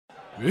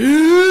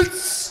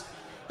It's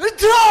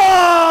time!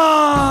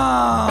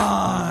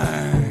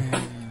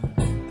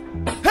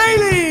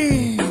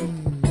 Hailing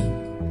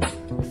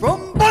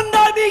from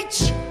Bondi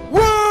Beach,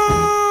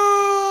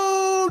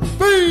 world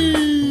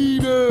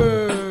famous!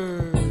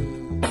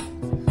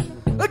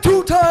 A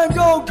two-time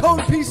Gold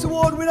Cone Peace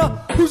Award winner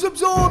who's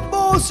absorbed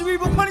more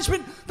cerebral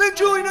punishment than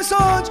Julian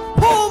Assange,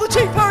 Paul the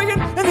Chief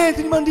Harrigan, and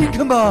Anthony Mundine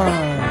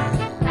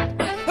combined.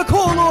 A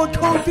core lord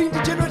code fiend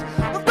degenerate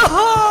of the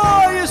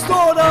highest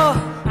order,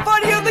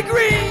 fighting on the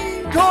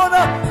green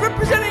corner,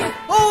 representing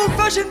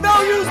old-fashioned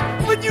values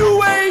with a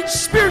new age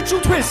spiritual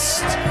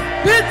twist.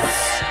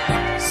 It's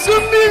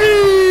Smithy!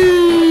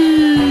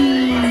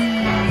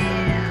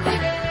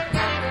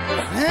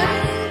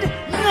 And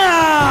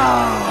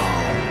now,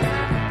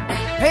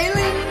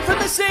 hailing from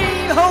the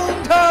same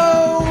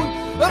hometown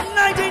of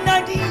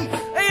 1990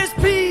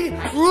 ASP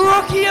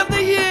Rookie of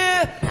the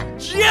Year,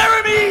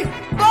 Jeremy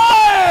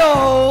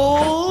Miles!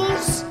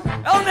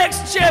 Our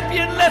next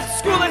champion left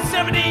school at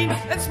 17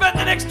 and spent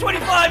the next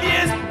 25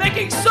 years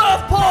making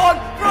surf porn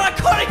for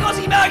iconic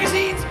Aussie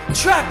magazines,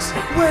 Tracks,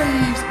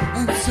 Waves,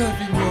 and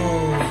Surfing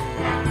World.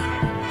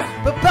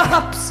 But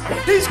perhaps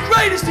his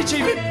greatest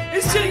achievement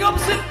is sitting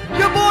opposite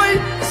your boy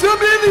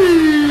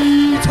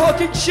Smithy,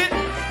 talking shit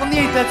on the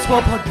Ain't That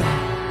Swell podcast.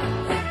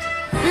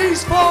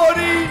 He's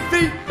 14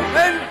 feet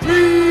and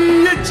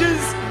 3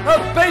 inches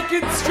of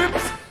bacon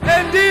strips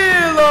and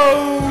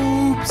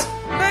earlobes.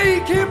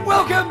 Make him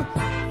welcome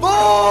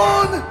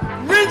Vaughn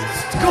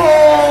Rinsed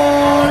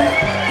Corn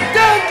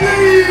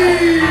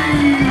Dudley!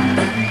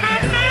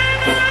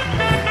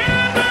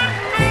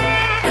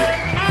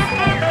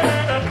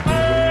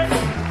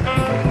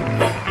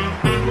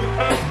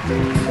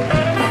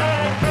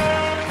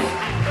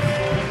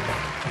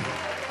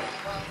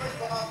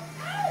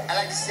 I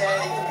like to say,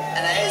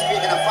 and ASB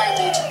gonna fight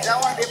me, I don't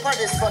want to be a part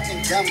of this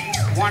fucking dumb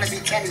wannabe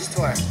tennis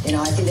tour. You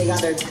know, I think they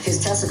got his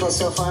testicles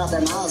so far up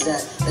their mouths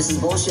that this is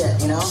bullshit,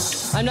 you know?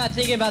 I'm not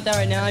thinking about that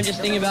right now. I'm just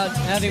thinking about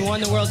having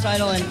won the world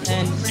title and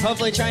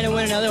hopefully trying to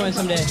win another one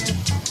someday.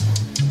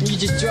 You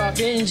just drop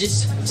in and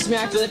just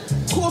smack the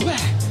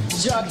quarterback,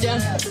 drop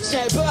down,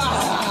 say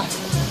bah!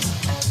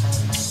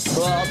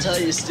 Well, I'll tell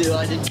you, Stu,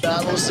 I did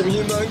battle some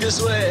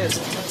humongous waves.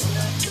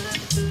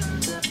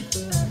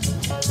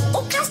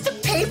 Oh, just a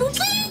paper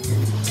plane?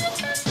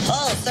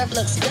 Oh, surf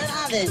looks good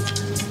on it.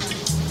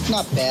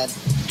 Not bad.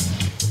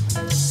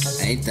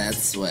 Ain't that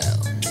swell?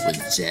 With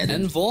Jed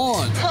and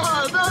Vaughn.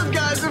 Oh, those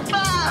guys are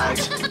back!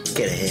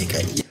 Get a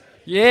haircut.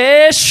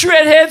 Yeah,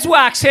 shredheads,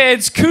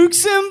 waxheads,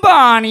 kooks and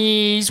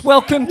barneys.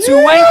 Welcome to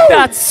Ain't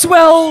That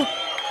Swell,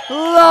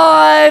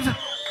 live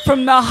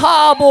from the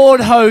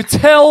Harbord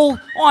Hotel.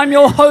 I'm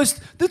your host,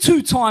 the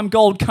two-time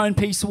Gold Cone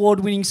Peace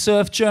Award-winning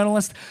surf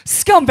journalist,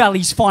 Scum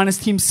Valley's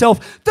finest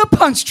himself, the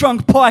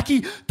punch-drunk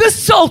pikey, the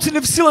sultan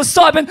of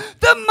psilocybin,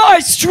 the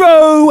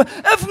maestro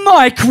of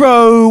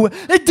micro-dosing,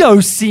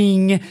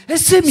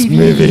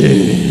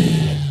 Smithy.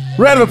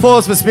 Round of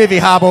applause for Smithy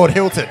Harbord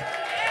Hilton.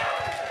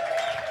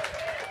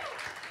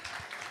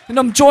 And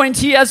I'm joined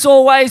here, as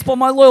always, by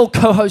my loyal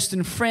co-host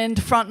and friend,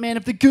 frontman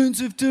of the Goons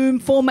of Doom,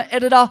 former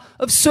editor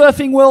of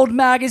Surfing World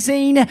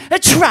magazine,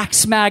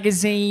 Tracks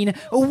magazine,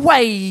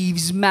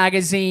 Waves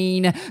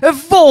magazine,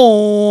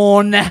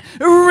 Vaughn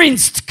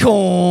Rinsed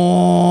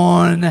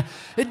Corn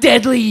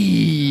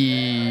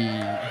Deadly.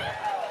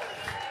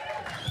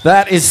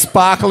 That is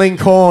sparkling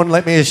corn,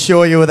 let me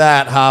assure you of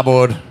that,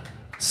 Harbord.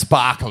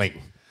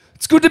 Sparkling.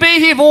 It's good to be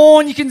here,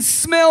 Vaughn. You can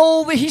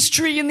smell the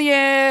history in the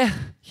air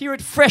here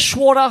at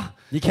Freshwater.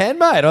 You can,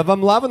 mate.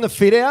 I'm loving the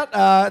fit out.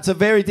 It's a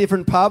very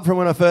different pub from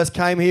when I first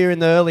came here in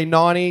the early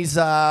 90s.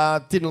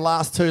 Didn't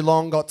last too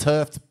long, got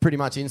turfed pretty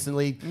much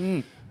instantly.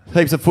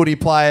 Heaps of footy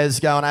players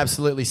going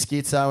absolutely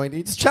schizo.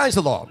 It's changed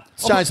a lot.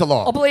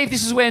 I believe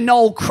this is where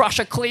Noel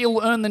Crusher Cleal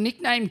earned the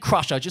nickname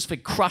Crusher, just for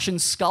crushing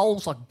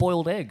skulls like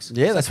boiled eggs.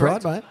 Yeah, that's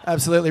right, mate.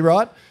 Absolutely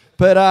right.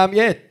 But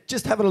yeah,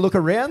 just having a look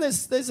around,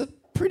 there's a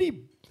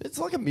pretty... It's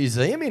like a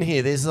museum in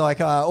here. There's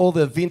like all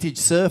the vintage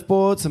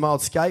surfboards, some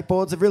old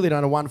skateboards. They've really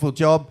done a wonderful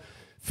job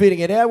fitting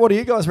it out. What do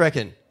you guys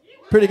reckon?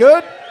 Pretty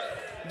good?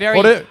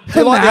 Very. Do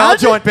you like the old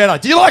joint better?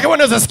 Do you like it when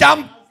there's a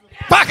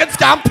fucking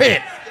scum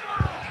pit?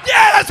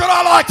 Yeah, that's what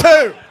I like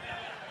too.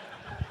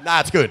 Nah,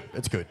 it's good.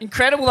 It's good.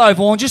 Incredible though,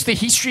 Vaughn. Just the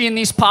history in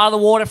this part of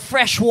the water.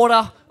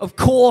 Freshwater, of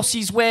course,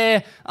 is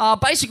where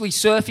basically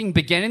surfing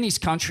began in this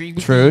country.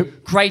 With True. The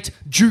great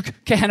Duke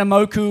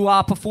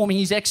Kahanamoku performing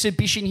his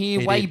exhibition here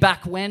He way did.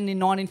 back when, in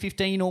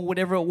 1915 or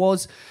whatever it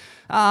was.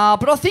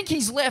 But I think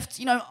he's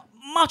left,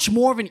 much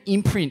more of an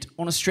imprint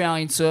on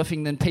Australian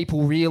surfing than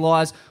people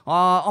realise.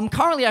 I'm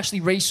currently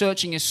actually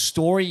researching a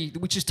story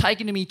which has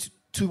taken me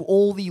to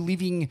all the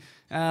living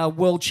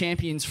world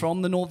champions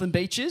from the Northern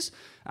Beaches.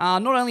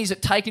 Not only has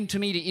it taken to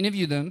me to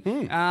interview them,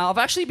 I've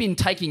actually been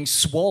taking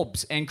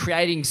swabs and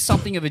creating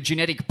something of a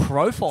genetic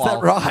profile Is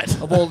that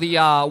right? of all the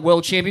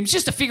world champions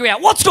just to figure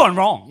out what's gone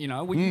wrong.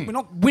 We're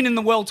not winning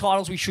the world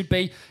titles we should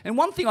be. And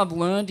one thing I've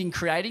learned in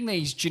creating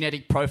these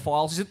genetic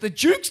profiles is that the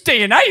Duke's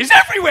DNA is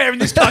everywhere in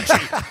this country.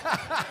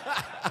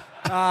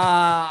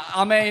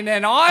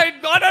 And I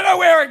don't know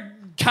where it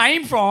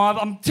came from.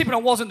 I'm tipping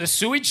it wasn't the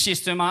sewage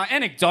system.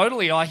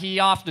 Anecdotally, I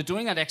hear after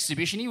doing that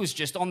exhibition, he was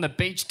just on the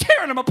beach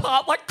tearing them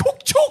apart like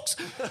cooked chooks.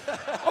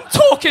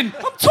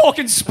 I'm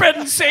talking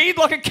spreading seed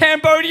like a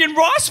Cambodian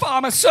rice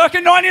farmer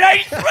circa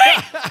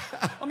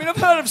 1983. I mean, I've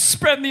heard of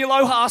spreading the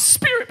Aloha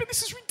spirit, but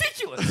this is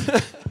ridiculous.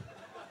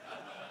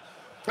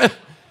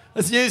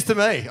 It's news to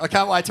me. I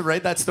can't wait to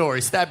read that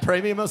story. Stab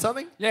Premium or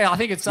something? Yeah, I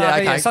think it's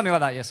okay. something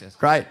like that, yes.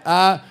 Great.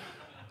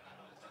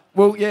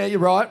 Well, yeah, you're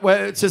right.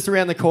 It's just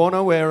around the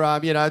corner where,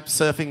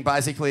 surfing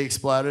basically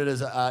exploded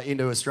as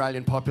into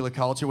Australian popular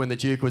culture when the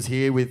Duke was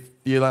here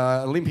with the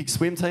Olympic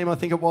swim team, I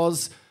think it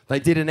was. They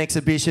did an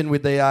exhibition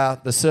with the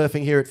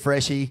surfing here at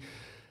Freshie.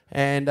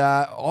 And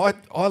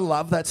I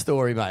love that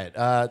story, mate.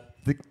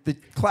 The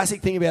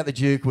classic thing about the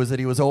Duke was that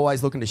he was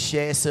always looking to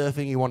share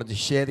surfing. He wanted to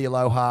share the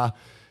Aloha.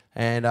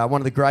 And one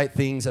of the great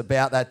things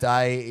about that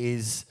day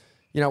is,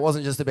 it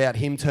wasn't just about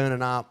him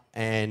turning up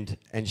and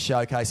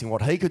showcasing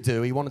what he could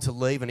do. He wanted to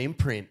leave an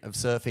imprint of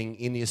surfing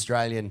in the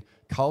Australian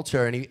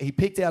culture. And he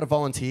picked out a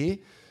volunteer,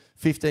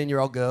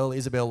 15-year-old girl,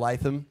 Isabel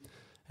Latham.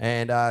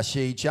 And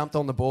she jumped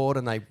on the board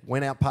and they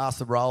went out past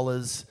the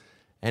rollers.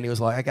 And he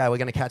was like, okay, we're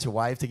going to catch a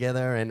wave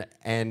together.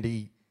 And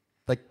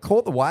they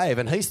caught the wave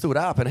and he stood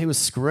up and he was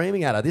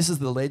screaming at her. This is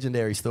the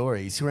legendary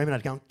story. He's screaming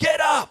at her going,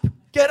 get up!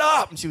 Get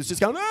up! And she was just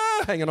going,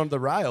 hanging onto the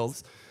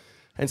rails.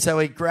 And so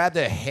he grabbed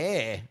her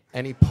hair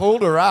and he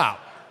pulled her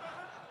up.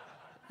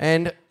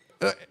 And,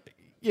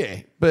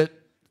 but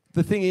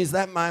the thing is,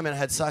 that moment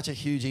had such a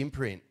huge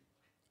imprint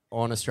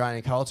on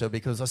Australian culture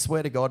because I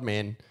swear to God,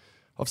 man,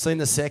 I've seen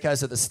the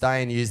Seccos at the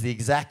Stay and use the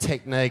exact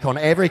technique on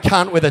every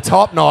cunt with a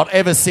top knot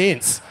ever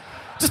since.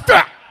 Just,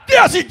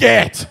 as you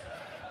get!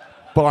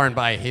 Byron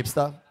Bay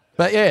hipster.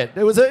 But yeah,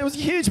 it was a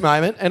huge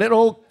moment and it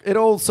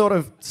all sort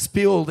of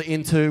spilled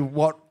into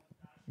what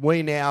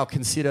we now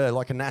consider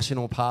like a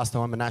national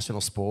pastime, a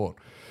national sport.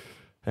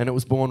 And it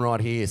was born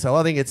right here. So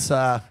I think it's,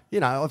 I'm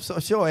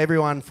sure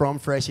everyone from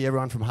Freshie,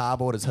 everyone from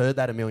Harbord has heard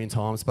that a million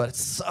times, but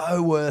it's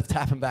so worth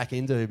tapping back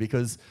into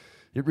because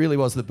it really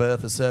was the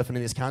birth of surfing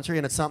in this country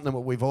and it's something that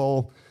we've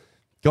all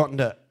gotten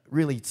to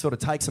really sort of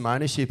take some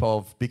ownership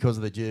of because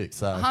of the Duke.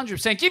 So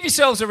 100%. Give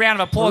yourselves a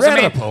round of applause.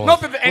 Applause.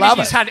 Not that the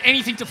Energies had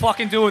anything to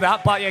fucking do with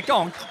that, but yeah, go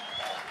on.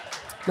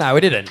 No,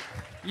 we didn't.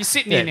 You're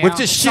sitting here now. We've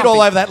just shit all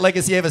over that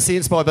legacy ever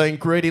since by being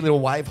greedy little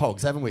wave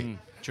hogs, haven't we?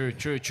 True.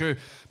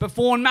 But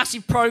Vaughan,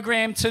 massive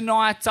program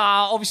tonight.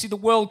 Obviously, the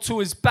World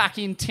Tour is back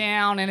in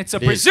town, and it's a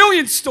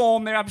Brazilian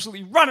storm. They're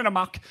absolutely running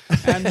amok.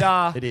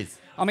 And it is.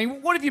 I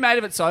mean, what have you made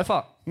of it so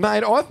far?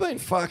 Mate, I've been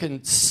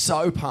fucking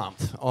so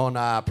pumped on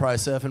pro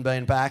surfing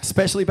being back,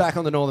 especially back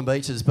on the northern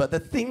beaches. But the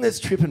thing that's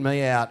tripping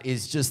me out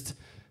is just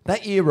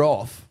that year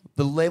off,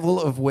 the level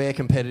of where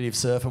competitive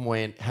surfing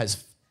went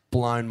has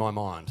blown my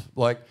mind.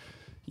 Like,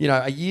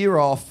 a year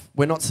off,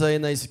 we're not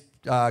seeing these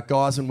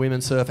guys and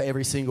women surf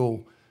every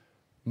single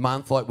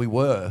month like we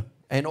were.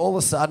 And all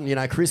of a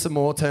sudden, Chris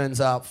Moore turns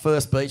up,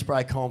 first beach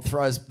break comp,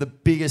 throws the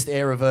biggest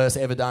air reverse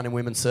ever done in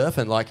women's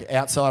surfing, like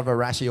outside of a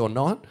Rashi or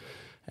not.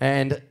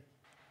 And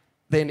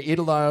then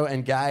Italo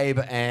and Gabe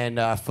and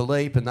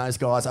Philippe and those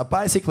guys are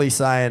basically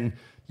saying,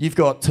 you've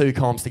got 2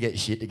 comps to get your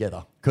shit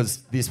together because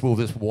this will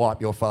just wipe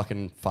your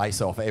fucking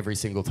face off every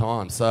single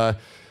time. So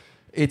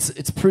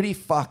it's pretty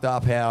fucked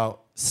up how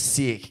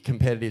sick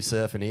competitive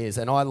surfing is.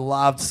 And I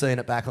loved seeing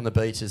it back on the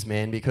beaches,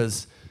 man,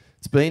 because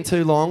it's been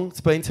too long.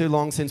 It's been too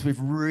long since we've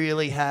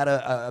really had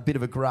a bit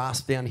of a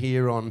grasp down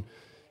here on,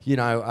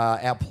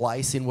 our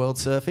place in world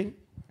surfing.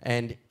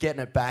 And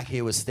getting it back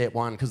here was step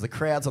one because the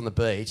crowds on the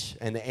beach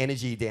and the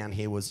energy down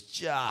here was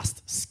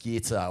just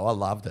schizo. I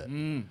loved it.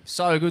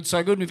 So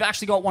good. We've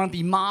actually got one of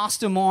the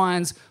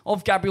masterminds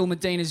of Gabriel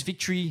Medina's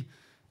victory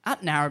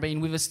at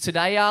Narrabeen with us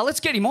today. Let's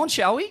get him on,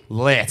 shall we?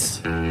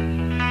 Let's.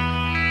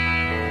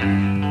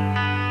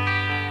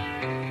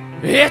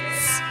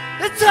 It's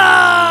the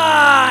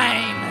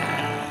time!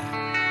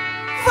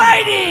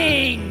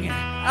 Fighting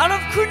out of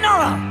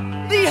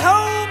Cronulla, the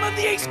home of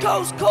the East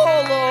Coast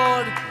Core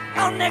Lord.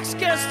 Our next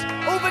guest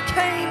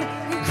overcame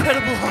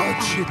incredible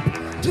hardship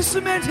to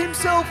cement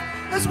himself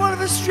as one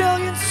of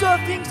Australian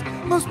surfing's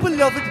most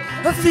beloved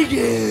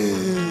figures.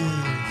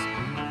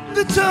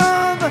 The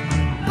term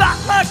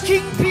Battler,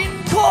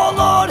 Kingpin, Core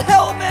Lord,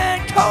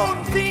 Hellman,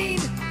 Cone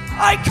Fiend,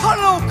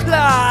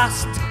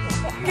 Iconoclast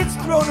gets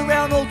thrown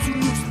around all too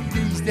loosely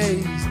these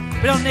days,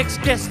 but our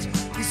next guest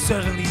is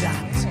certainly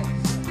that.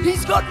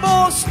 He's got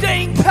more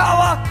staying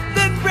power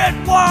than red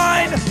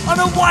wine on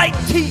a white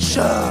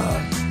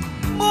t-shirt.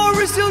 More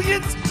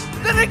resilience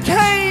than a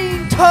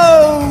cane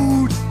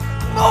toad.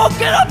 More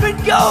get up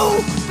and go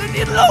than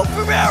Italo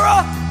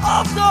Ferreira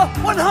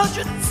after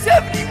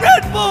 170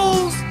 Red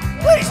Bulls.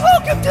 Please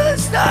welcome to the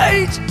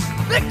stage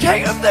the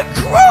king of the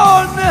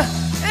Cron,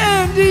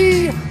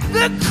 Andy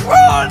the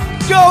Cron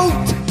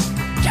Goat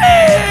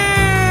King.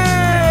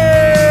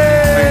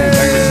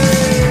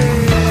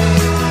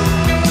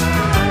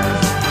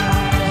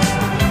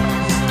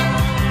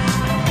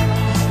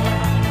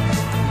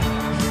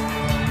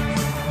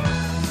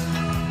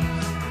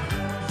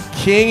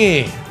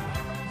 Kingy.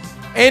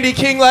 Andy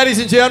King, ladies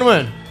and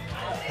gentlemen.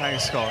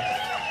 Thanks, Scott.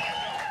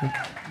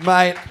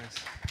 Mate,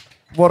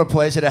 what a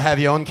pleasure to have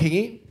you on,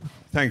 Kingy.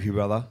 Thank you,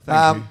 brother.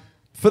 Thank you.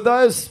 For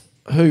those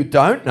who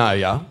don't know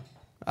you,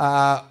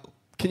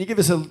 can you give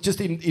us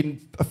just in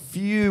a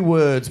few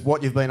words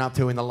what you've been up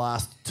to in the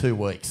last 2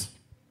 weeks?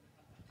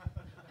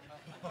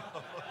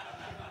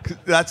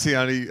 That's the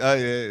only.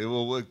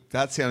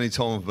 That's the only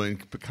time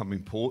I've become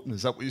important.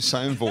 Is that what you're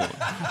saying, Vaughan?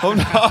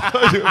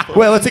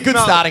 Well, it's a good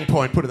starting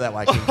point. Put it that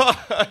way, King.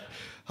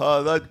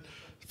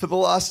 For the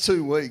last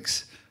 2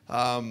 weeks,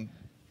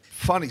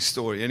 funny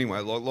story. Anyway,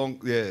 I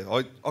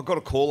got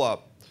a call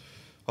up.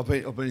 I've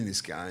been in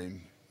this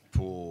game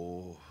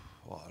for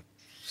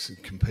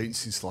competing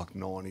since like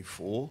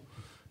 '94.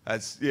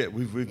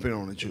 We've been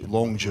on a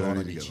long journey Right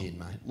on together. your chin,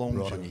 mate. Long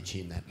right journey. on your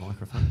chin, that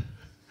microphone.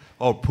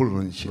 I'll put it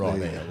on your chin. Right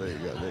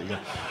There you go.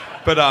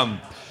 But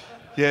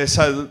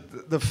so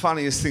the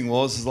funniest thing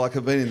was like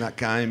I've been in that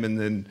game, and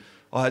then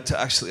I had to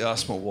actually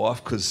ask my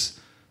wife because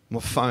my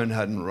phone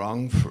hadn't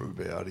rung for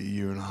about a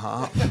year and a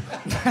half.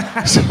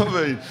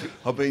 So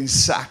I've been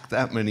sacked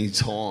that many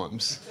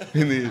times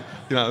in the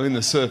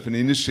surfing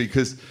industry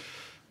because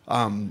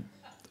I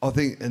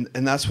think,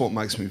 and that's what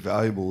makes me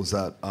valuable is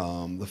that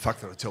the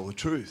fact that I tell the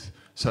truth.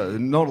 So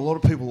not a lot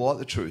of people like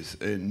the truth,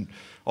 and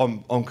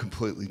I'm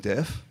completely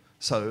deaf.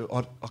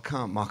 So I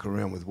can't muck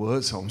around with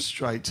words, so I'm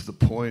straight to the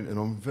point and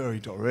I'm very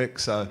direct.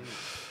 So,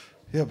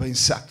 yeah, I've been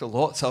sacked a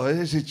lot. So I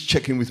had to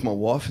check in with my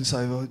wife and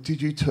say, did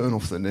you turn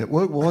off the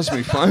network? Why is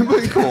my phone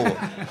being called?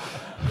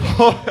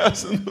 Why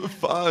hasn't the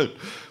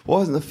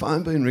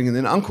phone been ringing?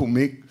 Then Uncle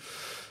Mick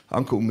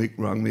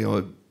rang me.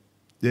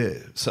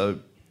 So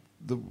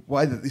the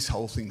way that this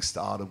whole thing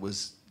started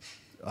was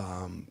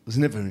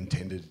never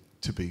intended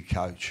to be a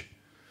coach.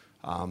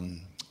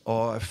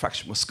 I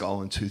fractured my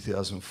skull in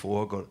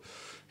 2004. I got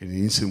in an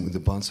incident with a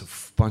bunch of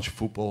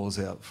footballers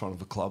out front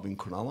of a club in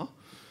Cronulla,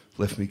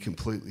 left me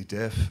completely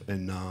deaf,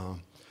 and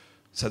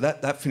so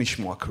that finished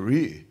my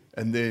career.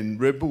 And then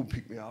Red Bull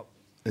picked me up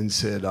and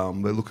said, they're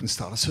looking to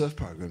start a surf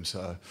program,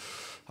 so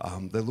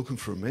they're looking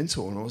for a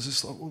mentor. And I was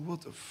just like, well,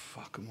 what the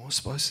fuck am I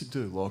supposed to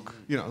do? Like,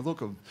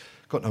 look, I've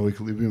got no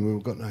equilibrium,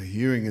 I've got no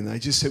hearing. And they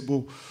just said,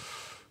 well,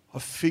 I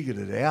figured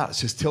it out.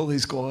 It's just tell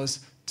these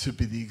guys to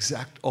be the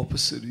exact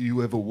opposite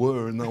you ever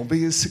were, and they'll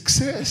be a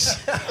success.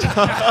 That's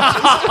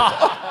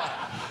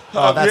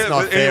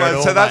not fair at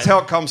all, so that's mate. how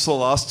it comes to the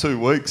last 2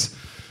 weeks.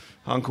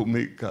 Uncle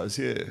Mick goes,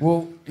 yeah.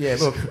 Well, yeah,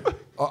 look,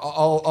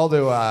 I'll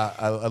do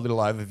a little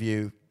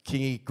overview.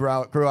 Kingy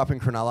grew up in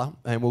Cronulla,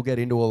 and we'll get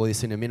into all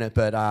this in a minute,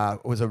 but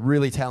was a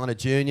really talented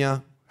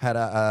junior, had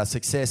a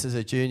success as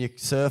a junior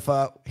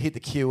surfer, hit the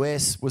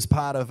QS, was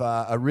part of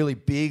a really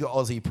big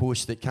Aussie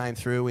push that came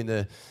through in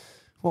the,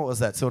 what was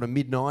that, sort of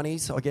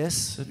mid-90s, I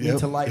guess, mid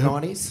to late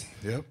 90s?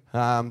 Yep.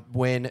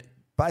 When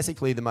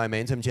basically the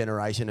momentum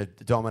generation had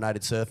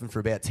dominated surfing for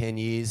about 10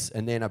 years,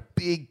 and then a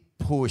big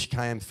push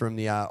came from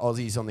the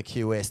Aussies on the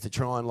QS to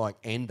try and like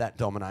end that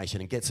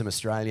domination and get some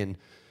Australian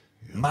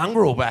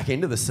mongrel back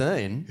into the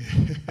scene.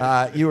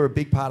 You were a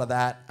big part of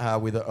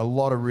that with a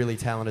lot of really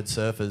talented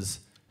surfers,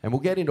 and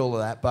we'll get into all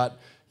of that. But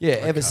yeah,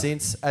 ever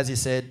since, as you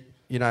said,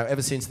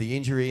 ever since the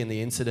injury and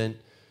the incident,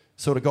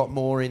 sort of got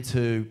more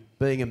into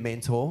being a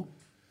mentor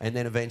and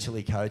then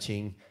eventually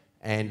coaching.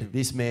 And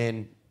this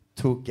man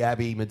took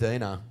Gabby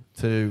Medina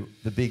to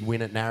the big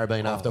win at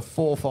Narrabeen after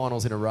 4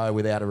 finals in a row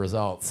without a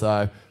result.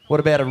 So what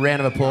about a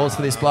round of applause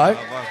for this bloke?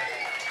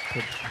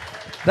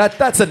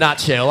 That's a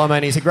nutshell. I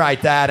mean, he's a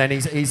great dad, and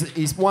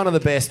he's one of the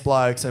best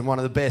blokes and one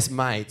of the best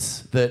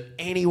mates that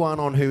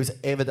anyone on who's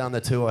ever done the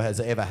tour has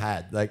ever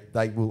had.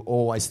 They will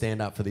always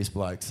stand up for this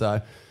bloke.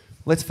 So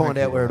let's find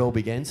out where it all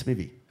began,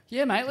 Smithy.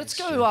 Yeah, mate. Let's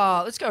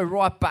go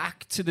right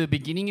back to the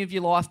beginning of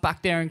your life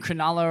back there in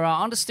Cronulla.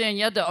 I understand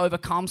you had to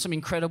overcome some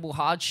incredible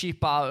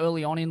hardship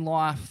early on in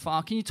life.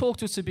 Can you talk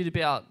to us a bit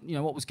about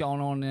what was going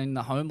on in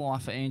the home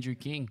life for Andrew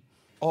King?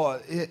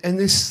 Oh, yeah, and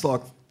this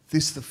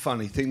is the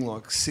funny thing,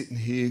 like sitting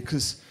here,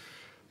 because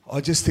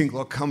I just think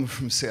like coming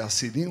from South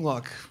Sydney,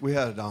 like we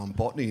had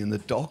botany in the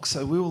dock,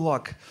 so we were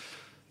like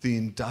the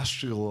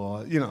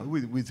industrial,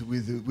 with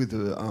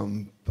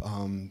the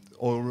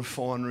oil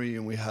refinery,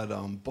 and we had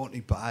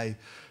Botany Bay.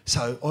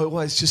 So I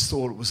always just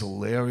thought it was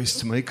hilarious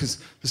to me because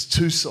there's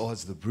 2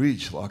 sides of the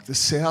bridge. Like the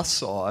south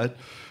side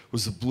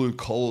was the blue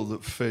collar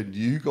that fed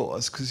you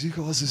guys because you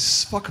guys are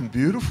fucking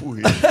beautiful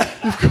here.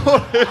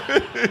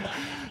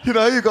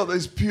 You've got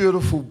these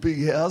beautiful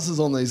big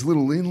houses on these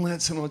little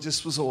inlets, and I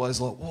just was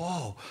always like,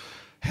 whoa,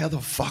 how the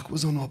fuck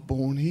was I not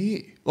born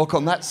here? Like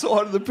on that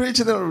side of the bridge,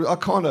 and then I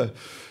kind of,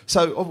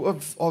 so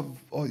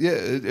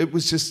it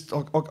was just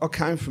I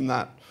came from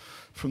that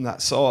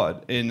side,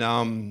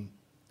 and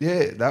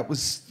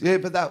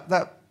but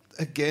that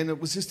again,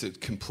 it was just a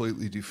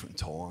completely different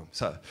time.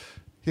 So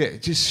yeah,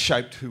 it just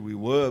shaped who we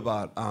were,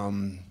 but I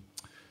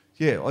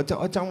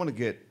don't want to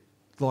get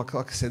like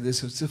I said,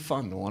 it's a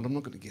fun night. I'm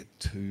not going to get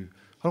too.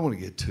 I don't want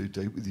to get too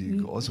deep with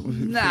you guys. We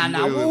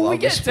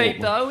get deep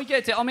though. We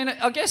get deep. I mean,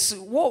 I guess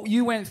what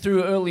you went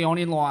through early on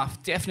in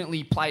life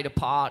definitely played a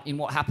part in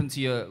what happened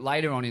to you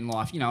later on in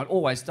life. It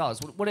always does.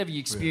 Whatever you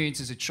experience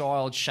as a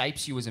child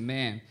shapes you as a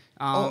man.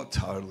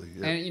 Totally.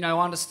 Yeah. And, I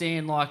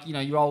understand,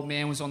 your old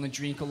man was on the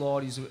drink a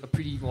lot. He's a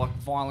pretty,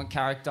 violent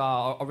character.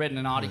 I read in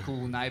an article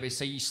in the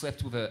ABC you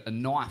slept with a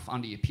knife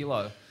under your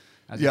pillow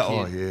as a kid.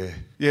 Oh, yeah.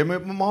 Yeah,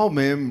 my old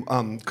man,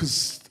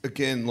 because,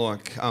 again,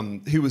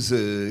 he was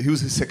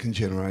a second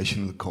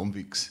generation of the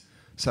convicts.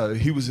 So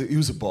he was a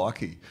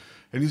bikie.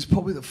 And he was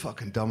probably the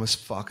fucking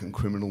dumbest fucking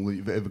criminal that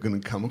you're ever going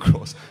to come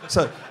across.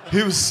 So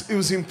it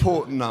was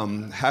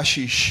importing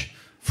hashish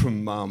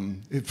from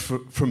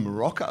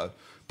Morocco.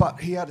 But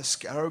he had a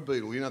scarab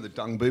beetle, the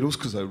dung beetles,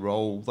 because they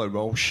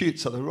roll shit,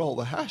 so they roll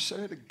the hash. So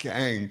they had a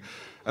gang,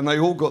 and they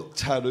all got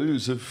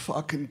tattoos of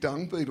fucking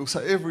dung beetles.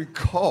 So every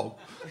cop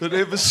that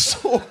ever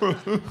saw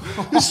him,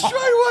 straight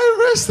away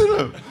arrested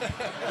him.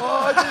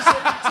 Oh,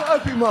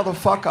 just dopey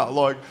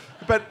motherfucker.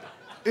 But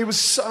it was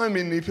so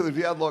manipulative.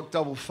 He had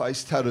double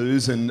face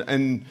tattoos,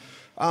 and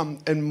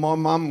my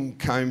mum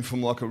came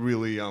from a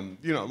really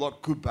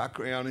good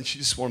background, and she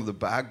just wanted the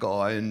bad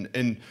guy,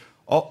 and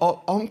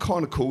I'm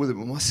kind of cool with it,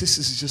 but my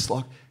sister's just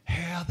like,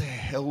 how the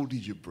hell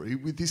did you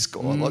breed with this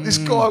guy? This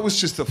guy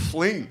was just a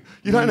fling.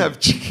 You don't have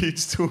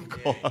kids to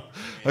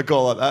a guy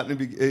like that.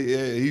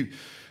 And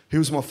he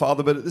was my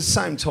father, but at the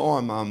same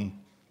time,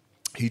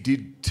 he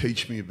did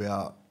teach me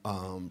about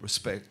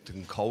respect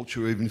and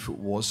culture, even if it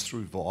was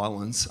through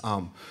violence.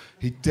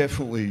 He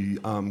definitely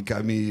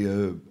gave me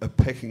a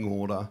pecking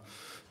order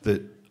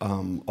that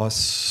I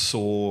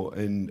saw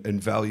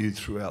and valued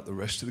throughout the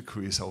rest of the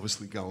career. So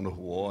obviously going to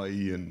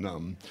Hawaii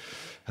and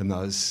in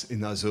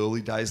those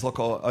early days,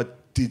 I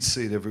did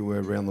see it everywhere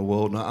around the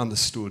world, and I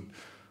understood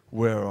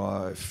where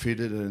I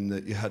fitted and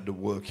that you had to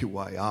work your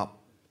way up,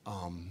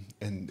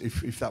 and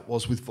if that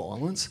was with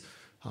violence.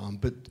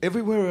 But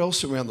everywhere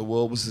else around the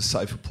world was a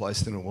safer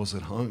place than it was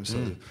at home.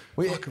 So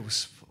it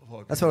was.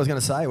 That's what I was going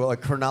to say. Well,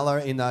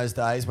 Cronulla in those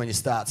days when you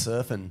start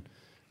surfing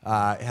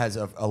has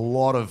a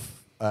lot of.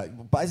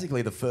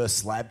 Basically, the first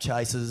slab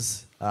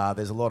chasers.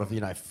 There's a lot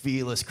of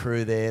fearless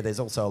crew there. There's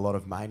also a lot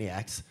of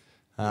maniacs.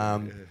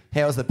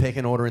 How's the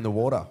pecking order in the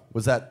water?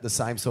 Was that the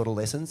same sort of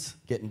lessons,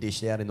 getting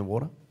dished out in the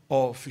water?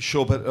 Oh, for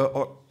sure.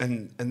 But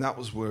and that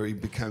was where he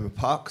became a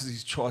part, because he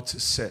tried to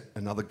set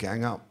another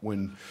gang up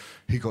when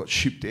he got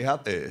shipped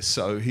out there.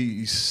 So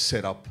he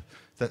set up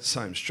that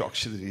same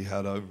structure that he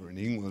had over in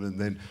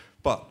England,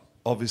 but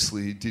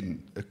obviously he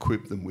didn't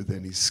equip them with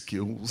any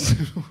skills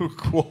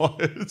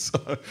required.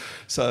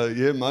 So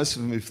yeah, most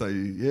of them, if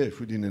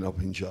we didn't end up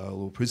in jail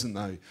or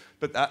prison,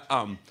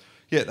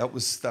 he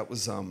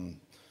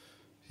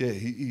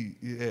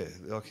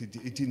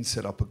didn't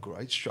set up a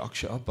great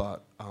structure,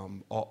 but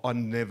I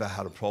never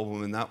had a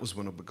problem, and that was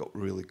when I got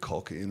really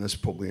cocky, and this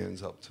probably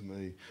ends up to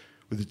me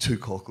with the 2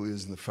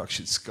 cochlears and the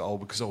fractured skull,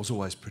 because I was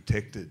always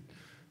protected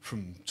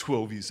from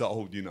 12 years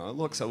old,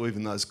 so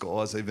even those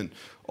guys, even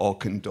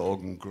Ock and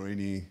Dog and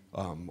Greenie,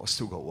 I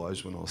still got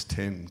woes when I was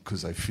 10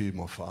 because they feared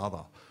my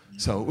father.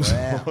 So it was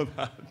like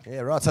that.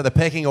 Yeah, right. So the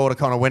pecking order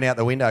kind of went out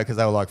the window because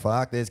they were like,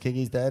 fuck, there's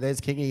Kingy's dad, there's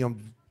Kingy, you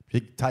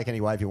can take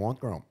any wave you want,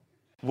 Grom.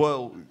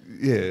 Well,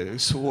 yeah,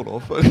 sort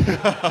of. But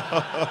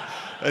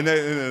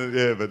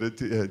but it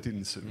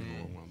didn't suit me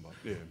the long one, but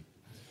yeah.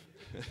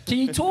 Can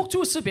you talk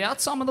to us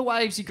about some of the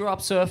waves you grew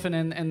up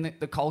surfing and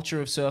the culture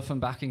of surfing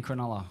back in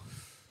Cronulla?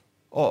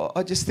 Oh,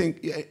 I just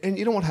think, and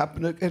you know what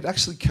happened? It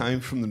actually came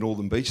from the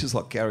northern beaches,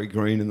 like Gary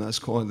Green and those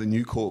kind of the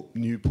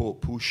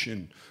Newport Push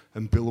and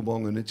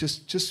Billabong, and it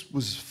just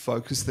was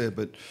focused there.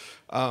 But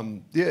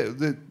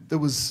there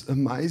was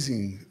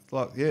amazing.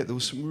 There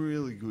was some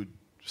really good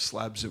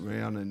slabs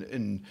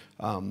around,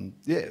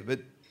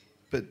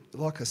 but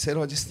like I said,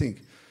 I just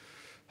think,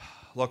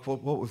 what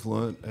we've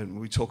learnt,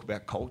 and we talk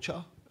about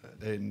culture.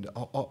 And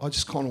I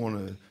just kind of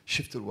want to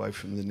shift it away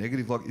from the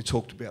negative. Like you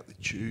talked about the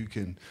Duke,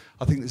 and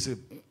I think there's a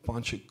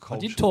bunch of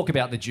culture. I did talk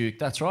about the Duke,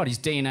 that's right. His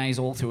DNA's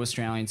all through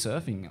Australian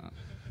surfing.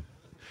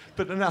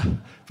 But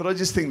I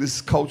just think there's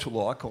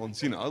cultural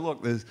icons,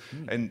 there's...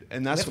 And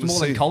that's what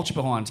more than culture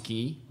behind,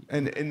 Kingy.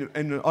 And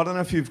I don't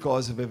know if you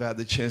guys have ever had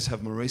the chance to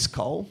have Maurice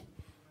Cole.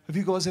 Have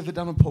you guys ever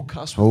done a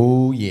podcast with him?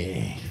 Oh,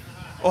 yeah.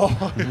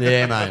 Oh,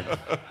 yeah, mate.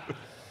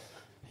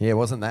 Yeah,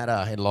 wasn't that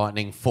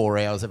enlightening 4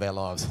 hours of our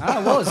lives? It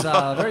was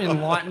very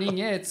enlightening.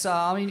 Yeah, it's.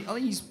 I think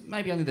he's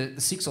maybe only the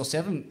 6th or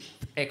 7th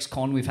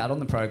ex-con we've had on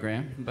the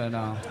program, but.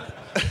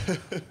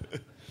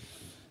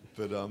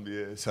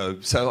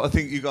 So I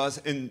think you guys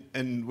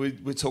and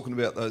we're talking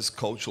about those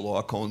cultural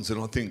icons,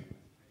 and I think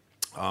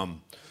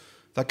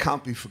they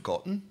can't be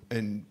forgotten.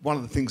 And one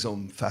of the things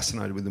I'm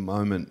fascinated with at the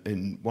moment,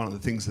 and one of the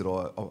things that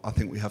I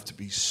think we have to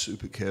be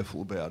super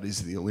careful about,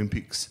 is the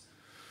Olympics.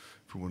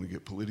 If we want to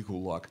get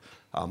political,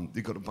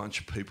 you've got a bunch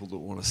of people that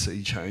want to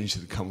see change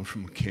that are coming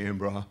from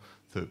Canberra,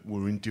 that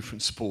were in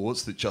different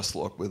sports, that just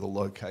like where the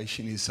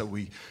location is, so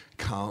we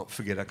can't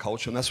forget our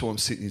culture. And that's why I'm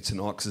sitting here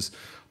tonight, because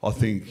I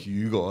think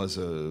you guys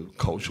are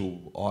cultural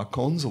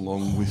icons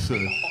along with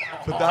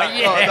but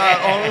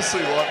that,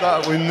 honestly,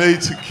 that, we need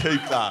to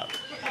keep that.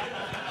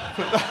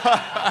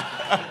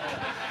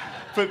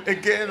 But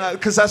again,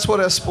 because that's what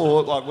our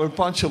sport, we're a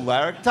bunch of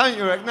larrikins. Don't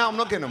you reckon? No, I'm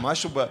not getting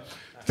emotional, but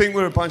I think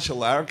we're a bunch of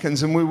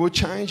larrikins, and we were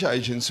change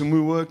agents, and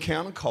we were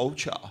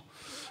counterculture.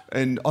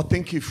 And I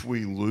think if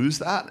we lose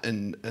that,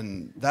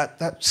 and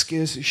that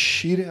scares the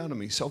shit out of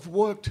me. So I've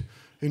worked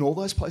in all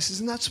those places,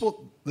 and that's what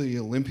the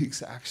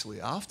Olympics are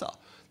actually after.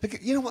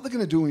 You know what they're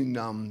going to do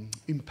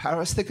in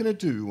Paris? They're going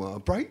to do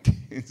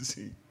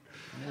breakdancing.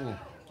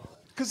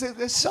 Because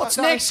they're so... What's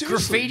next?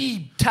 Seriously.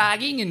 Graffiti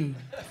tagging and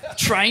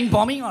train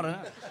bombing? I don't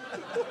know.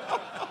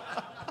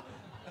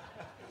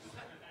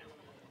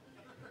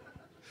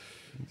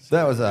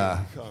 That was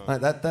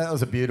that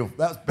was a beautiful...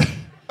 That was,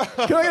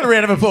 can I get a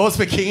round of applause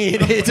for Kingy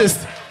in here?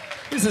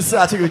 This is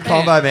such a good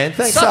combo, man.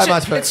 Thanks so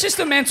much for... It's just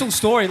a mental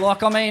story.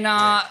 Like, I mean,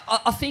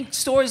 I think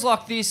stories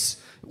like this...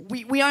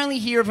 We only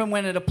hear of them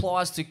when it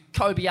applies to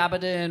Kobe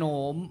Aberdeen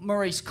or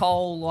Maurice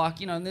Cole, like,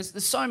 you know, and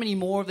there's so many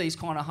more of these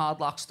kind of hard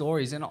luck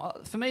stories, and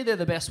for me they're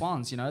the best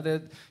ones, you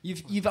know.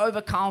 You've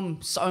overcome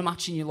so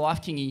much in your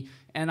life, Kingy,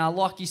 and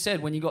like you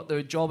said, when you got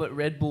the job at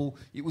Red Bull,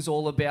 it was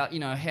all about, you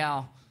know,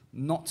 how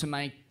not to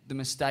make the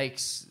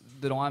mistakes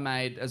that I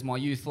made as my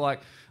youth.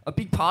 Like, a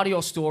big part of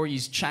your story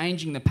is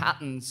changing the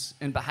patterns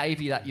and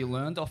behaviour that you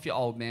learned off your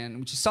old man,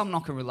 which is something I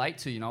can relate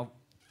to, you know.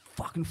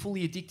 Fucking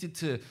fully addicted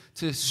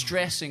to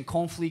stress and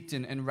conflict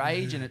and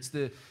rage, and it's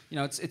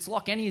it's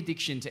like any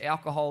addiction, to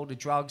alcohol, to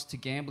drugs, to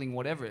gambling,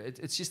 whatever.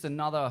 It's just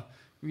another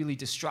really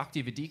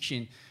destructive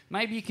addiction.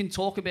 Maybe you can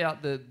talk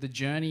about the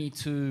journey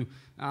to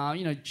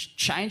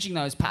changing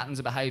those patterns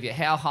of behaviour,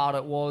 how hard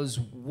it was,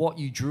 what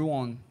you drew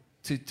on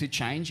to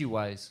change your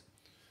ways.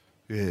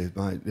 Yeah,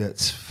 mate.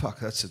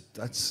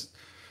 That's.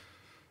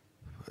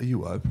 Are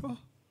you Oprah?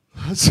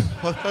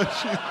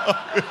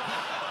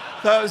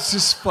 That was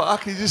just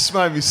fuck. He just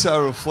made me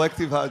so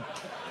reflective.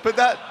 But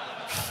that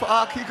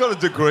fuck. He got a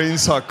degree in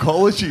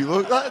psychology.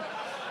 Look,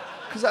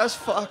 because that was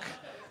fuck.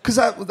 Because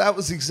that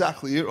was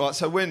exactly it, right?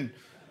 So when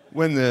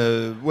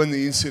the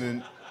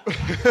incident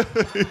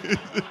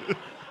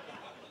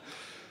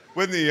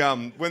when the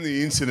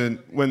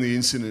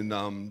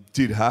incident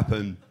did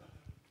happen,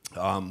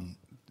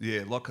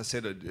 yeah, like I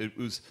said, there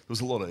was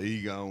a lot of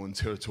ego and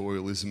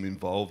territorialism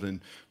involved,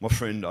 and my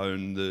friend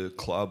owned the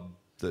club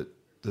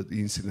that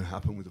the incident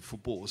happened with the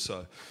footballer.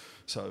 So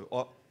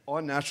I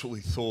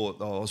naturally thought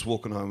that I was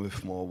walking home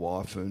with my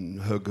wife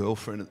and her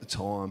girlfriend at the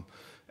time,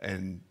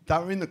 and they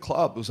were in the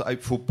club. There was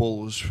 8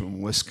 footballers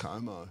from West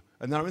Como,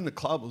 and they were in the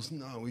club. There was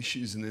no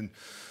issues, and then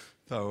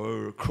they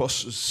were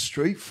across the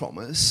street from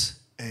us,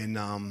 and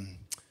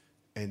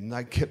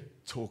they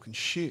kept talking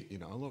shit, you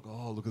know, like,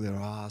 oh, look at their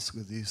ass,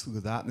 look at this, look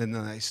at that, and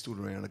then they stood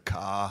around a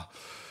car,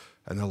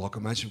 and they're like,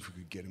 imagine if we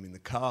could get him in the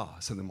car.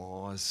 So then my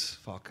eyes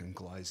fucking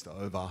glazed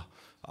over.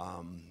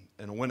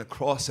 And I went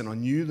across, and I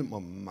knew that my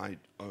mate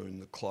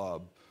owned the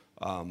club,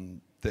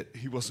 that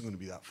he wasn't going to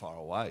be that far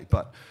away.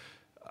 But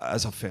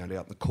as I found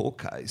out in the court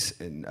case,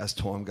 and as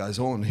time goes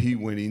on, he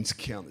went in to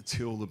count the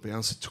till, the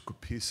bouncer took a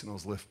piss, and I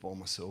was left by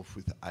myself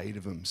with 8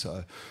 of them.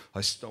 So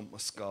I stomped my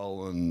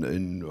skull,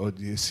 and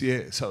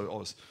so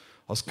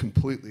I was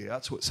completely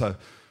out to it. So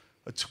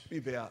it took me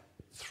about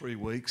 3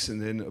 weeks,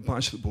 and then a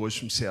bunch of the boys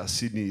from South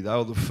Sydney, they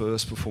were the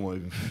first, before my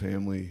even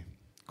family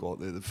got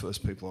there, the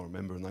first people I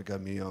remember, and they gave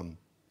me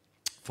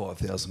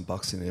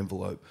 $5,000 in an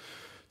envelope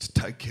to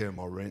take care of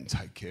my rent,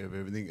 take care of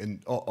everything.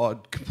 And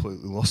I'd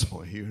completely lost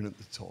my hearing at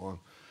the time.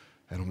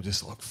 And I'm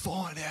just like,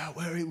 find out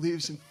where he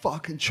lives and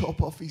fucking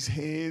chop off his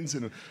hands.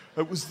 And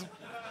it was the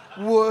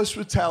worst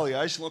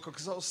retaliation, like,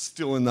 because I was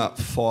still in that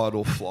fight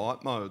or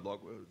flight mode,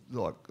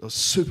 like I was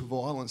super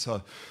violent.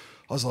 So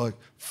I was like,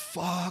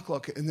 fuck,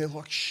 like, and they're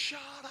like, shut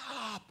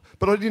up.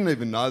 But I didn't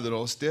even know that I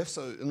was deaf,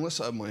 so unless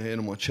I had my hand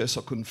on my chest,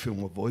 I couldn't feel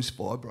my voice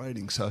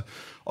vibrating. So I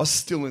was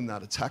still in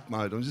that attack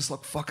mode. I'm just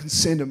like, fucking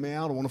send him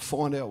out. I want to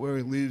find out where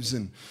he lives,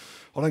 and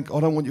I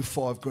don't want your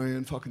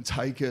 $5,000. Fucking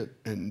take it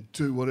and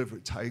do whatever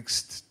it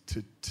takes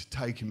to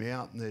take him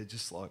out. And they're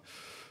just like,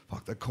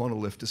 fuck, they kind of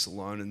left us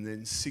alone. And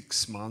then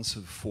 6 months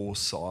of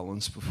forced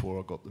silence before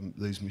I got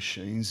these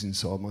machines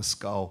inside my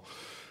skull.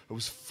 It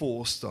was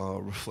forced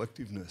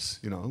reflectiveness,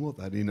 you know, not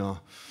that inner.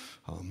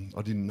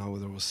 I didn't know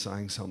whether I was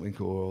saying something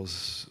or I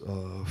was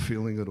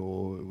feeling it,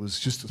 or it was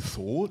just a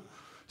thought.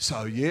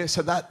 So yeah,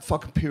 so that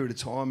fucking period of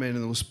time, man,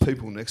 and there was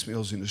people next to me. I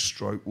was in a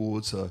stroke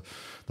ward, so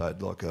they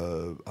had like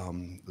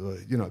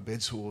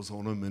bed sores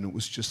on them, and it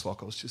was just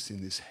like I was just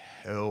in this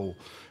hell,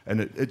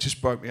 and it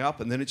just broke me up,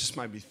 and then it just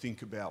made me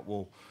think about,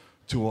 well,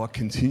 do I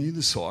continue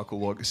the cycle?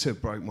 Like I said,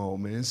 break my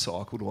old man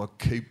cycle. Do I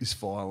keep this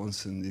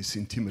violence and this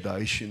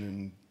intimidation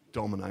and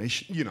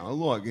domination, you know,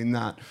 like in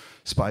that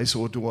space,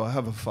 or do I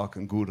have a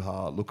fucking good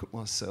heart, look at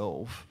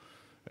myself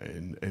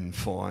and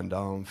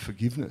find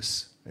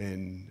forgiveness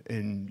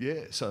and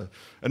yeah, so,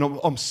 and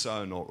I'm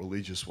so not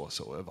religious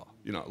whatsoever,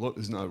 you know, look,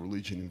 there's no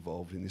religion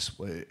involved in this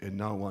way, and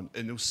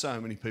there was so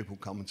many people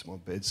coming to my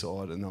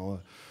bedside and they were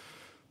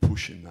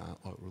pushing that,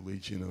 like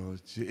religion, or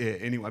yeah,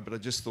 anyway, but I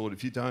just thought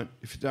if you don't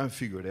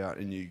figure it out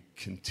and you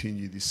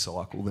continue this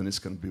cycle, then it's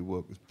going to be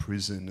work with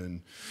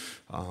prison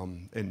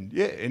and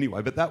yeah,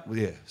 anyway, but that,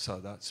 yeah, so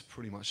that's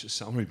pretty much the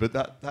summary, but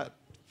that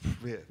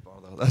yeah,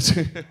 brother, that's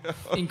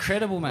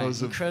incredible,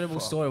 mate. Incredible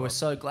story. We're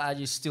so glad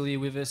you're still here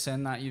with us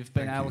and that you've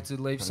been able to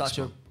leave such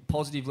a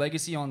positive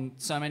legacy on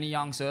so many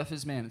young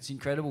surfers, man. It's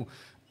incredible.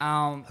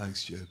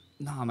 Thanks, Jeb.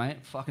 Nah, mate,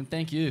 fucking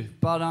thank you.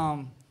 But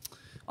I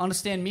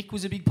understand Mick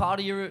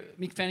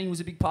Fanning was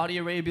a big part of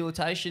your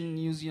rehabilitation.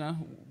 He was,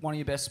 one of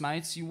your best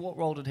mates. What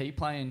role did he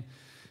play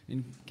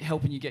in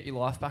helping you get your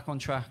life back on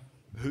track?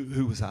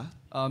 Who was that?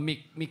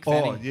 Mick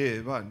Fanning. Oh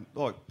yeah, mate.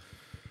 Like,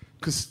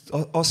 because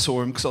I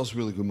saw him because I was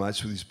really good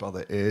mates with his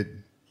brother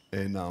Ed,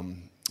 and I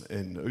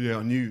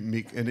knew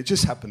Mick, and it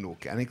just happened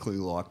organically.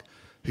 Like,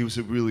 he was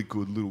a really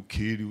good little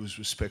kid. He was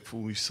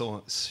respectful. He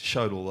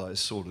showed all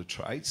those sort of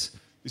traits.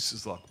 This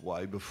is like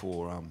way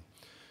before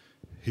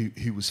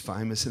he was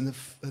famous, and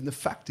the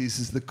fact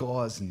is the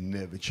guy's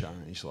never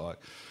changed. Like,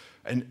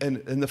 and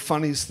the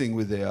funniest thing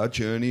with our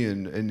journey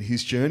and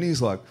his journey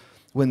is like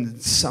when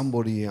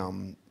somebody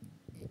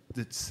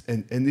that's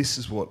and this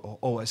is what I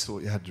always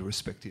thought, you had to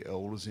respect your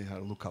elders, and you had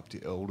to look up to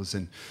your elders,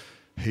 and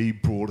he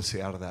brought us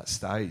out of that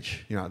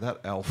stage, that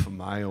alpha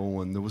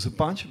male, and there was a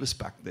bunch of us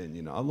back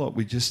then, like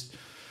we just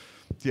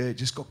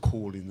got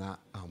caught in that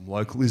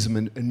localism,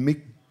 and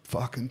Mick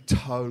fucking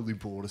totally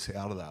brought us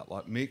out of that.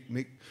 Like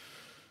Mick,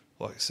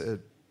 like I said,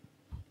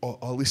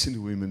 I listened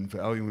to him and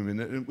value him, and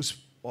it was,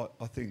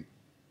 I think,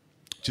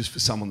 just for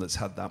someone that's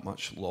had that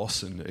much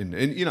loss, and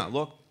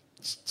like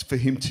for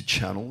him to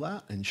channel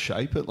that and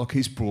shape it, like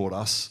he's brought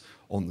us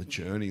on the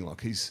journey.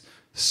 Like he's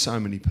so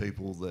many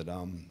people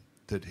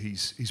that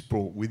he's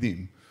brought with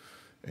him.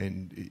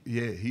 And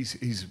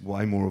he's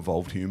way more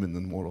evolved human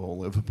than what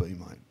I'll ever be,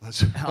 mate.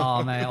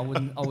 Oh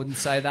man, I wouldn't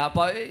say that,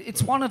 but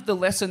it's one of the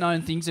lesser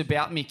known things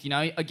about Mick.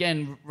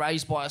 Again,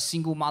 raised by a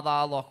single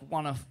mother, like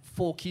one of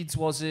 4 kids,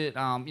 was it?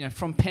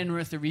 From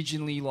Penrith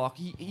originally. Like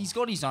he's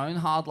got his own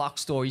hard luck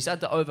story. He's had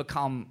to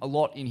overcome a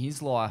lot in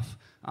his life.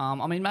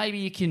 Maybe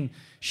you can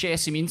share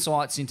some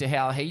insights into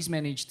how he's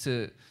managed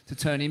to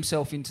turn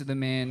himself into the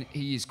man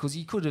he is, because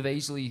he could have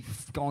easily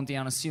gone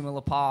down a similar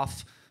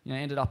path.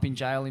 Ended up in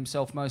jail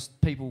himself. Most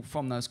people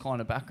from those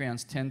kind of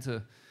backgrounds tend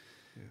to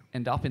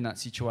end up in that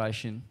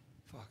situation.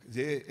 Fuck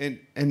yeah,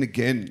 and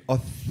again, I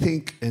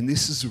think, and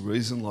this is the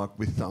reason, like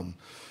with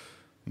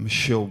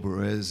Michelle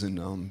Perez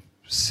and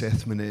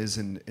Seth Menez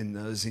and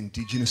those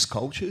indigenous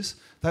cultures,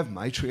 they have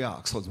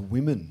matriarchs, like the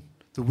women.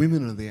 The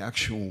women are the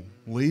actual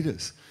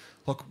leaders.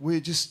 Like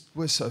we're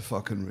so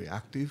fucking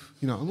reactive,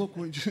 Look,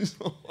 we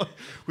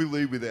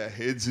lead with our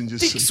heads and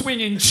just dick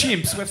swinging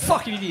chimps. We're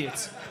fucking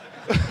idiots.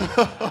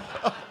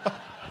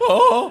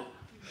 Oh.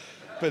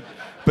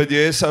 But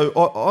yeah, so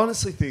I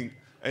honestly think,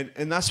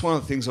 and that's one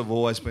of the things I've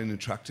always been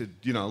attracted,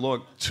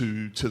 like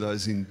to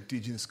those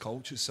indigenous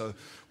cultures. So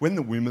when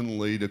the women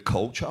lead a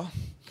culture,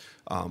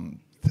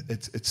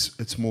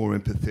 it's more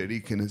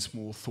empathetic and it's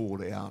more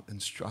thought out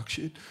and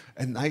structured,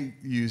 and they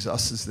use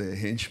us as their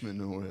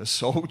henchmen or our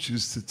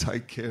soldiers to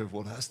take care of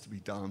what has to be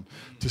done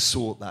to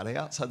sort that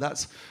out. So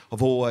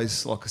I've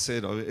always, like I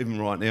said,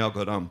 even right now I've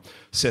got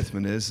Seth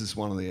Menez is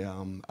one of the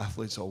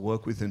athletes I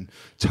work with, and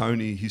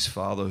Tony, his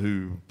father,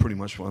 who pretty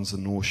much runs the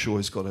North Shore,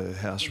 has got a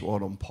house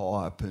right on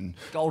Pipe, and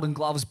Golden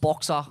Gloves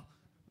boxer.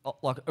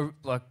 Like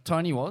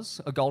Tony was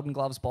a Golden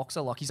Gloves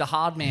boxer. Like he's a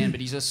hard man, but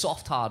he's a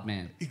soft hard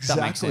man.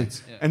 Exactly. That makes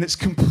sense. Yeah. And it's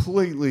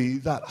completely,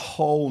 that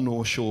whole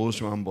North Shore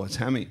is run by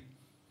Tammy,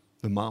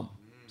 the mum.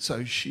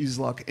 So she's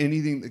like,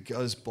 anything that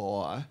goes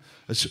by,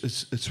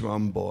 it's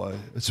run by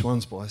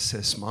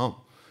Seth's mum.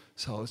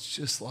 So it's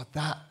just like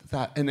that,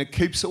 and it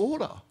keeps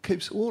order.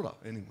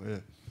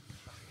 Anyway.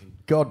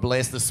 God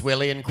bless the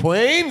Swellian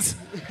Queens.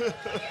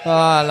 Oh,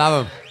 I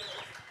love them.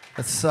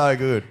 That's so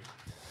good.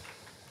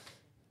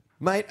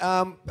 Mate,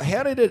 how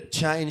did it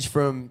change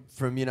from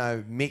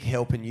Mick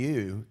helping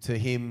you to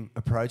him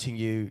approaching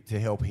you to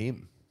help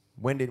him?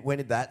 When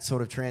did that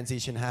sort of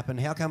transition happen?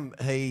 How come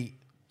he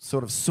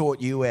sort of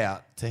sought you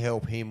out to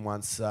help him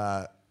once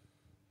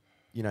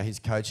his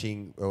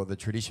coaching or the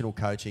traditional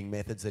coaching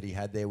methods that he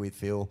had there with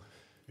Phil?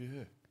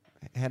 Yeah.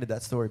 How did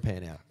that story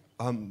pan out?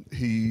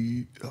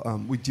 We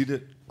did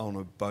it on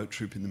a boat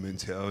trip in the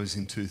Mentawais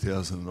in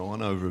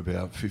 2009 over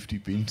about 50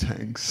 bin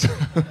tanks.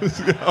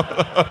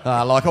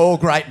 Like all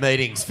great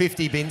meetings,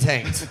 50 bin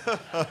tanks.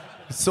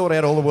 Sort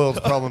out all the world's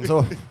problems,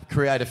 or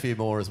create a few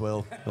more as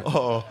well.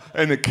 Oh,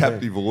 and a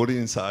captive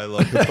audience,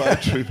 like a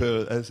boat trip,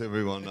 as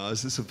everyone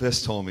knows, it's the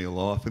best time of your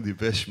life with your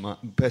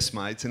best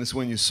mates, and it's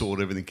when you sort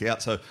everything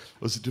out. So it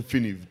was a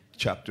definitive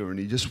chapter, and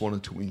he just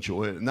wanted to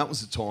enjoy it. And that was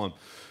the time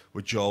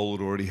where Joel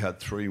had already had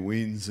 3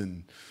 wins,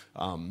 and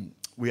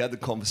we had the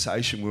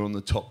conversation. We were on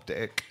the top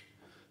deck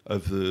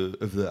of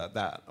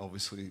that,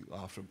 obviously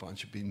after a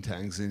bunch of bin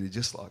tangs, and you're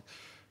just like,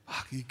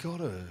 fuck, you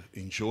gotta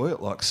enjoy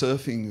it. Like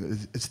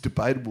surfing, it's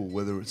debatable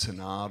whether it's an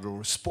art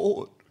or a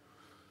sport.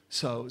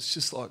 So it's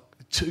just like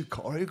too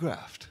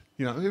choreographed.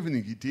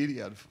 Everything he did, he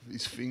had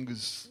his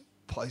fingers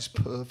placed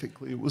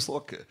perfectly. It was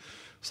like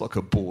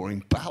a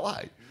boring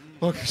ballet.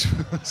 I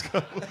was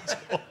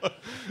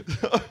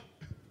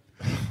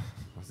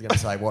going to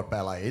say what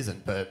ballet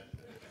isn't, but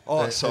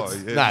sorry.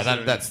 Yeah,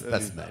 no, that's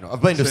me.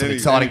 I've been to some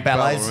exciting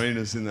ballets.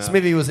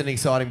 Smithy was an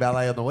exciting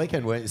ballet on the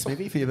weekend, weren't you,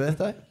 Smithy, for your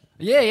birthday?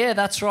 Yeah,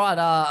 that's right.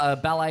 A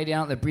ballet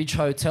down at the Bridge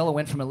Hotel. I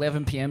went from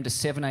 11 p.m. to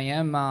 7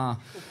 a.m.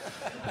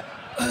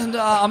 And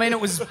I mean, it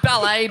was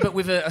ballet, but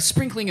with a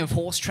sprinkling of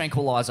horse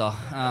tranquilizer.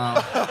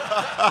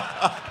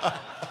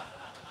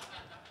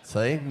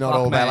 See, not Fuck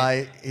all me.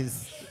 ballet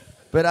is.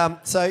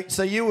 But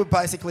so you were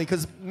basically,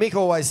 because Mick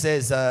always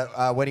says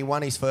when he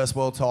won his first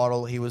world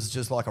title, he was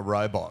just like a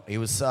robot. He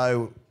was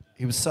so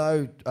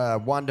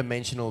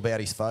one-dimensional about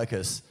his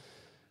focus.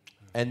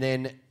 And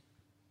then,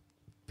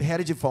 how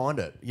did you find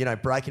it? You know,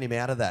 breaking him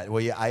out of that.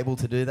 Were you able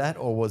to do that,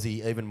 or was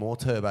he even more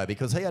turbo?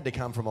 Because he had to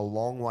come from a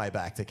long way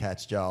back to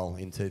catch Joel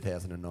in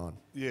 2009.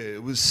 Yeah,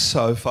 it was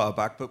so far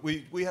back, but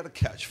we had a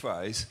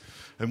catchphrase,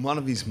 and one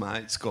of his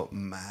mates got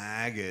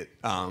maggot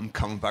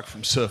coming back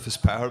from Surfers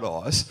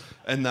Paradise,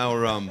 and they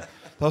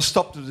were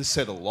stopped at a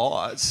set of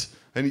lights,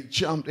 and he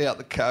jumped out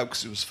the cab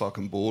because he was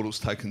fucking bored. It was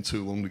taking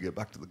too long to get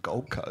back to the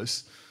Gold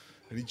Coast.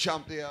 And he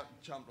jumped out,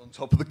 jumped on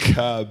top of the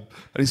cab,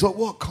 and he's like,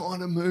 "What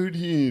kind of mood are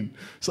you in?"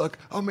 It's like,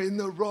 "I'm in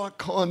the right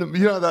kind of,"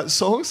 you know, that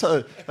song.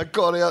 So I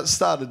got out,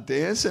 started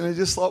dancing, and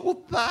just like,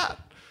 well, that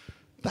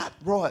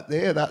right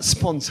there, that's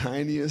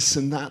spontaneous,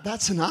 and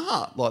that's an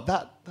art. Like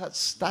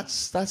that's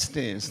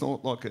dance,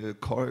 not like a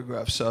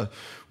choreograph. So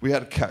we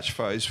had a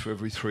catchphrase for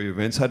every 3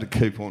 events. I had to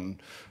keep on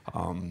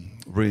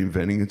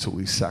reinventing until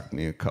he sacked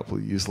me a couple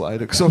of years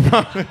later because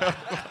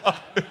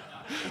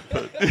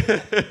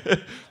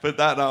but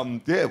that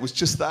it was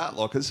just that,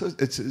 like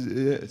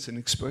it's an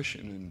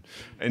expression,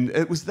 and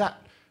it was that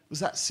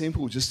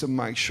simple, just to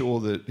make sure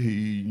that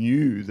he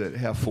knew that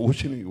how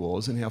fortunate he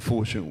was and how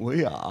fortunate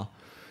we are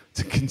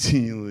to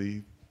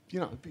continually, you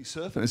know, be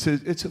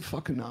surfing. It's a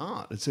fucking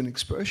art. It's an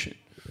expression.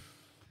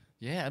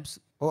 Yeah,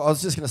 absolutely. Well, I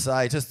was just going to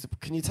say,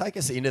 can you take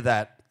us into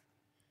that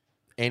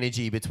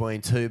energy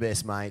between two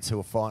best mates who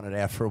are fighting it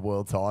out for a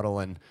world title,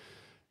 and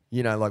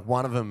you know, like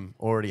one of them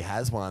already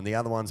has one, the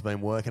other one's been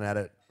working at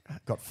it,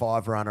 got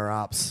 5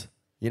 runner-ups.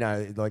 You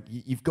know, like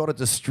you've got to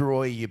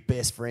destroy your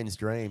best friend's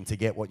dream to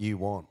get what you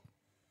want.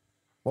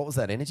 What was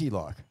that energy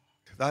like?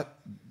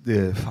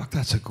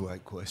 That's a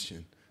great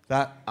question.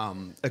 That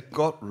it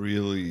got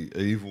really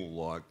evil.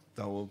 Like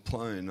they were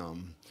playing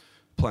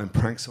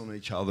pranks on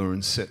each other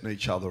and setting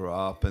each other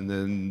up, and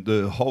then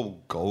the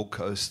whole Gold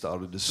Coast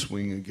started to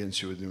swing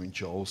against you, whether in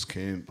Joel's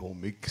camp or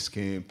Mick's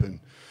camp, and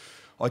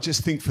I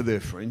just think for their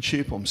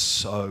friendship, I'm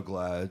so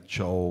glad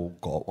Joel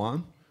got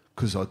one,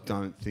 because I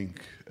don't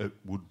think it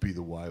would be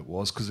the way it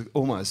was, because it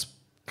almost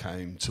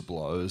came to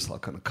blows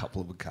like on a couple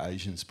of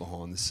occasions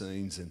behind the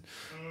scenes, and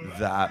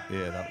that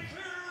is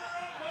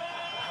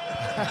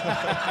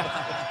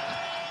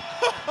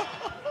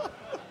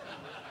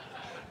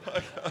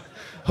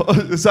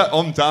that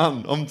I'm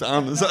done.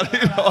 Is that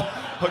it?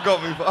 I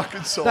got me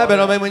fucking sorry. No, but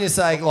I mean, when you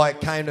say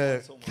like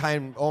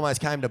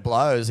almost came to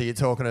blows, are you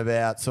talking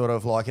about sort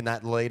of like in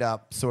that lead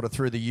up, sort of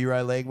through the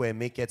Euro leg where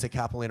Mick gets a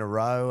couple in a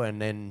row,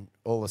 and then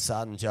all of a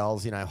sudden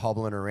Joel's, you know,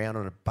 hobbling around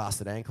on a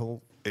busted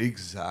ankle?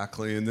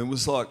 Exactly, and there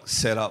was like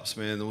setups,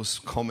 man. There was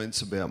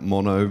comments about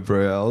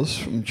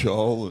monobrows from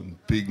Joel and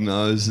big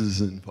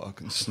noses and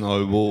fucking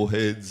snowball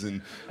heads, all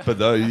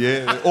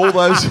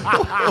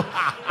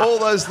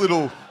those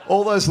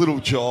little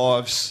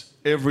jives.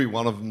 Every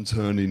one of them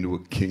turned into a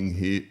king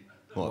hit.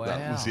 Like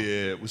that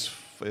was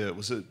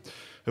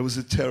it was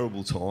a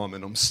terrible time,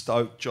 and I'm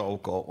stoked Joel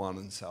got one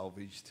and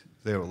salvaged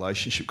their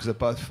relationship, because they're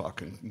both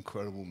fucking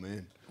incredible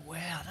men.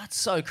 Wow, that's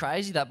so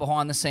crazy, that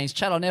behind the scenes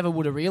chat. I never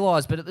would have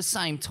realised, but at the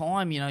same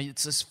time, you know,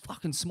 it's this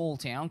fucking small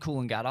town,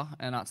 Coolangatta,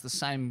 and it's the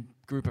same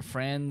group of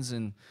friends,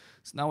 and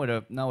it's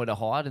nowhere to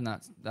hide in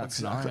that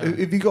scenario.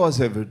 Have you guys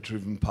ever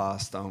driven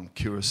past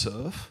Kira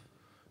Surf?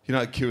 You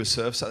know, Kira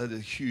Surf, so they had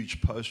a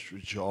huge poster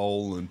of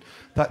Joel, and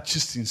that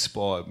just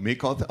inspired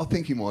Mick. I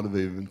think he might have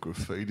even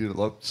graffitied it,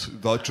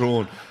 like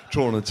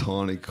drawn a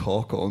tiny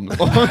cock on.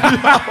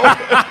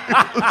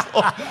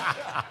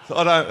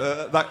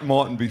 That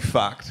mightn't be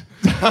fact.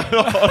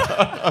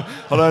 I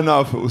don't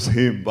know if it was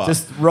him, but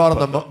just right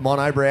on the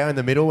monobrow in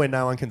the middle where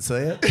no one can see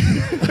it.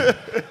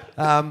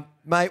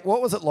 Mate,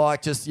 what was it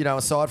like, just, you know,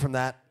 aside from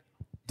that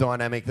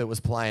dynamic that was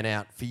playing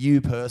out for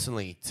you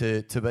personally,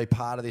 to be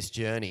part of this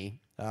journey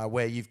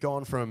where you've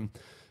gone from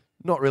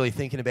not really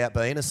thinking about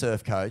being a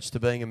surf coach to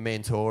being a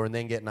mentor, and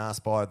then getting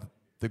asked by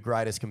the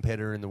greatest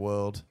competitor in the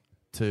world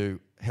to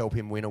help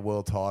him win a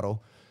world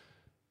title?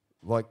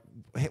 Like,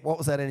 what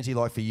was that energy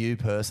like for you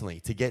personally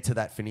to get to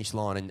that finish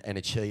line and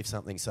achieve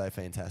something so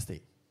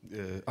fantastic?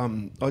 Yeah,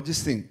 I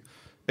just think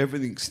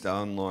everything's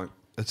done, like,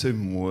 it's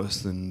even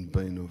worse than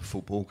being a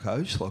football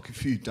coach. Like,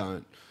 if you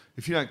don't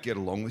get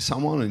along with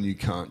someone and you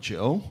can't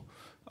gel,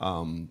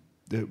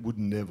 it would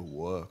never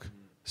work.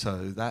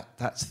 So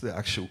that's the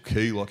actual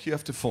key. Like, you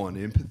have to find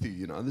empathy.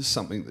 You know, there's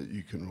something that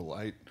you can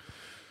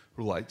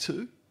relate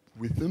to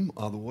with them.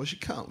 Otherwise, you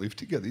can't live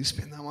together. You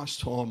spend that much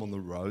time on the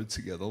road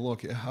together.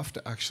 Like, you have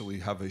to actually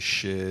have a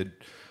shared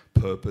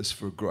purpose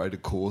for a greater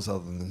cause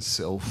other than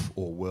self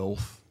or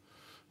wealth,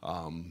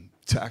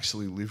 to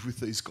actually live with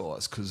these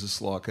guys. Because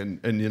it's like,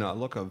 and you know,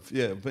 like I've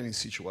been in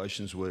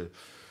situations where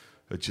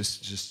it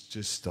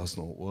just does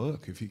not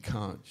work if you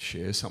can't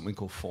share something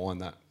or find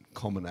that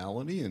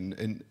commonality.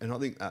 And I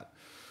think that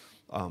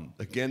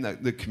again,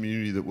 the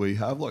community that we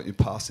have, like you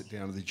pass it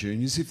down to the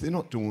juniors. If they're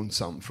not doing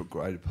something for a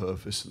greater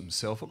purpose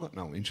themselves, I've got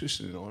no interest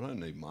in it. I don't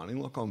need money.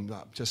 Like I'm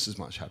just as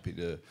much happy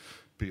to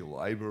be a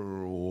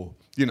labourer or,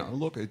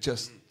 look, it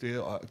just,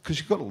 because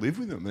you've got to live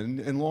with them.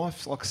 And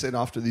life, like I said,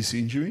 after this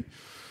injury,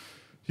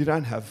 you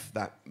don't have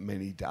that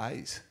many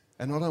days.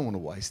 And I don't want to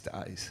waste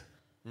days.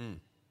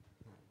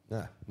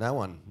 No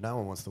one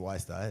wants to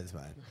waste days,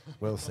 mate.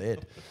 Well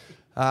said.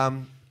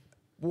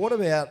 What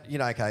about,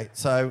 okay,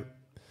 so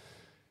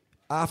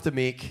after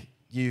Mick,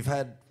 you've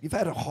had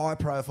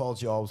high-profile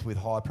jobs with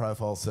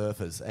high-profile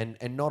surfers, and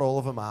not all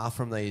of them are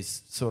from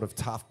these sort of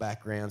tough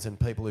backgrounds and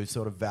people who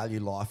sort of value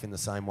life in the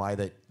same way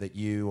that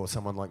you or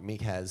someone like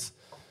Mick has.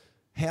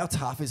 How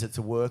tough is it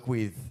to work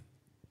with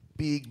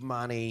big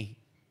money,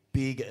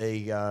 big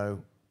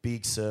ego,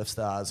 big surf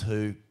stars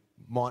who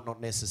might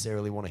not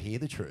necessarily want to hear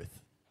the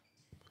truth?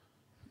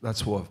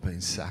 That's why I've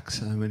been sacked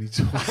so many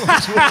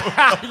times.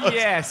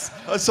 Yes.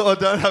 So I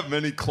don't have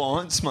many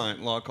clients, mate.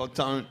 Like I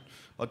don't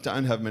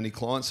have many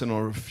clients, and I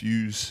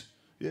refuse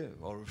to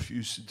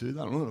do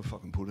that. I'm not going to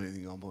fucking put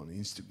anything up on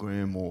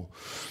Instagram or...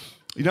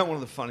 one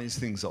of the funniest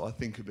things I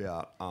think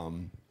about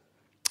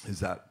is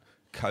that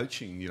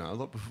coaching,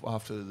 like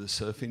after the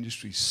surf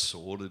industry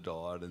sort of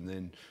died and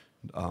then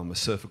a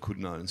surfer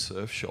couldn't own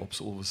surf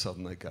shops, all of a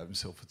sudden they gave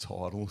himself a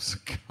title as a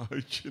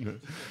coach, And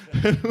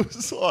it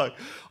was like,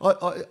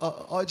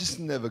 I just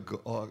never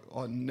got,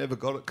 I never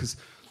got it because...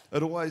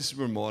 It always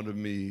reminded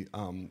me,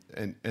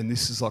 and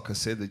this is like I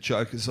said, the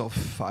joke is I've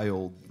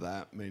failed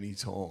that many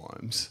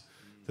times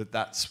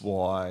that's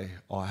why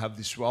I have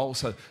this role.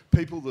 So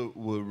people that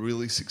were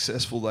really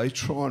successful, they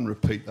try and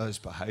repeat those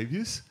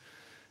behaviours.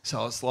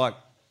 So it's like,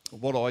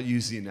 what I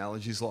use the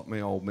analogy is like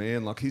my old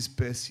man, like his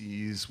best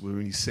years were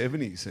in his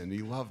 70s and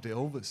he loved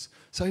Elvis.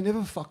 So he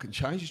never fucking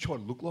changed. He tried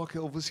to look like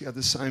Elvis. He had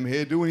the same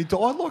hairdo and he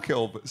died like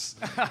Elvis.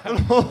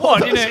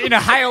 What, in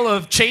a hail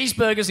of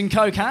cheeseburgers and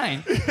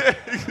cocaine? Yeah.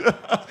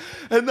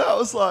 And that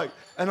was like,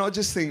 and I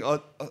just think,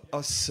 I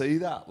see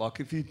that. Like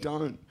if you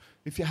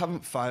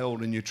haven't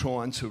failed and you're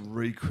trying to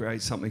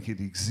recreate something that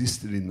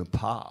existed in the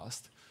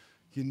past,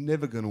 you're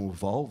never going to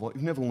evolve. Like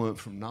you've never learnt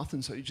from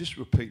nothing. So you just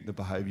repeat the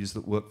behaviours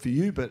that work for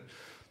you. But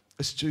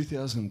it's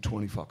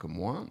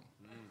 2021.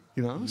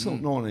 It's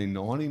not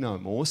 1990 no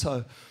more.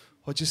 So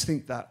I just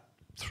think that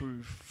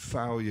through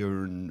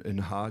failure and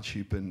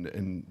hardship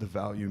and the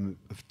value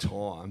of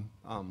time,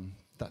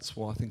 that's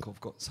why I think I've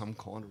got some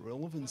kind of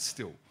relevance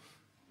still.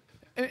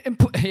 And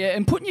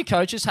putting your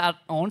coach's hat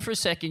on for a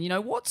second,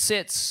 what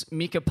sets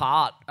Mick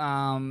apart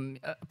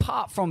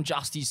from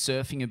just his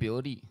surfing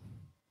ability?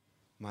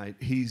 Mate,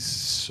 he's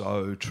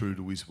so true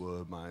to his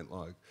word, mate.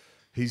 Like,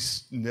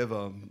 he's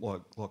never,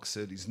 like I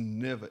said, he's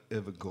never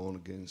ever gone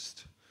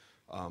against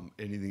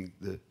anything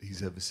that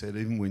he's ever said.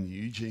 Even when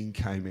Eugene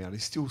came out, he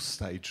still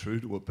stayed true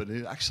to it, but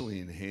it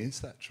actually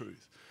enhanced that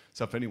truth.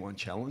 So if anyone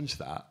challenged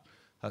that,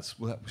 that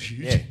was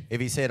huge. Yeah, if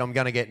he said, I'm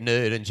going to get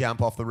nude and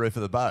jump off the roof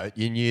of the boat,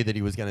 you knew that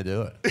he was going to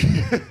do it.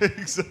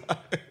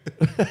 Exactly.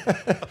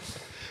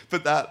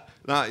 But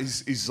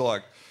he's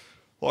like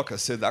I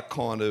said, that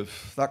kind of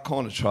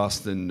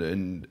trust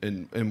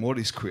and what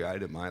he's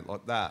created, mate,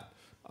 like that.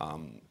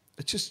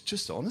 It's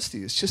just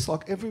honesty. It's just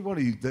like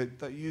everybody,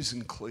 they're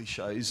using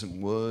cliches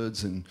and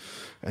words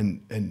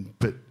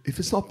but if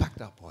it's not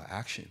backed up by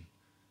action,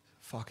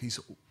 he's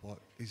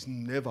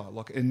never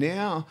like. And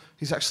now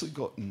he's actually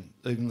gotten,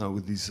 even though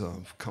with his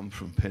come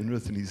from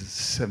Penrith and his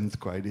 7th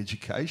grade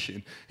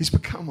education, he's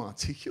become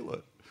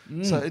articulate.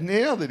 So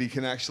now that he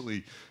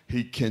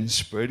can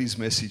spread his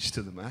message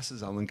to the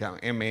masses other than going,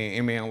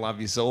 Emmy, I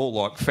love you all,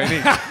 like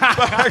Fennick.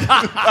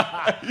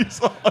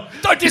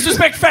 Like, don't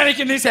disrespect Fennick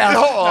in this house.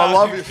 Oh, I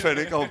love you,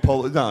 Fennick.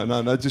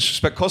 No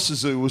disrespect.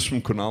 Costa was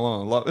from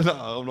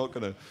Cronulla. I'm not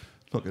going to.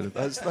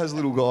 Those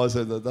little guys,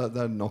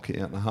 they knock it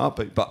out in a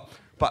heartbeat. But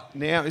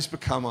now he's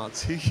become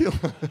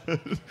articulate.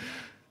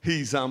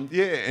 He's I'm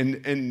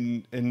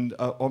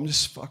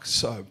just fucking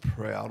so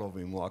proud of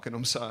him, like, and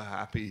I'm so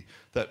happy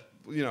that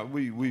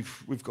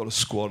we've got a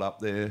squad up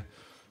there.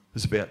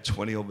 There's about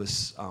 20 of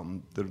us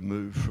that have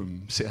moved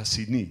from South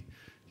Sydney.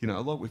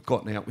 We've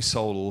gotten out, we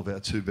sold all of our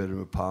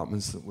 2-bedroom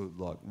apartments that were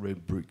like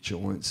red brick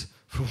joints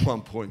for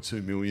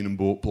 1.2 million and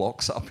bought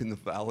blocks up in the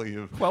valley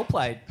of. Well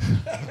played.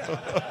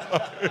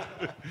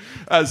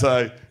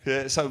 So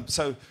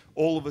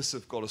all of us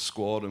have got a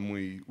squad, and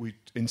we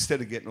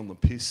instead of getting on the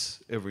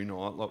piss every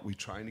night, like we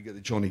train together.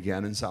 Johnny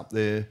Gannon's up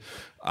there.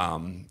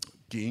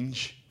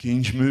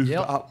 Ginge moved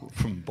up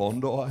from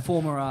Bondi.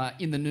 Former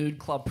In the Nude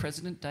Club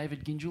president,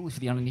 David Gingell, if you're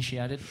the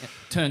uninitiated,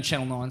 turned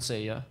Channel 9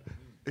 CEO.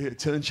 Yeah,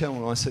 turned Channel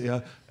 9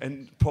 CEO.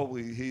 And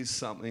probably here's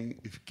something,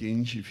 if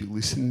you're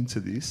listening to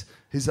this,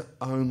 he's the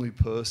only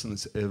person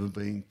that's ever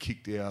been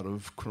kicked out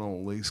of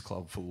Cronulla Leagues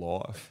Club for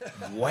life.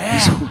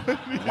 Wow.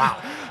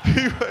 Wow.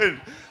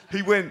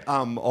 He went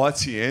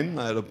ITN,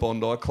 they had a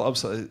Bondi club,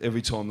 so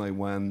every time they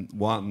won,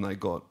 they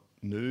got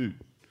nude.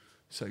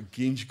 So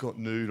Ginge got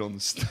nude on the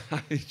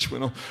stage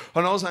and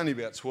I was only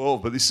about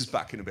 12, but this is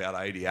back in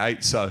about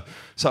 88. So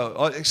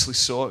I actually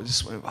saw it,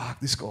 just went,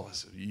 this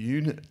guy's a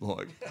unit.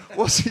 Like,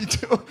 what's he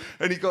doing?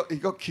 And he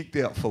got kicked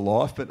out for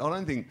life. But I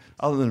don't think,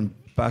 other than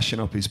bashing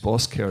up his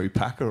boss, Kerry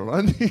Packer,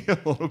 I don't think a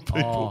lot of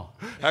people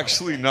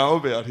actually know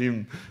about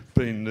him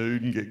being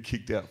nude and getting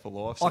kicked out for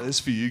life. So that's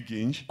for you,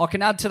 Ginge. I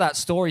can add to that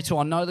story too.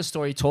 I know the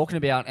story you're talking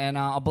about, and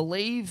I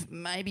believe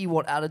maybe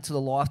what added to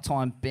the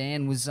lifetime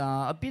ban was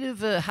a bit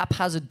of a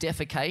haphazard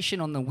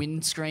defecation on the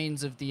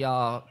windscreens of the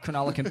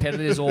Cronulla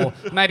competitors, or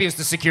maybe it was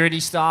the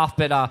security staff.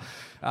 But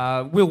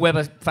Will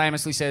Webber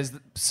famously says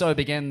that so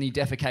began the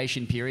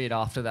defecation period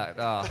after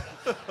that.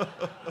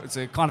 It's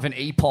a kind of an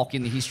epoch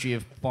in the history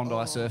of Bondi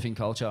surfing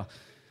culture.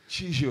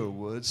 Jeez, you're a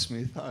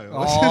wordsmith, eh?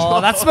 Oh,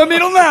 that's my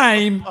middle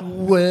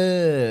name.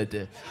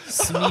 Word.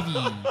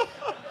 Smithy.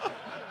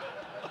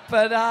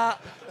 But,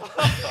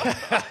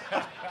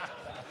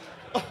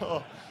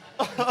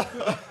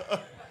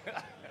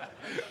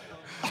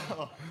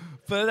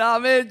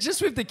 man,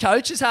 just with the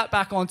coach's hat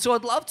back on, so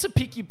I'd love to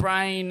pick your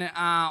brain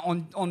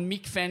on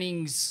Mick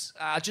Fanning's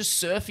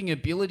just surfing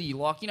ability.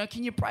 Like,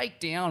 can you break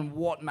down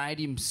what made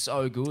him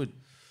so good?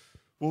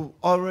 Well,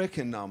 I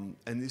reckon,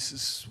 and this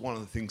is one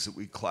of the things that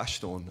we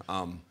clashed on,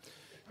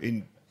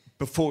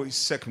 before his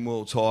second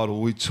world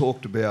title, we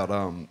talked about,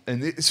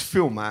 and it's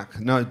Phil Mack,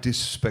 no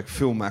disrespect,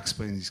 Phil Mack's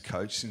been his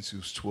coach since he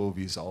was 12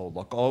 years old.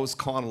 Like, I was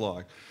kind of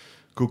like,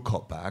 good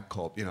cop, bad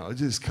cop, I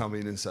just come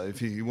in and say,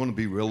 if you want to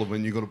be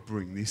relevant, you've got to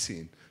bring this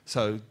in.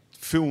 So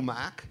Phil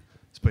Mack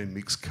has been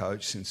Mick's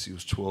coach since he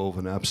was 12,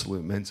 an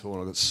absolute mentor,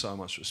 and I've got so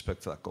much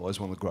respect for that guy. He's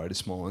one of the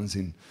greatest minds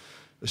in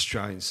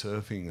Australian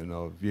surfing, and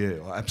I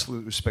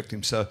absolutely respect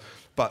him. So,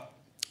 but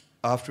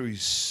after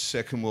his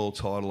second world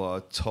title,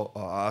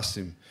 I asked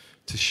him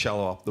to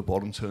shallow up the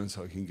bottom turn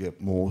so he can get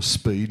more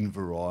speed and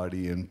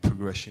variety and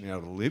progression out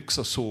of the lip, because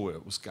I saw where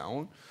it was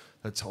going.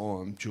 At the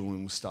time,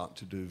 Julian was starting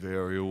to do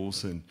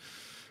varials,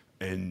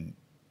 and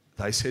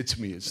they said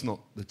to me, it's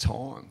not the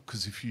time,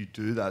 because if you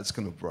do that, it's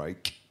going to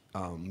break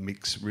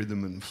Mick's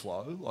rhythm and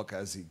flow, like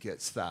as he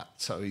gets that.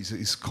 So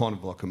he's kind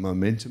of like a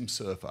momentum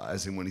surfer,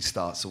 as in when he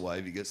starts a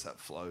wave, he gets that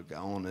flow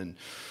going. And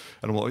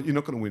I'm like, you're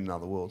not going to win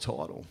another world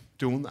title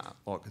doing that.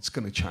 Like, it's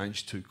going to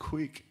change too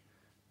quick.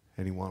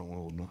 And he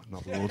won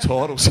another world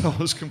title, so I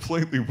was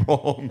completely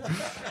wrong.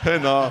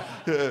 And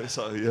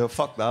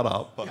fuck that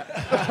up.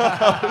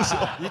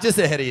 But You're just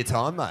ahead of your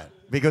time, mate,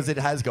 because it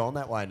has gone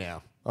that way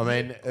now. I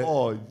mean,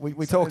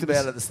 we talked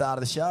about it at the start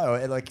of the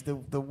show, like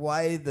the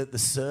way that the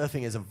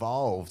surfing has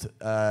evolved,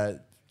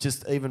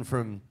 just even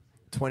from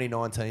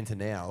 2019 to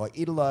now. Like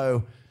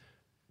Italo,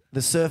 the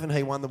surfing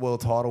he won the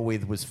world title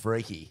with was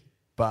freaky,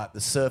 but the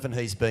surfing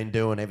he's been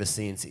doing ever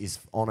since is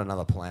on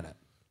another planet.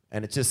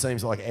 And it just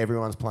seems like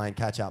everyone's playing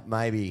catch up,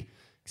 maybe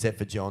except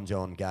for John,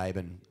 Gabe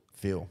and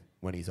Phil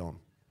when he's on.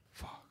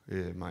 Fuck,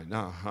 yeah, mate,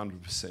 no,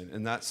 100%.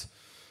 And that's...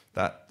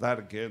 That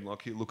again,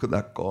 like you look at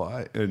that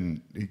guy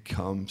and he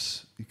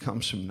comes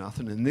from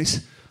nothing. And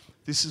this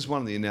is one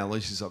of the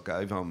analogies I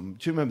gave. Do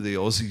you remember the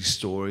Aussie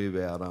story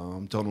about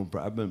Donald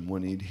Bradman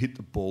when he'd hit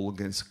the ball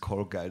against a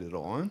corrugated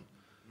iron?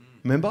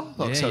 Remember?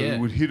 He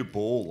would hit a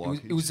ball.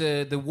 It was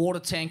the water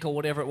tank or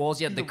whatever it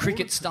was. You had the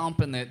cricket stump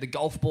and the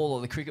golf ball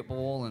or the cricket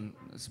ball, and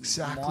it's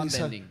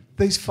mind-bending. So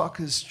these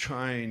fuckers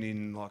train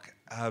in like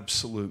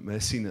absolute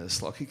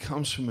messiness. Like he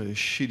comes from a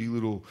shitty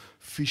little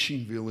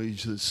fishing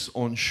village that's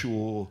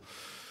onshore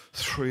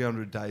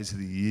 300 days of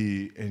the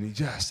year, and he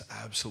just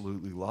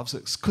absolutely loves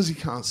it. It's because he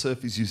can't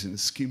surf. He's using a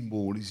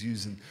skimboard. He's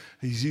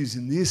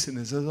using this, and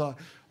there's like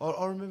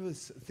I remember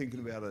thinking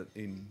about it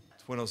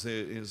when I was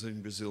there. It was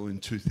in Brazil in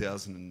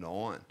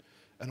 2009,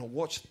 and I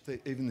watched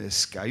even their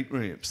skate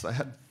ramps. They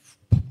had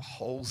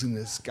holes in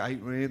their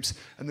skate ramps,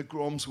 and the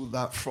groms were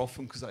that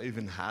frothing because they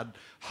even had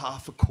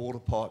half a quarter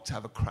pipe to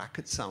have a crack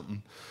at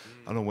something.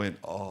 And I went,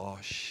 oh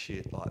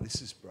shit, like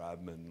this is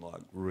Bradman,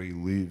 like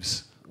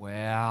relives.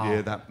 Wow.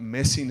 Yeah, that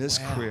messiness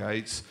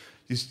creates,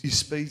 you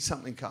speed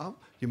something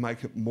up, you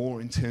make it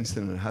more intense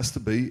than it has to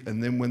be,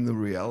 and then when the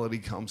reality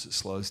comes, it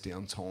slows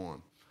down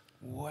time.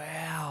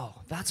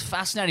 Wow, that's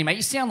fascinating, mate.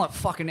 You sound like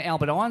fucking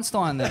Albert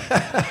Einstein there.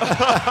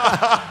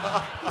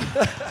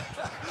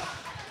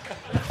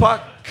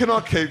 Fuck, can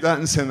I keep that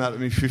and send that to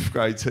me 5th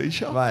grade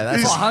teacher? Mate,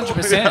 that's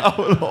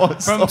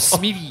 100%. From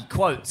Smithy,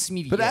 quote,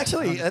 Smithy. But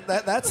actually,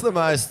 that's the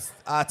most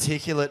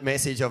articulate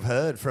message I've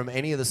heard from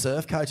any of the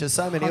surf coaches.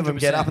 So many of them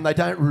get up and they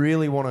don't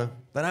really want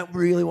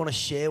to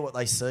share what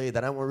they see.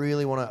 They don't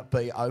really want to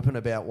be open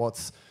about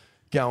what's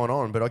going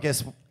on. But I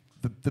guess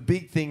the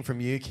big thing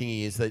from you,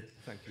 Kingy, is that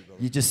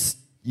you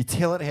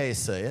tell it how you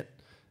see it.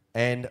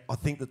 And I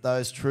think that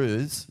those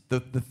truths, the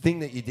thing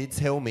that you did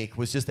tell Mick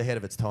was just ahead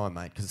of its time,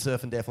 mate, because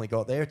surfing definitely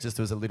got there. It just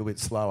was a little bit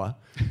slower.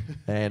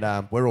 And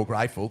we're all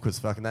grateful because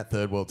fucking that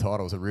third world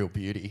title was a real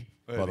beauty,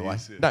 by the way.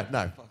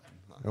 No.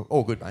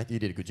 All good, mate. You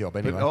did a good job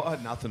anyway. But I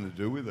had nothing to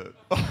do with it.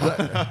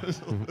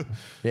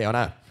 Yeah, I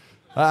know.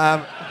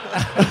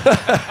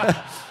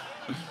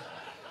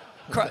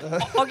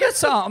 I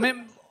guess,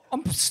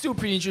 I'm still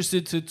pretty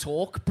interested to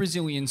talk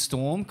Brazilian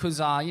Storm because,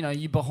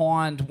 you're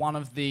behind one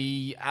of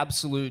the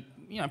absolute,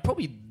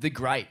 probably the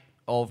great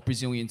of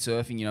Brazilian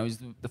surfing. He's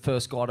the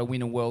first guy to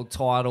win a world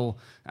title.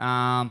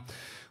 I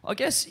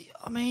guess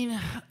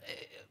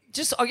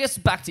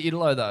back to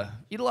Italo, though.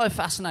 Italo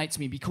fascinates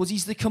me because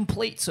he's the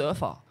complete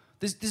surfer.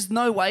 There's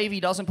no wave he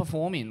doesn't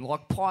perform in,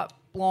 like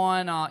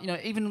pipeline,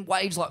 even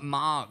waves like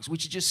Margs,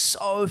 which are just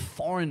so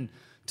foreign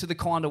to the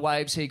kind of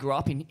waves he grew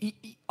up in.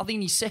 I think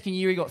in his second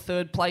year he got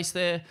third place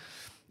there.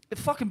 It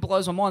fucking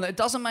blows my mind. It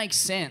doesn't make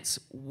sense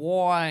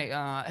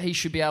why he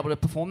should be able to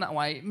perform that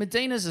way.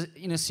 Medina's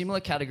in a similar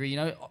category.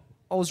 I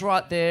was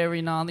right there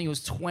in, I think it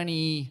was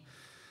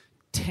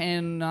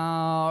 2010,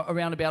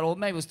 around about, or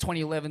maybe it was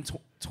 2011,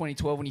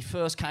 2012, when he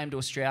first came to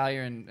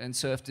Australia and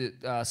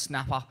surfed at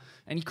Snapper,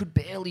 and he could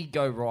barely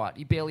go right.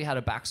 He barely had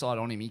a backside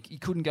on him. He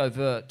couldn't go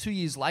vert. 2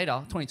 years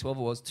later, 2012 it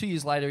was, 2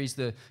 years later, he's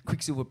the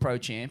Quicksilver Pro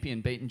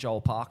champion, beating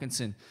Joel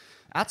Parkinson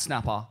at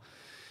Snapper.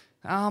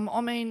 Just how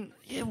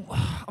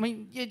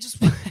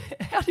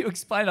do you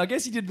explain it? I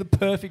guess he did the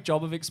perfect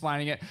job of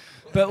explaining it.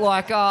 But,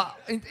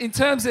 in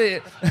terms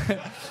of...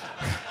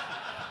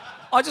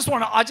 I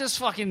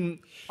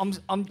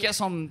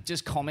guess I'm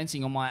just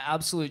commenting on my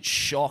absolute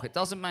shock. It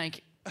doesn't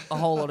make a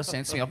whole lot of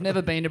sense to me. I've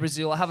never been to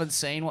Brazil. I haven't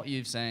seen what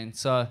you've seen.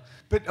 So,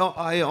 but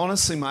I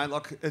honestly, mate,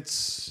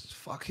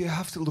 you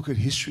have to look at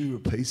history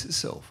repeats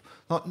itself.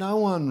 Like, no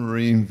one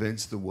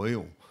reinvents the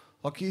wheel.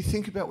 Like, you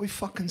think about, we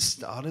fucking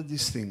started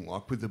this thing,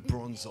 like, with the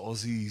bronze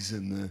Aussies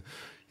and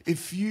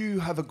if you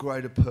have a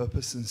greater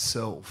purpose than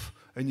self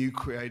and you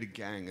create a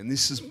gang, and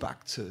this is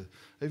back to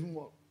even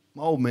what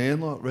my old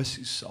man, like, rest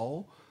his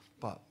soul,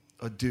 but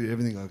I do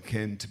everything I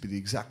can to be the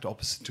exact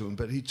opposite to him.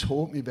 But he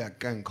taught me about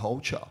gang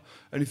culture.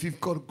 And if you've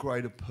got a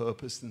greater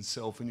purpose than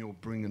self and you're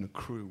bringing a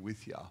crew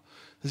with you,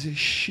 there's a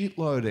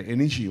shitload of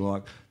energy.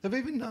 Like, they've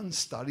even done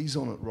studies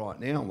on it right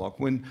now. Like,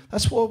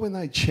 that's why when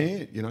they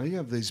chant, you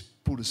have these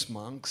Buddhist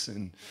monks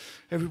and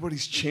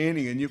everybody's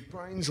chanting and your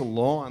brain's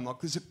aligned.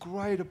 Like, there's a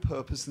greater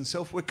purpose than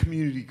self. We're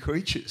community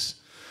creatures.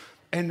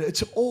 And it's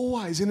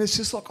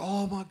just like,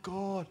 oh my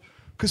God.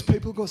 Because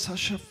people got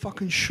such a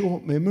fucking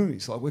short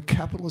memories. Like, we're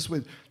capitalists.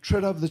 We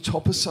tread over the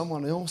top of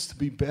someone else to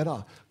be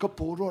better. Got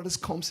board riders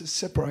comps that's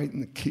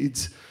separating the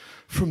kids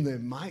from their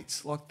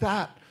mates. Like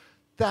the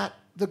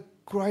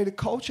greater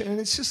culture. And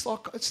it's just like,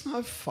 it's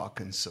no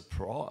fucking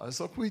surprise.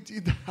 Like, we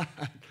did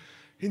that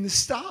in the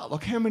start.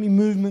 Like, how many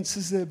movements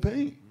has there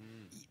been?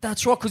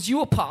 That's right, because you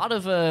were part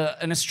of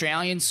an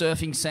Australian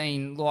surfing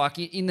scene. Like,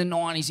 in the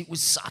 90s, it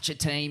was such a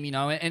team,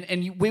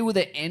 and we were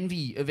the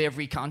envy of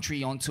every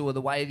country on tour,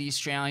 the way the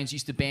Australians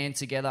used to band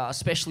together,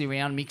 especially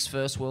around Mick's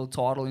first world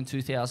title in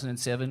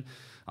 2007.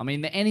 I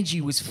mean, the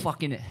energy was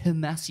fucking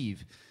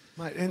massive.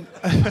 Mate,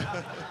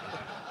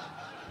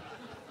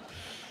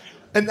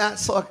 and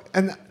that's like,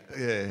 and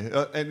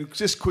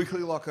just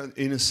quickly, like,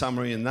 in a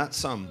summary, and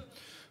that's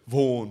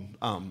Vaughan,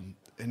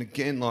 and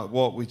again, like,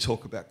 what we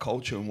talk about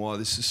culture and why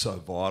this is so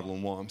vital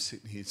and why I'm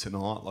sitting here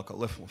tonight. Like, I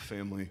left my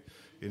family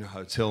in a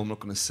hotel. I'm not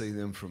going to see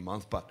them for a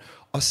month, but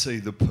I see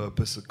the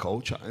purpose of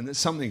culture. And there's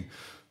something,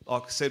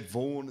 like I said,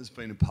 Vaughan has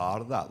been a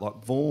part of that. Like,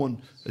 Vaughan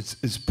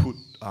has put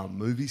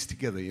movies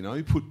together,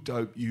 He put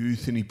Dope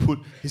Youth and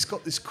he's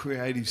got this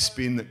creative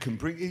spin that can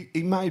bring...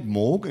 He made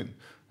Morgan.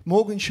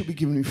 Morgan should be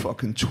giving me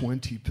fucking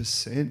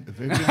 20%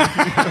 of everything.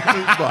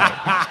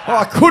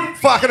 I couldn't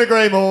fucking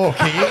agree more,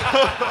 King.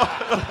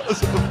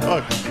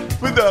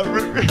 With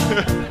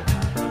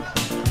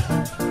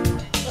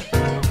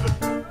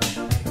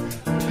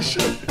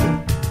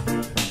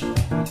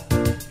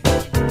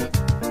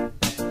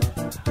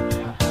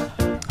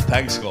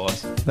Thanks,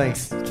 guys.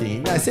 Thanks,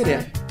 King. No, sit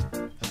down.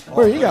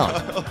 Where are you going?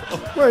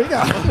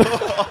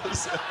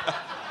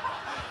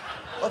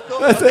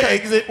 That's the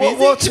exit music.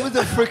 What's with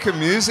the freaking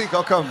music?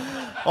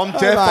 I'm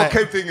deaf. I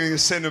keep thinking you're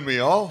sending me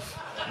off.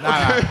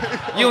 No.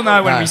 You'll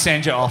know when we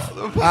send you off.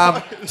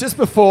 Just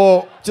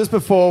before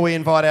we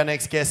invite our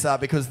next guests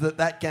up, because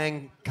that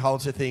gang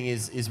culture thing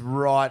is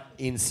right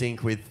in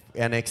sync with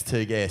our next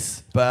two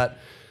guests. But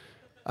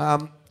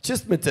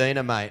just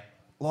Medina, mate.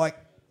 Like,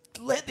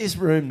 let this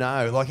room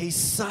know. Like, he's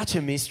such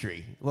a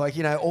mystery. Like,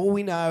 all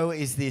we know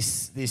is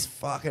this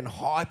fucking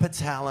hyper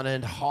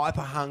talented,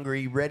 hyper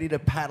hungry, ready to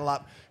paddle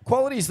up.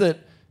 Qualities that,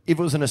 if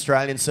it was an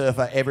Australian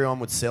surfer, everyone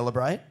would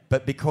celebrate.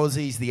 But because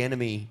he's the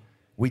enemy,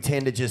 we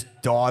tend to just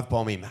dive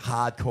bomb him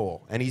hardcore.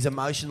 And he's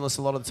emotionless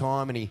a lot of the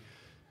time,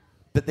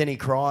 but then he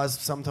cries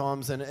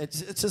sometimes, and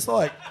it's just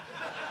like...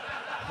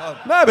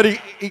 No, but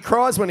he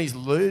cries when he's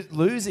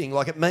losing.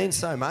 Like, it means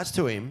so much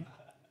to him.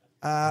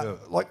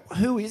 Like,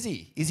 who is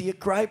he? Is he a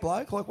great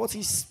bloke? Like, what's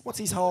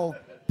his whole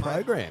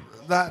program?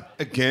 That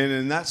again,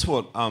 and that's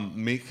what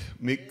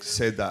Mick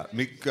said. That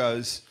Mick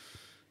goes.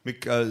 Do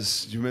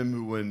you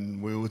remember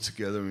when we were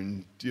together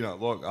and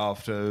like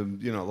after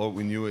like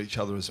we knew each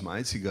other as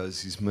mates? He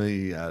goes, "He's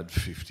me at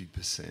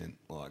 50%,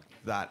 like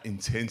that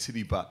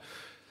intensity." But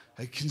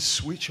he can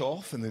switch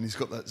off, and then he's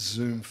got that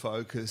zoom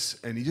focus,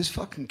 and he just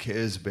fucking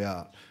cares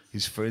about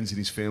his friends and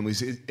his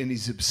families, and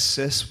he's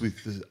obsessed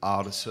with the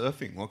art of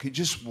surfing. Like, he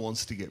just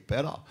wants to get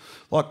better.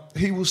 Like,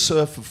 he will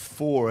surf for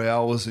 4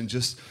 hours and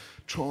just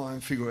try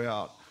and figure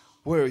out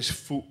where his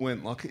foot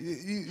went. Like,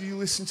 you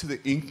listen to the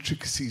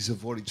intricacies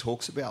of what he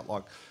talks about.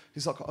 Like,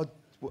 he's like,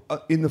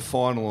 in the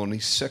final on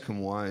his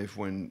second wave,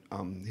 when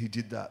he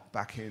did that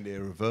backhand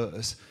air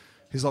reverse,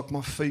 he's like,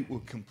 my feet were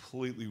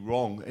completely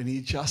wrong, and he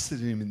adjusted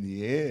him in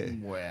the air.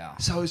 Wow.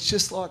 So it's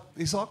just like,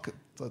 he's like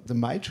the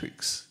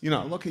Matrix, you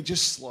know, like he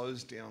just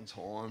slows down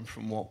time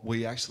from what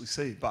we actually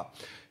see, but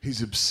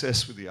he's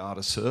obsessed with the art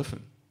of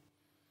surfing.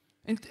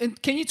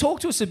 And can you talk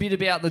to us a bit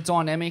about the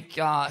dynamic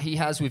he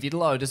has with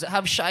Italo? Does it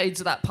have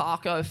shades of that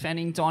Parko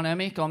Fanning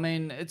dynamic? I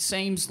mean, it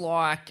seems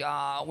like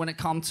when it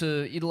comes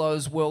to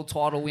Italo's world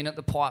title win at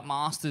the Pipe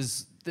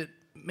Masters, that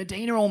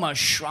Medina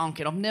almost shrunk,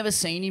 and I've never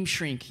seen him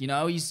shrink. You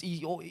know, he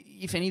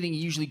if anything, he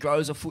usually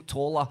grows a foot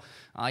taller.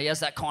 He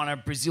has that kind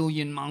of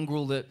Brazilian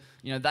mongrel that,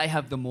 you know, they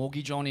have the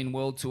mortgage on in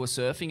World Tour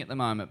surfing at the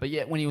moment. But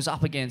yet, when he was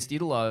up against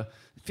Italo,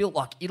 it felt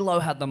like Italo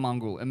had the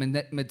mongrel and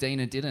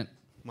Medina didn't.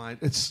 Mate,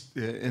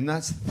 and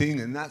that's the thing,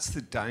 and that's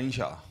the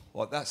danger.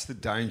 Like, that's the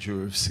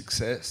danger of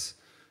success,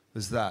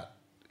 is that,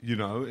 you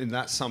know, and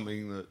that's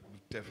something that we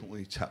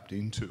definitely tapped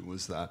into,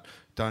 was that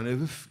don't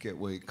ever forget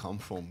where you come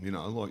from. You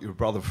know, like, you're a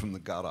brother from the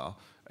gutter,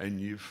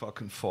 and you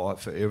fucking fight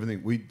for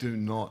everything. We do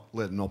not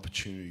let an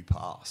opportunity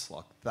pass.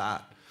 Like,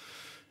 that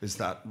is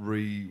that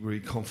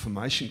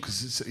reconfirmation,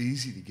 because it's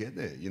easy to get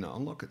there, you know.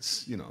 Like,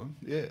 it's, you know,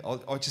 yeah,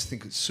 I just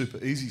think it's super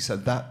easy. So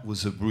that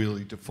was a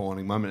really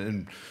defining moment,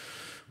 and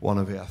one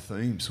of our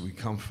themes. We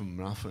come from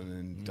nothing,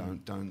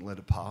 and don't let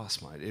it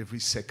pass, mate. Every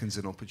second's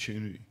an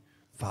opportunity.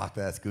 Fuck,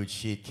 that's good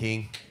shit,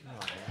 King.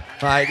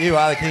 Mate, you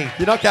are the king.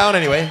 You're not going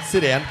anywhere.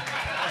 Sit down.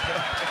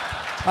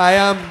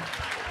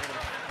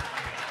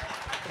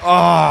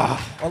 I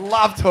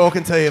love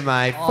talking to you,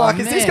 mate. Oh, Fuck,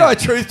 is this man. guy a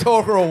truth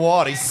talker or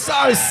what? He's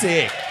so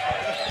sick.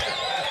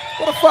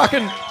 What a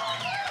fucking...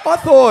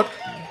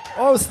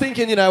 I was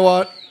thinking, you know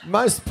what?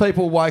 Most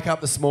people woke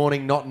up this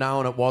morning not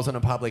knowing it wasn't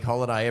a public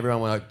holiday.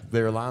 Everyone,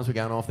 their alarms were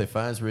going off, their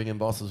phones were ringing,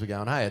 bosses were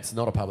going, hey, it's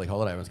not a public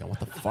holiday. Everyone's going, what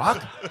the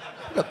fuck?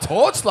 I got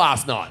torched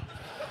last night.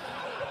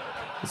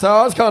 So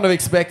I was kind of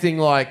expecting,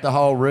 like, the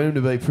whole room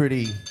to be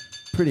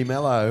pretty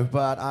mellow,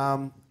 but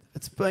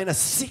it's been a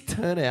sick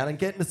turnout, and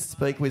getting to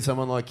speak with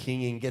someone like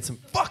King and get some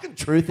fucking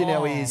truth in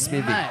our ears,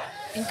 Smithy. Mate,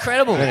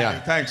 incredible.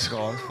 Anyway. Thanks,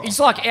 guys. He's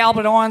like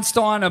Albert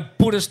Einstein, a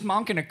Buddhist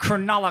monk, and a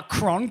Cronulla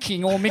Cron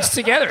King all mixed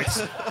together. It's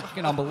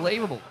fucking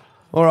unbelievable.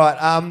 All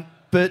right,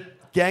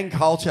 but gang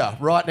culture.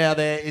 Right now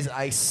there is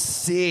a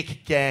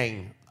sick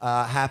gang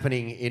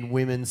happening in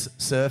women's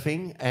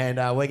surfing, and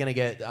we're going to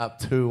get up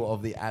two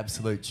of the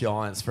absolute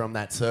giants from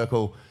that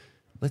circle.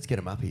 Let's get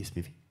them up here,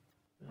 Smithy.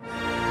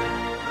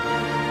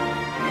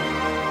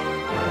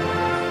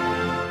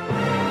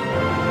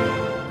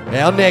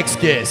 Our next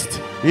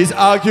guest is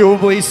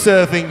arguably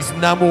surfing's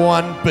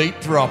 #1 beat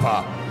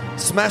dropper,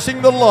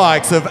 smashing the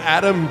likes of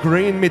Adam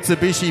Green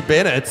Mitsubishi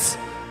Bennett's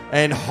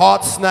and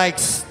Hot Snake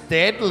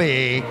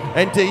Steadley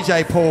and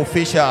DJ Paul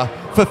Fisher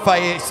for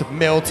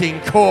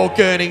face-melting,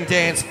 core-gurning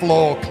dance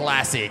floor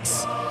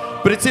classics.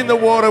 But it's in the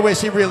water where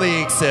she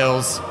really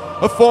excels.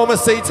 A former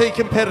CT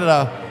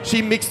competitor,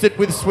 she mixed it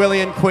with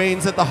Swellian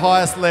Queens at the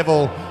highest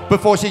level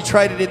before she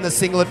traded in the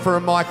singlet for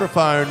a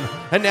microphone,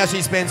 and now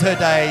she spends her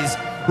days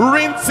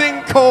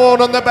rinsing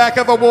corn on the back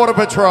of a water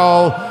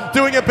patrol,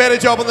 doing a better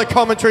job on the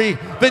commentary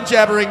than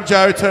jabbering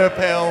Joe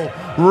Turpel,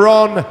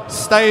 Ron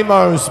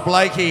Stamos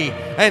Blakey,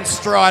 and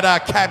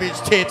Strider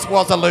Cabbage Tits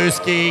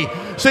Wazalewski.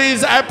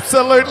 She's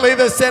absolutely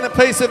the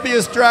centrepiece of the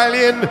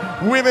Australian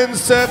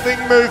women's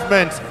surfing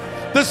movement.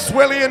 The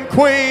Swellian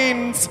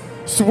Queens,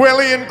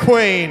 Swellian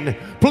Queen.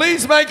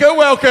 Please make her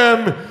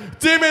welcome,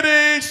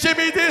 Dimity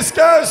Shimmy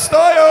Disco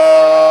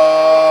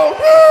Style!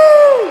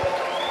 Woo!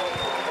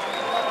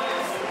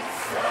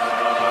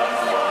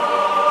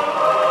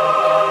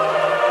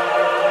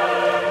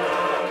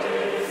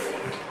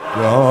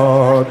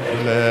 God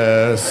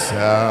bless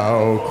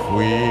our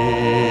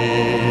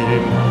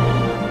Queen.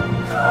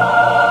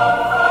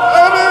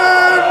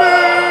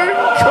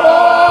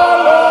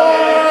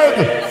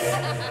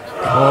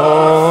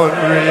 Corn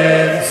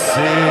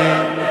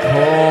rinsing,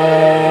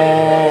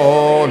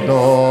 corn,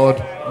 Lord,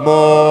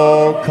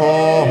 more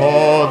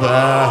corn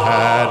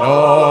than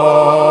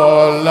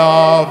all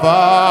of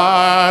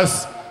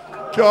us.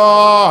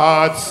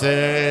 God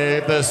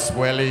save the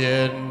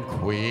Swellian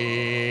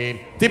Queen.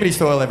 Dimity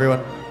Soil,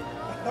 everyone.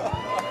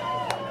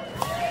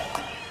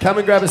 Come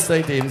and grab a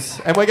seat,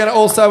 Dims. And we're going to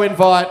also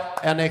invite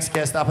our next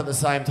guest up at the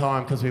same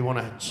time because we want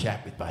to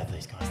chat with both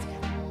these guys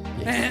together.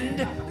 Yes. And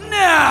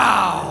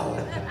now,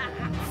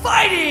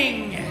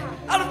 fighting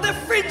out of the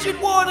frigid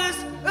waters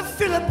of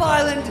Phillip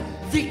Island,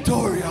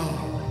 Victoria.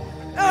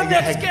 Our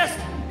next guest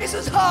is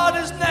as hard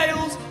as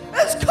nails,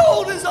 as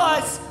cold as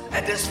ice,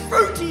 and as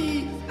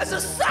fruity as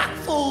a sack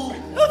full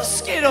of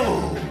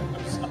Skittles.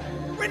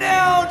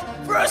 Renowned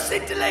for her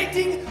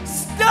scintillating,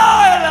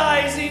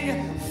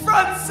 stylizing,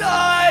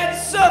 frontside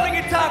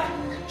surfing attack.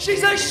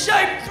 She's a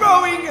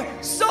shape-throwing,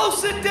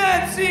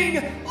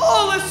 salsa-dancing,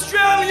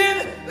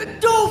 all-Australian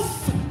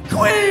Dolph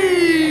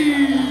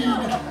Queen.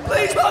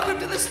 Please welcome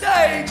to the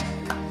stage,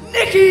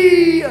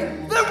 Nikki,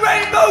 the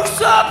Rainbow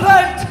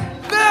Serpent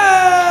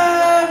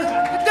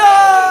Van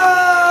Dyke.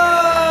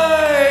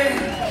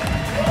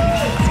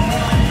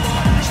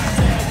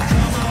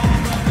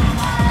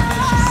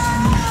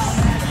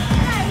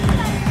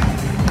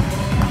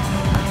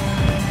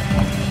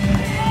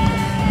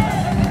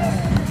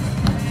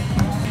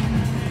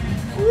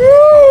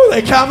 Woo!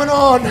 They're coming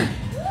on.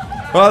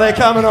 Oh, they're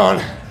coming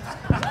on.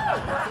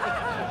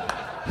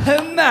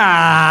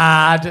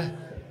 Mad.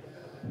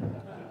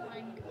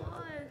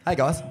 Hey,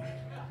 guys.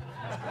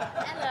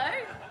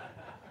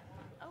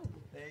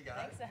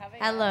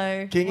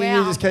 Hello. Can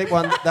you just keep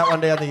that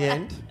one down the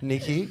end,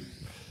 Nikki?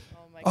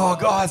 Oh,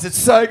 guys, it's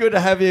so good to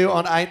have you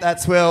on Ain't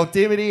That Swell.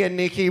 Dimity and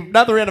Nikki,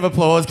 another round of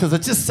applause because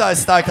it's just so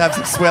stoked to have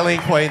some swelling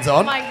queens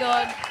on. Oh my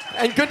God.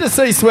 And good to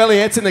see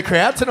Swelliettes in the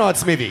crowd tonight,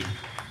 Smithy.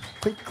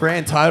 I think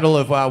grand total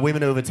of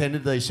women who have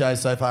attended these shows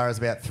so far is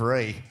about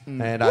 3,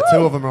 and 2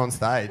 of them are on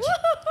stage.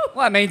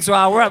 Well, that means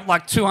we're at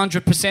like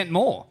 200%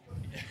 more.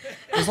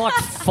 There's like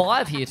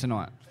 5 here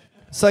tonight.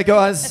 So,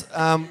 guys,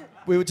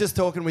 we were just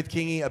talking with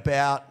Kingy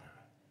about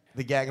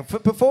the gag.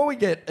 Before we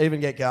even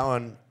get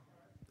going,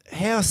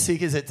 how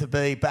sick is it to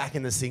be back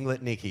in the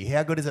singlet, Nikki?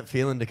 How good is it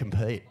feeling to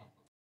compete?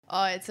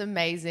 Oh, it's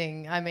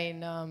amazing. I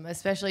mean,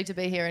 especially to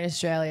be here in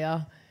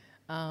Australia.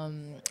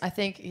 I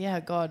think,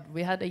 God,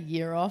 we had a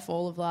year off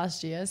all of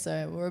last year,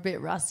 so we're a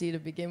bit rusty to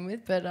begin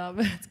with, but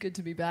it's good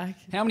to be back.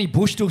 How many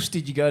bush tours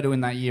did you go to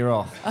in that year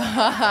off? There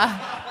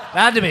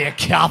had to be a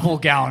couple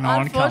going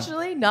on.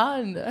 Unfortunately,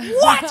 none.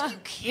 What? Are you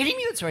kidding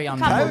me? That's very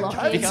unfair.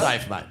 It's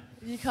safe, mate.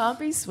 You can't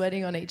be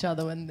sweating on each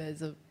other when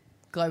there's a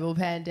global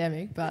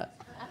pandemic, but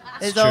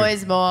there's true.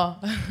 always more.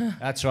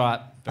 That's right.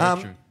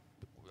 Very true.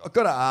 I've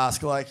got to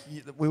ask,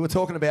 we were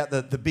talking about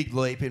the big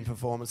leap in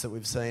performance that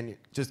we've seen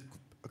just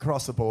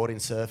across the board in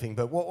surfing,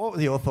 but what were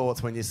your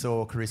thoughts when you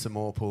saw Carissa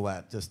Moore pull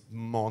that just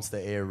monster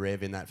air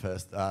rev in that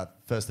first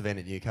event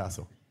at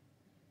Newcastle?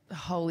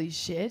 Holy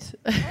shit.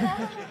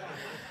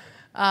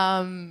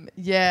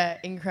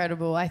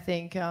 Incredible. I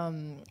think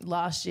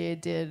last year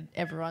did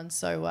everyone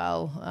so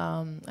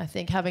well. I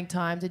think having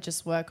time to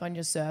just work on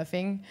your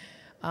surfing,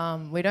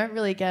 we don't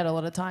really get a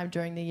lot of time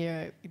during the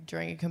year,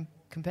 during a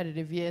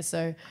competitive year.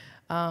 So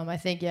I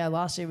think,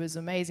 last year was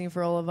amazing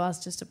for all of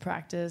us just to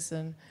practice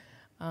and,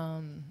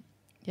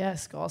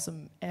 score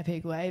some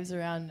epic waves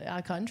around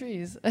our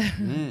countries.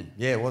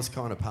 Yeah, it was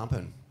kind of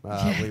pumping.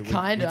 We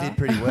did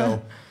pretty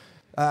well.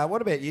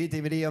 What about you,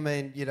 Dimity? I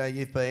mean,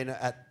 you've been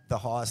at the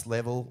highest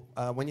level.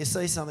 When you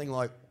see something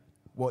like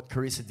what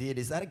Carissa did,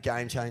 is that a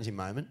game-changing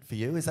moment for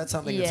you? Is that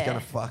something that's going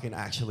to fucking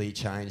actually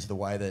change the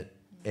way that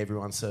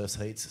everyone surfs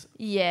heats for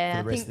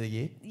the rest of the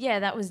year? Yeah,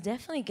 that was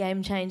definitely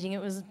game-changing.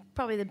 It was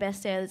probably the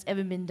best air that's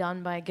ever been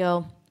done by a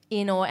girl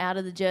in or out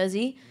of the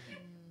jersey.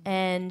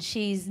 And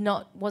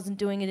wasn't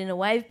doing it in a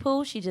wave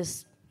pool. She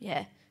just,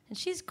 and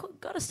she's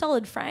got a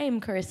solid frame,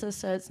 Carissa,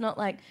 so it's not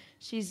like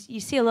you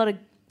see a lot of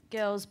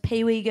girls,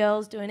 peewee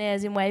girls doing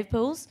airs in wave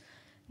pools,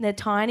 and they're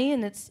tiny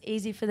and it's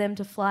easy for them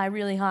to fly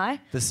really high.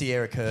 The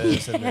Sierra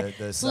Curves and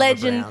the Summer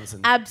Legend, Browns.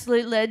 And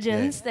absolute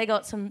legends. Yeah. They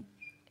got some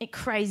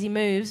crazy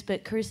moves,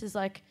 but Carissa's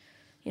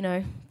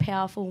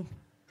powerful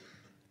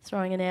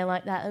throwing an air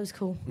like that. It was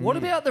cool. What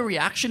about the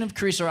reaction of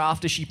Carissa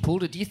after she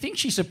pulled it? Do you think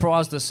she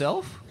surprised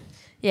herself?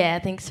 Yeah, I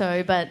think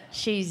so, but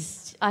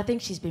I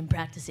think she's been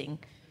practicing.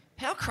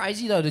 How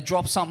crazy, though, to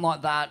drop something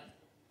like that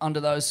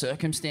under those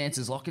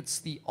circumstances? Like, it's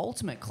the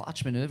ultimate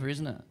clutch manoeuvre,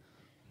 isn't it?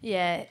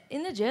 Yeah,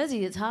 in the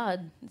jersey, it's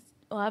hard.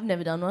 I've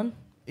never done one.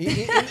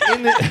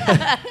 In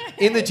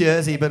the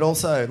jersey, but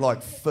also,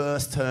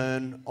 first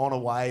turn on a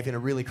wave in a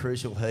really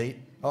crucial heat.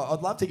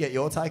 I'd love to get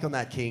your take on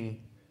that, King.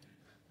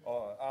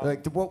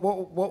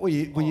 What were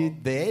you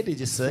there? Did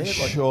you see it?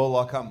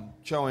 Sure,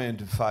 Joanne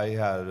Defay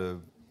had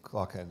an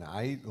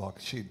 8.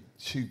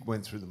 She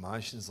went through the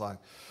motions, and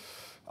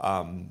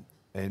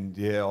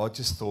I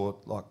just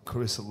thought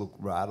Carissa looked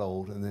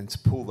rattled, and then to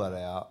pull that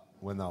out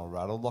when they were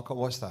rattled, I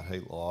watched that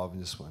heat live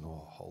and just went,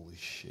 oh, holy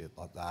shit,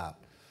 like that.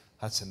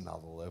 That's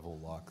another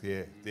level.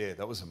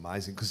 That was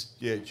amazing because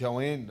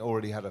Joanne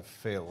already had a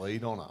fair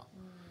lead on her.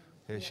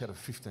 Yeah, she had a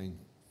 15,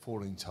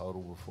 14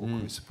 total before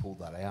Carissa pulled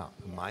that out.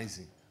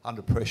 Amazing.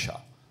 Under pressure.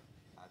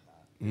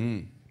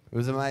 It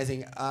was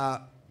amazing.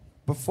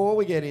 Before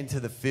we get into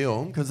the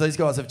film, because these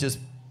guys have just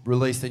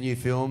released a new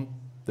film,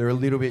 they're a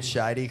little bit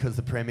shady because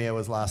the premiere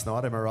was last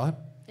night, am I right?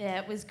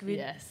 Yeah, it was good.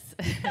 Yes.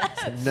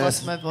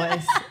 Lost my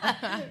voice.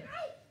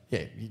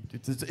 Yeah,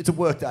 it's a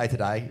work day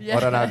today. Yeah.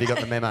 I don't know if you got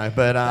the memo,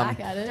 but I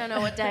don't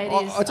know what day it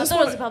is. I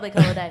thought it was a public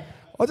holiday.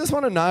 I just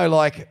want to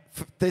know,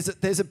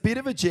 there's a bit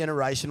of a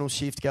generational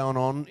shift going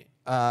on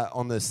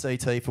the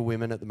CT for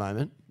women at the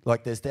moment.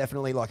 There's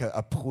definitely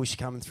a push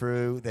coming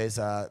through. There's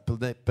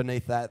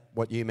beneath that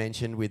what you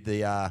mentioned with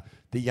the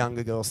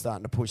younger girls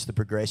starting to push the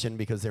progression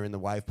because they're in the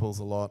wave pools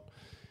a lot.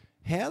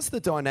 How's the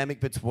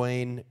dynamic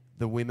between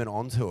the women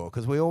on tour?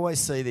 Because we always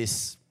see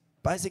this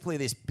basically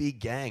this big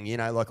gang, you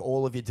know, like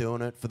all of you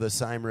doing it for the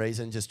same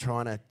reason, just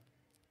trying to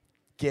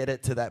get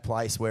it to that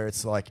place where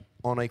it's like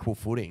on equal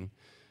footing.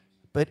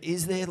 But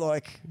is there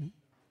like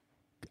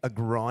a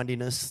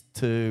grindiness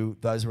to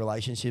those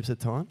relationships at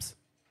times?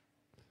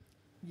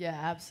 Yeah,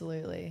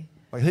 absolutely.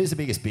 Like, who's the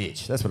biggest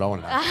bitch? That's what I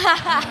want to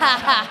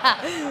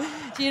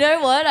know. Do you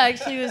know what? I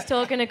actually was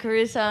talking to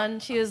Carissa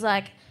and she was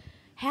like,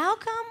 how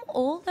come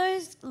all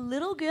those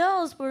little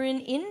girls were in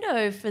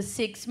Indo for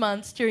 6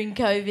 months during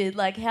COVID?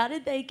 Like, how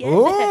did they get there?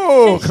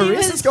 Oh, And she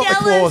Carissa's was got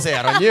the jealous. claws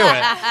out. I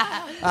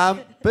knew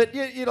it. But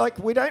you like,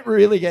 we don't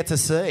really get to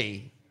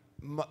see.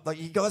 Like,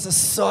 you guys are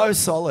so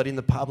solid in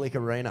the public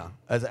arena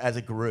as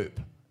a group,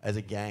 as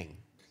a gang.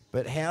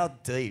 But how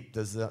deep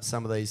does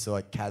some of these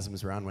like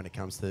chasms run when it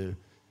comes to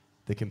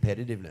the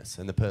competitiveness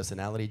and the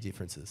personality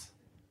differences?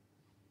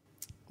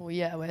 Well,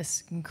 yeah, we're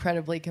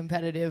incredibly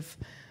competitive.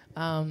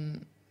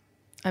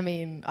 I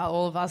mean,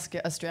 all of us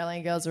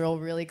Australian girls are all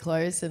really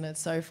close, and it's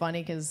so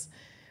funny because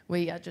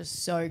we are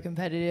just so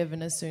competitive.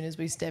 And as soon as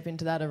we step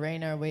into that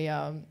arena, we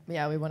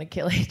want to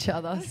kill each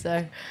other.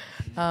 So,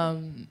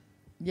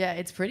 yeah,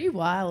 it's pretty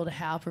wild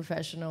how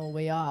professional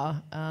we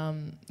are.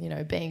 You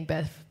know, being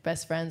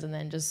best friends and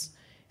then just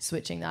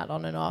switching that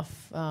on and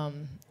off.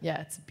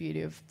 Yeah, it's the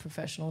beauty of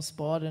professional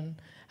sport and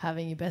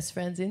having your best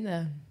friends in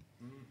there.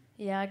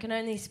 Yeah, I can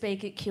only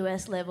speak at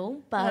QS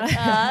level, but lately,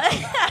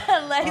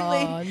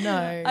 Oh,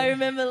 no. I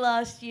remember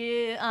last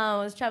year I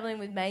was travelling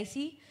with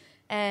Macy,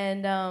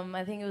 and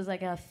I think it was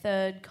like our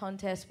third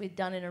contest we'd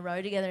done in a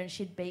row together, and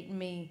she'd beaten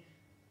me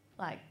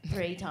like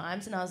 3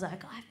 times, and I was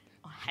like, I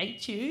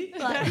hate you,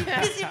 like you're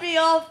pissing me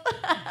off.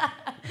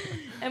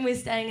 And we're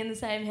staying in the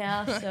same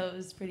house, so it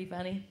was pretty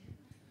funny.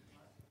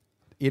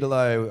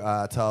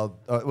 Idolo told,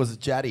 it was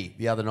Jaddy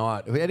the other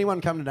night. Anyone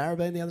come to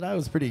Narrabeen the other day?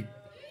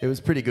 It was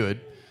pretty good.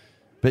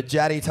 But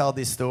Jaddy told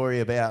this story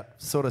about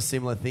sort of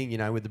similar thing, you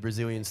know, with the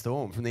Brazilian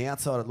Storm. From the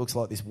outside, it looks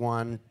like this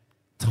one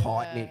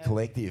tight-knit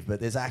collective, but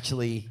there's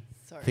actually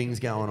things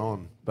going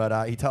on.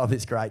 But he told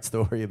this great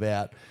story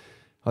about,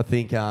 I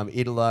think,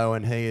 Idolo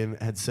and he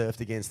had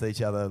surfed against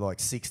each other like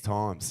 6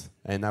 times,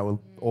 and they were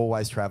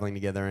always travelling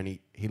together, and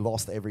he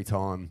lost every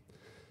time.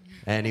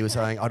 And he was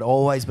saying, I'd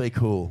always be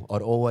cool.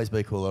 I'd always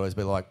be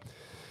like,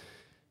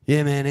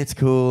 yeah, man, it's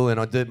cool. And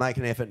I do make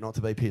an effort not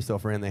to be pissed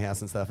off around the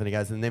house and stuff. And he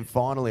goes, and then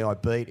finally I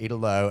beat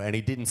Idolo and he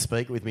didn't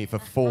speak with me for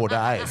 4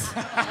 days.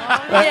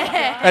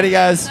 Yeah. And he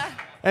goes,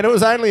 and it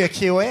was only a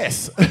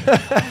QS.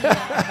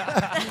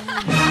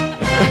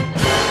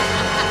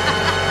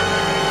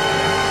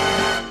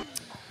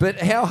 But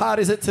how hard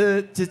is it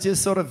to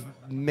just sort of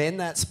mend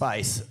that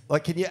space?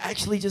 Like, can you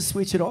actually just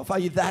switch it off? Are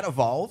you that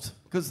evolved?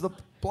 Because the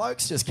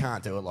blokes just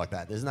can't do it like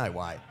that. There's no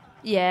way.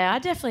 Yeah, I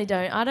definitely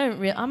don't.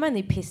 I'm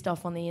only pissed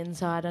off on the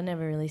inside. I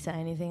never really say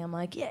anything. I'm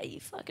like, yeah, you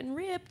fucking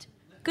ripped.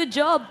 Good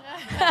job.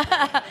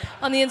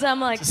 On the inside, I'm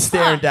like, Just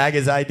staring fuck.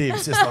 daggers,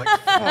 Dibs, just like,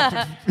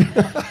 fuck.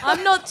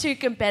 I'm not too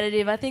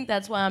competitive. I think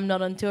that's why I'm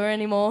not on tour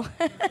anymore.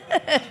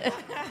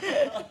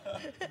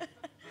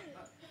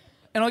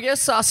 And I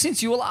guess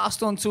since you were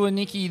last on tour,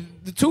 Nikki,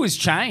 the tour's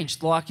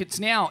changed. Like, it's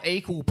now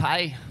equal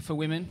pay for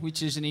women,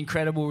 which is an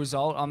incredible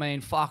result. I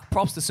mean, fuck,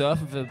 props to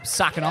Surfer for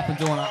sucking up and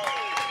doing it.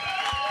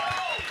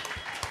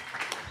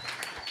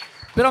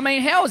 But, I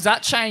mean, how has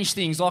that changed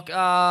things? Like,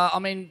 I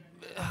mean,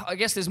 I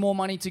guess there's more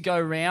money to go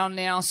around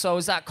now, so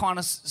has that kind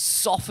of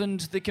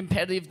softened the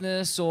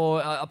competitiveness,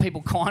 or are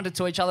people kinder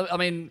to each other? I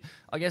mean,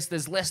 I guess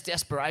there's less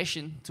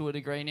desperation to a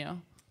degree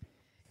now.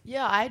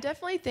 Yeah, I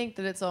definitely think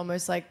that it's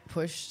almost like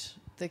pushed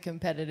the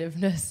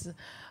competitiveness.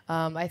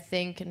 I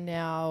think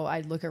now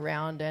I look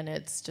around and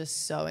it's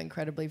just so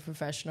incredibly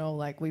professional.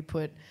 Like, we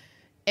put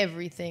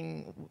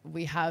everything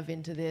we have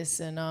into this,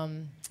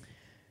 and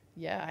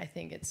yeah, I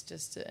think it's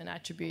just an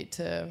attribute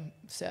to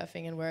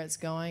surfing and where it's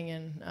going.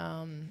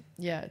 And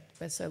yeah,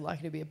 we're so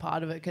lucky to be a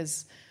part of it,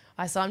 because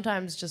I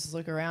sometimes just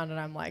look around and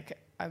I'm like,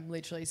 I'm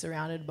literally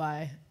surrounded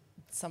by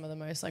some of the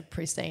most like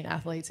pristine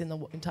athletes in the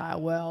entire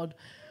world.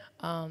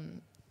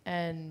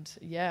 And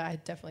yeah, I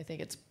definitely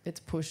think it's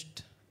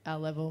pushed our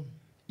level.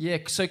 Yeah,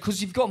 so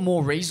because you've got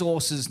more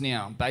resources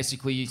now,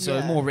 basically. So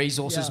Yeah. more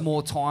resources, Yeah.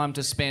 more time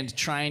to spend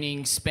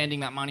training, spending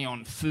that money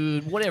on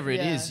food, whatever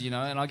it Yeah. is, you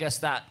know. And I guess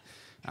that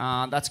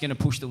that's going to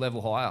push the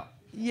level higher.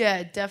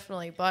 Yeah,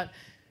 definitely. But,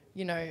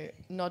 you know,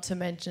 not to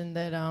mention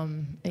that,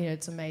 you know,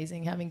 it's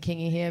amazing having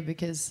Kingy here,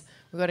 because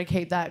we've got to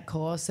keep that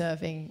core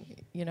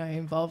surfing, you know,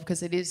 involved,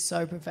 because it is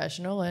so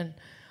professional. And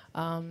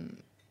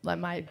like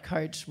my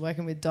coach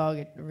working with Dog,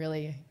 it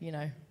really, you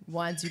know,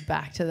 winds you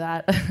back to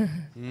that.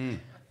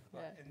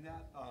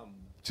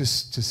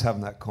 Just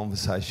having that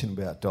conversation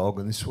about Dog,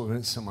 and this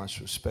wasn't so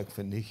much respect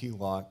for Nikki,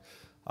 like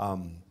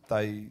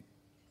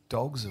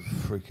Dog's a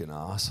freaking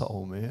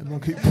arsehole, man.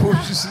 Like, he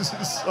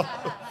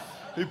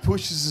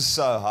pushes us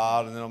so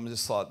hard, and then I'm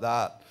just like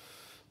that.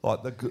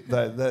 Like,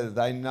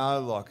 they know,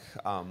 like,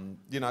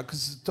 you know,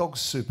 because the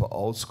Dog's super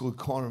old school. It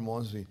kind of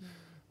reminds me,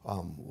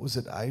 was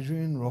it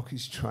Adrian,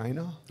 Rocky's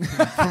trainer?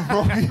 From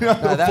Rocky, you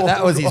know, No,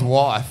 that was his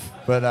wife,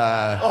 but...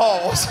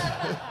 Oh, was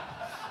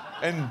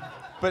it?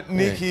 But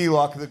Nikki,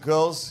 like the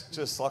girls,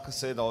 just like I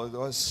said, I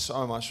have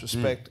so much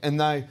respect. And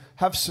they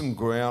have some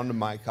ground to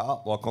make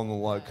up, like on the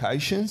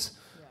locations,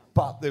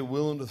 but they're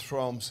willing to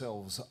throw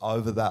themselves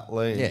over that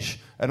ledge.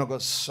 Yeah. And I've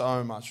got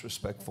so much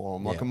respect for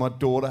them. Like, and my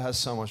daughter has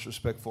so much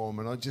respect for them.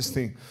 And I just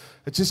think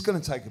it's just going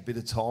to take a bit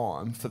of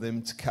time for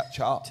them to catch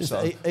up. Just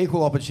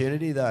equal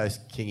opportunity, though,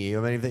 Kingy.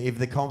 I mean, if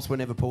the comps were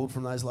never pulled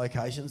from those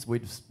locations,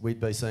 we'd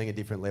be seeing a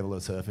different level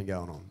of surfing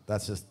going on.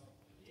 That's just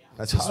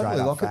straight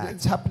up fact.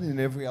 It's happening in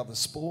every other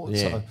sport.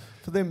 Yeah. So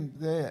for them,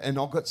 and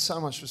I've got so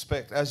much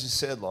respect. As you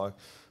said, like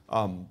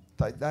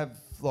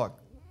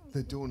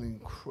they're doing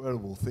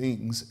incredible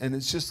things, and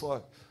it's just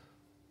like,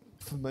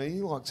 for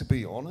me, like, to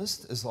be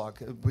honest, is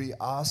like it'd be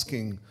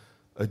asking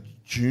a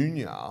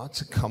junior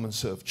to come and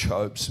surf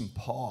chopes and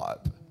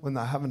pipe when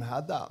they haven't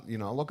had that. You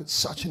know, like, it's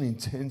such an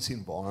intense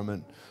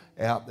environment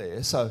out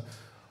there. So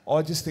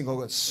I just think I've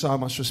got so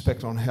much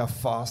respect on how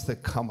fast they're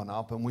coming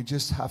up, and we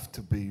just have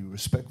to be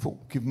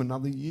respectful. Give them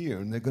another year,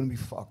 and they're going to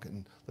be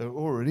they're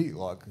already,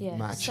 like,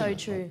 matching. So it.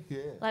 true.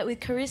 Like, Like with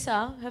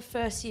Carissa, her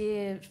first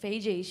year at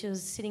Fiji, she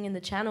was sitting in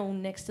the channel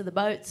next to the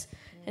boats,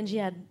 and she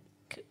had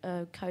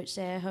a coach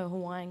there, her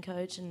Hawaiian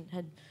coach, and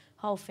had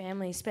whole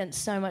family spent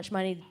so much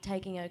money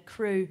taking a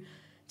crew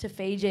to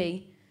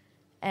Fiji,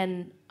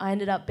 and I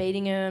ended up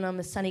beating her, and I'm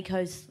a sunny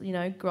coast,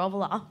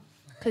 groveler,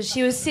 because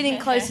she was sitting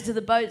closer to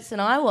the boats than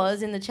I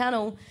was in the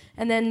channel.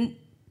 And then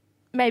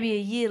maybe a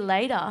year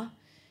later,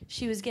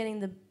 she was getting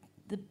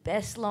the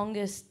best,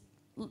 longest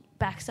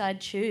backside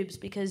tubes,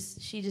 because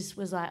she just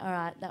was like, all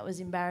right, that was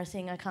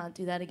embarrassing. I can't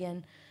do that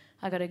again.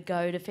 I got to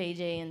go to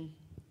Fiji and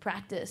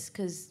practice,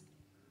 because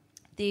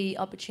the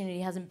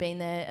opportunity hasn't been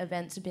there.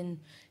 Events have been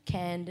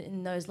canned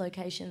in those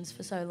locations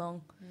for so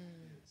long.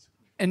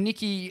 And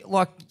Nikki,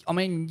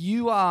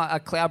 you are a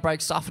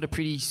Cloudbreak, suffered a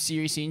pretty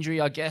serious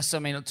injury, I guess. I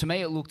mean, to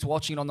me, it looked,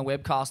 watching it on the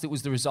webcast, it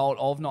was the result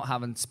of not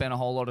having spent a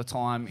whole lot of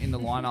time in the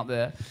lineup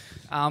there.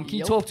 Can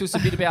you talk to us a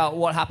bit about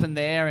what happened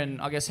there,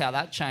 and I guess how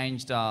that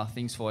changed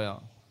things for you?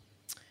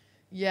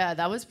 Yeah,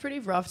 that was pretty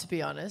rough, to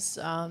be honest.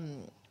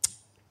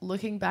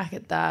 Looking back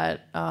at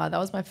that, that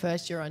was my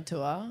first year on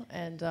tour,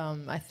 and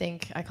I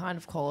think I kind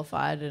of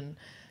qualified and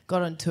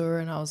got on tour,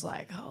 and I was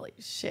like, holy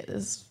shit,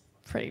 this is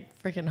pretty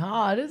freaking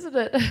hard, isn't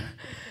it?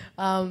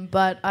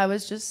 But I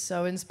was just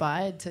so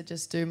inspired to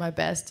just do my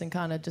best and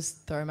kind of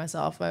just throw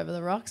myself over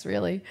the rocks,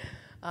 really.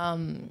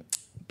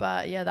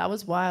 But yeah, that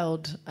was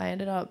wild. I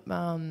ended up,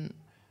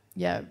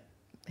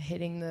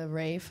 hitting the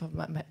reef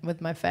with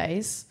my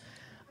face.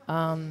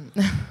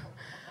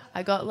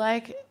 I got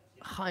like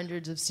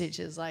hundreds of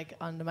stitches like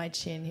under my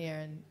chin here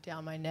and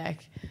down my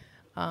neck.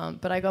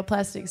 But I got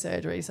plastic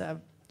surgery, so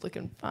I'm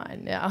looking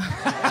fine now.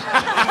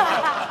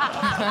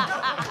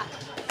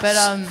 But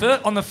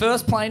on the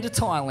first plane to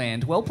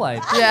Thailand. Well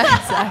played. Yeah,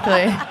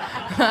 exactly.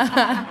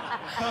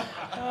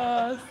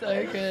 Oh,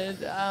 so good.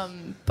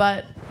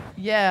 But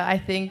yeah, I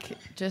think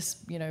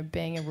just,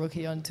 being a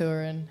rookie on tour,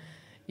 and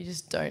you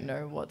just don't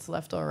know what's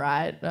left or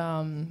right.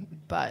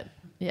 But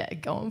yeah,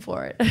 going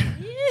for it.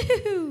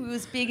 It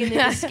was big and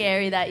it was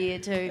scary that year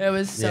too. It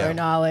was so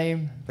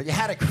gnarly. But you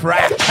had a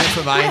crack. That's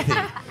the main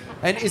thing.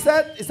 And is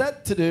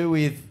that to do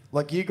with,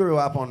 like, you grew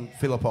up on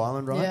Phillip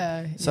Island, right?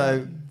 Yeah.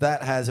 So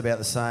that has about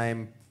the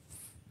same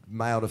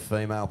male to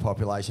female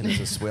population as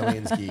a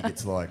Swellians gig.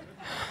 It's like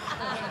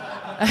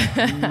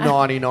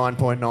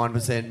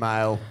 99.9%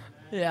 male.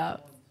 Yeah.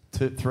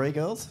 3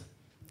 girls?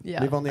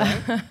 Yeah. Live on the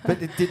island? But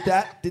did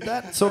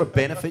that sort of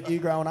benefit you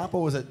growing up,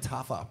 or was it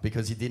tougher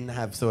because you didn't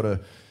have sort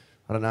of,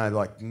 I don't know,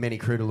 like many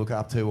crew to look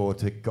up to or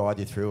to guide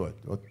you through it?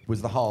 Or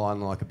was the whole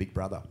island like a big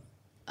brother?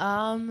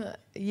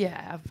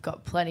 Yeah, I've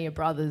got plenty of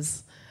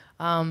brothers.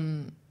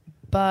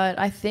 But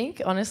I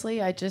think, honestly,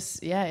 it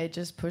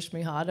just pushed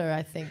me harder.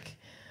 I think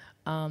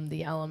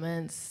the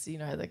elements,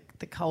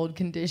 the cold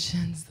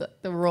conditions,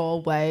 the raw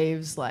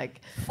waves,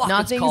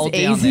 nothing's it's cold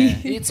easy.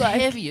 Down there. It's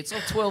heavy. It's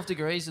like 12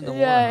 degrees in the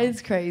water. Yeah,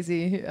 it's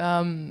crazy.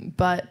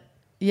 But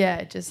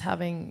yeah, just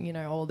having,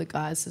 all the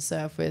guys to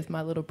surf with,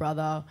 my little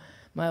brother,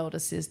 my older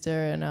sister,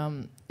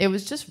 and it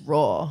was just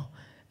raw.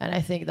 And I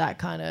think that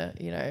kind of,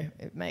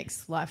 it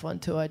makes life on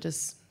tour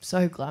just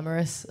so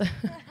glamorous.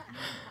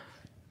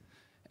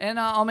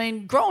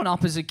 And growing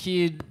up as a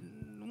kid,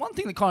 one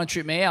thing that kind of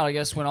tripped me out, I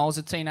guess, when I was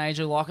a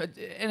teenager,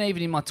 and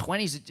even in my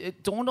 20s,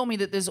 it dawned on me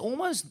that there's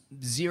almost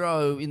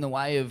zero in the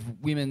way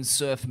of women's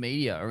surf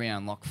media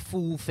around, like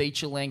full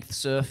feature-length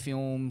surf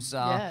films.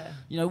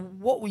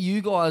 What were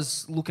you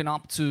guys looking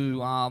up to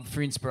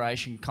for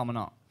inspiration coming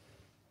up?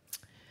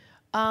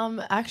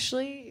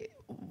 Actually,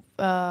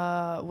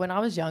 when I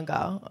was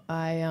younger,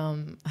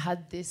 I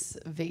had this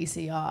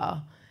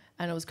VCR,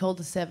 and it was called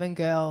The Seven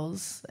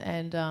Girls,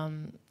 and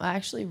I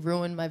actually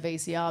ruined my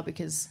VCR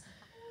because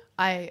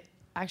I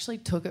actually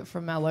took it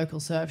from our local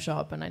surf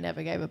shop and I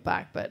never gave it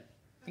back, but,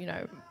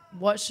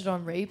 watched it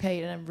on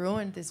repeat, and I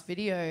ruined this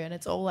video, and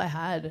it's all I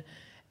had.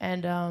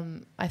 And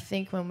I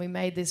think when we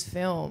made this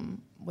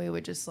film, we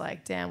were just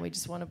like, damn, we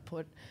just want to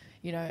put,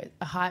 a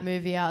hype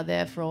movie out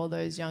there for all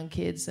those young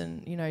kids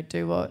and,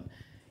 do what,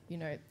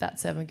 that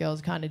 7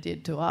 girls kind of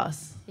did to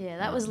us. Yeah,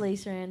 that was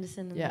Lisa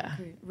Anderson and yeah. that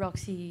crew.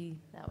 Roxy,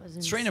 that was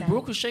insane. Serena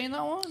Brooke, was she in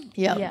that one?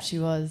 Yep, Yeah. she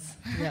was.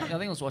 Yeah. I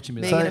think I was watching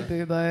a bit. Megan of that.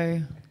 and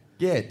Bubo.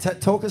 Yeah,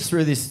 talk us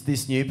through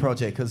this new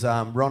project because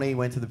Ronnie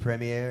went to the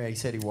premiere. He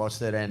said he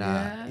watched it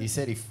and he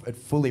said it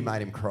fully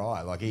made him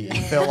cry. Like he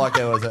felt like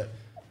there was a.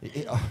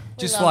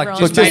 Just love like Ron.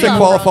 Just just made to him,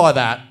 qualify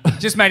that.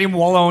 just made him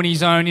wallow in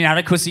his own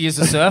inadequacy as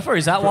a surfer.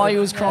 Is that why he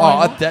was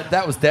crying?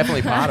 That was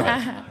definitely part of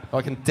it.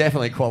 I can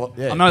definitely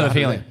qualify. Yeah, I know the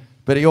definitely. feeling.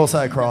 But he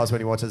also cries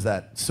when he watches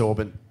that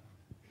Sorbent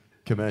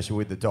commercial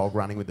with the dog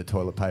running with the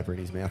toilet paper in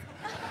his mouth.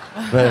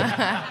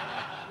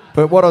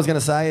 But what I was going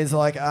to say is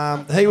like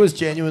he was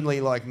genuinely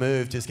like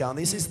moved, just going,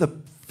 "This is the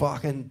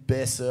fucking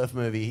best surf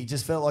movie." He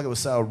just felt like it was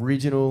so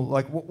original.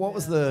 Like, what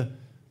was the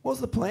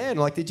plan?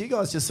 Like, did you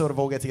guys just sort of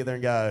all get together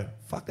and go,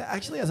 "Fuck, there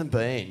actually hasn't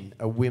been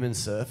a women's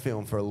surf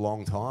film for a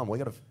long time. We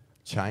got to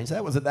change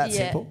that." Was it that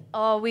simple?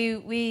 Oh, we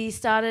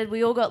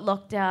all got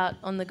locked out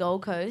on the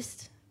Gold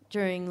Coast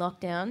during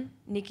lockdown.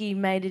 Nikki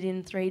made it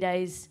in 3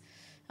 days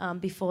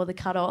before the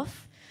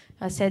cut-off.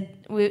 I said,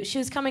 she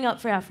was coming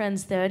up for our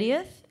friend's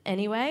 30th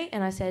anyway,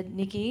 and I said,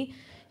 Nikki,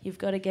 you've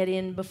got to get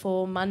in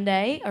before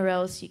Monday or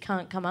else you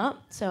can't come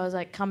up. So I was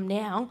like, come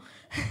now.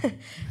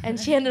 And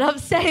she ended up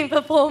staying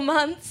for 4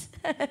 months.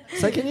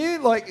 So can you,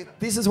 like,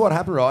 this is what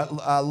happened, right?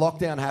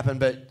 Lockdown happened,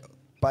 but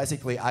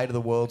basically 8 of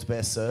the world's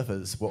best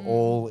surfers were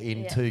all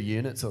in 2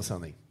 units or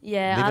something.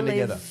 Yeah, living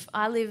together.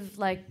 I live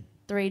like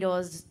 3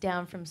 doors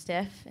down from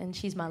Steph, and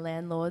she's my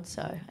landlord,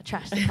 so I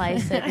trash the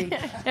place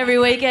every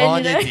weekend.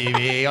 On your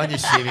divvy, on your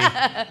shimmy.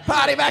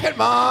 Party back at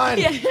mine.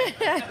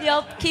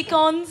 Yep,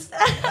 kick-ons.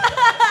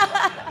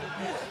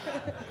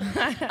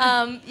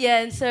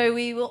 And so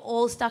we were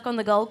all stuck on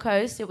the Gold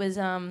Coast. It was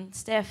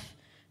Steph,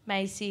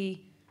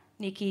 Macy,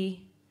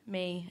 Nikki,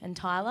 me, and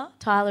Tyler.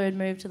 Tyler had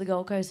moved to the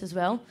Gold Coast as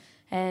well,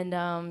 and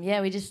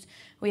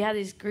we had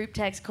this group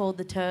text called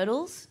the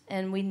Turtles,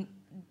 and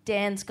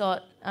Dan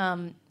Scott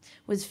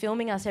was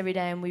filming us every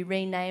day, and we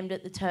renamed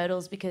it the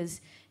Turtles because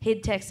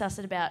he'd text us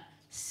at about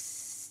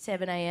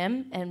 7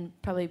 a.m. and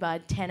probably by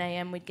 10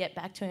 a.m. we'd get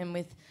back to him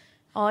with,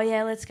 "Oh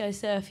yeah, let's go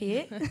surf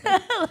here."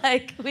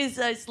 Like, we're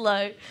so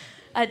slow.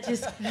 I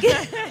just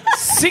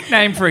Sick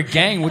name for a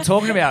gang. We're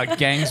talking about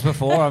gangs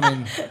before. I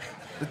mean,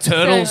 the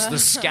Turtles, the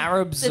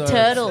Scarabs. the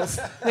Turtles.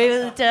 We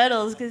were the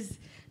Turtles because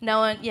no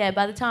one. Yeah,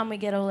 by the time we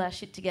get all our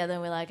shit together,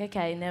 we're like,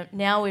 okay,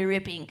 now we're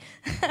ripping.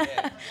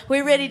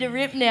 We're ready to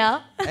rip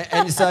now.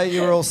 And so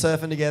you were all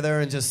surfing together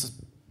and just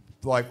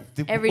like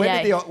Every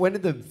when day. when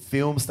did the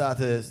film start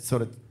to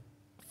sort of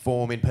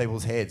form in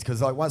people's heads?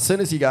 Because like as soon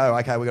as you go,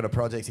 okay, we got a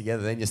project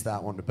together, then you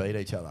start wanting to beat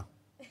each other.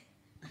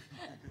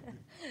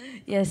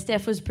 Yeah,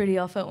 Steph was pretty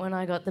off it when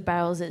I got the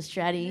barrels at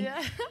Stratty.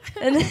 Yeah.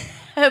 And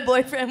her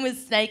boyfriend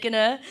was snaking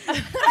her.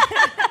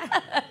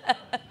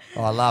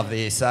 Oh, I love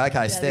this.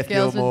 Okay, Steph the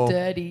girls Gilmore, were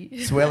dirty.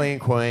 Swellian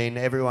Queen,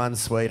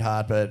 everyone's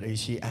sweetheart, but is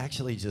she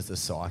actually just a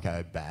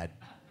psycho, bad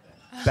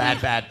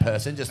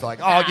person? Just like,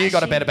 oh, you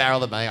got a better barrel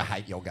than me. I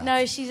hate your guts.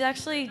 No, she's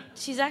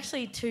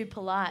actually too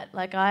polite.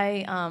 Like,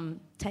 I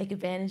take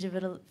advantage of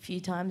it a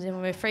few times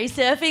when we're free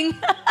surfing.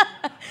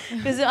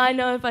 Because I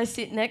know if I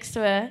sit next to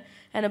her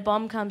and a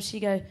bomb comes, she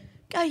go,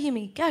 "Go,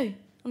 Yumi, go."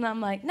 And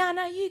I'm like, no,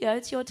 you go.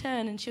 It's your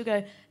turn. And she'll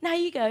go, "No,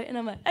 you go." And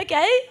I'm like,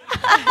 okay.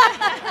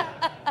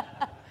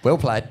 Well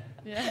played.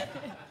 Yeah.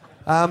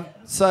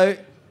 So,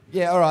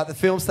 yeah, all right, the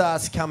film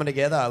starts coming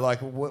together. Like,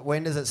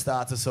 when does it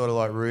start to sort of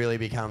like really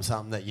become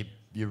something that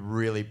you're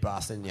really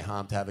busting your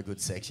hump to have a good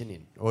section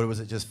in? Or was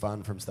it just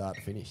fun from start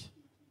to finish?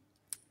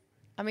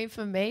 I mean,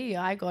 for me,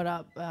 I got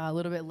up a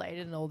little bit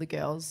later than all the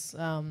girls.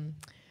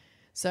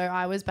 So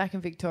I was back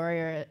in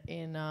Victoria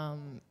in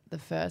the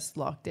first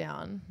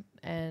lockdown.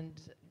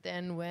 And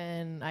then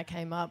when I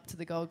came up to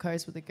the Gold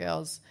Coast with the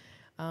girls,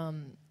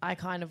 I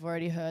kind of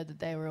already heard that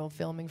they were all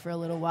filming for a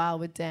little while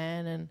with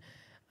Dan.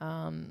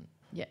 And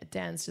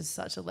Dan's just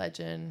such a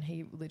legend.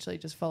 He literally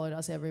just followed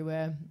us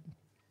everywhere.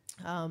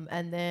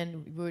 And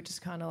then we were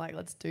just kind of like,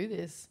 let's do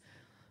this.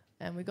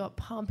 And we got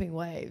pumping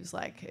waves.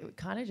 Like, it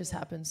kind of just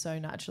happened so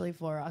naturally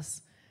for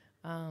us.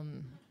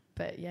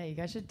 But yeah, you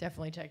guys should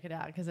definitely check it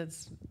out because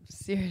it's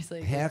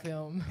seriously a good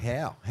film.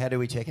 How do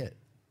we check it?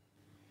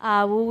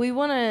 Well, we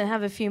want to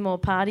have a few more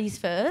parties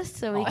first,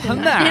 so we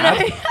can.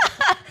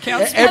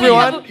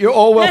 Everyone, you're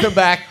all welcome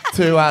back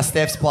to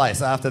Steph's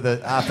place after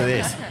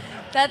this.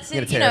 That's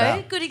it.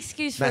 Good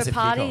excuse for Massive a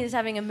party kickoff. is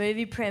having a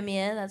movie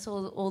premiere. That's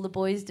all the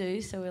boys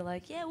do. So we're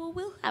like, yeah, well,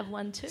 we'll have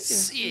one too.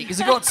 Sick. Has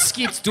it got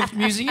skits, doof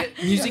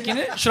music in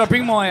it? Should I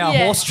bring my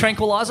horse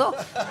tranquilizer?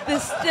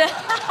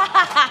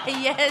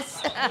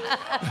 Yes.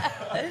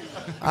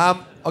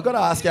 I've got to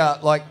ask you,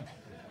 like,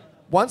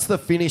 once the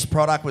finished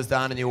product was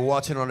done and you were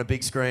watching on a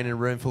big screen in a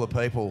room full of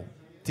people,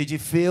 did you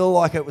feel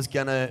like it was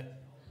going to,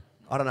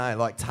 I don't know,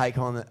 like take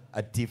on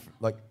a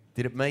different, like,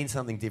 did it mean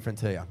something different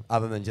to you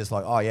other than just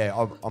like, oh yeah,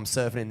 I'm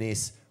surfing in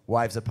this,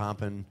 waves are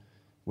pumping,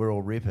 we're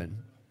all ripping?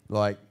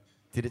 Like,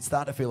 did it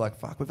start to feel like,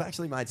 fuck, we've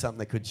actually made something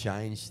that could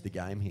change the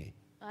game here?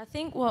 I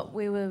think what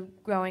we were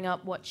growing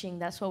up watching,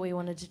 that's what we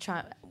wanted to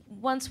try.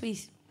 Once we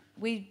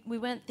we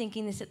weren't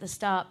thinking this at the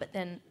start, but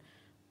then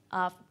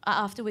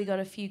after we got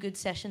a few good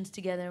sessions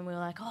together, and we were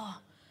like, oh,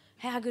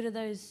 how good are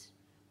those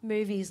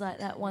movies like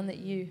that one that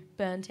you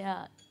burnt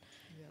out?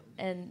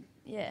 And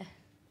yeah.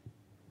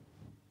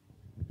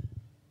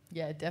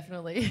 Yeah,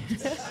 definitely.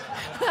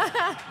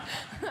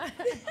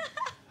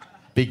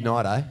 Big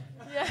night, eh?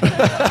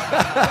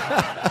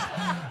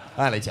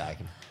 Only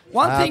joking.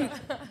 One thing,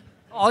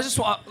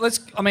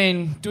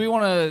 do we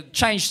want to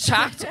change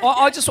tact? I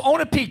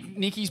want to pick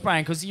Nikki's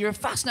brain because you're a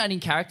fascinating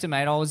character,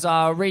 mate. I was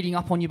reading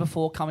up on you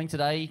before coming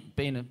today,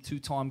 being a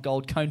 2-time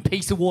Gold Cone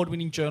Peace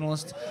Award-winning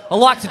journalist. I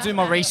like to do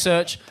my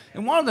research,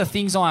 and one of the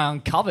things I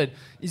uncovered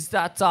is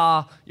that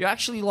you're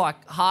actually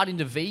like hard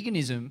into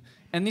veganism,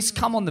 and this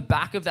come on the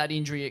back of that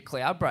injury at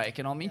Cloudbreak,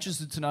 and I'm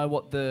interested to know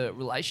what the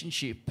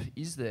relationship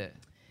is there.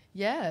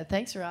 Yeah,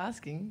 thanks for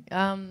asking.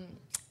 After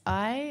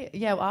I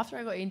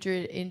got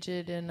injured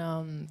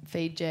in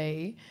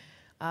Fiji,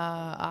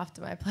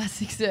 after my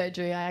plastic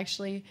surgery, I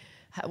actually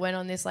went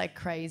on this like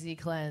crazy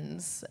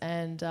cleanse,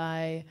 and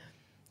I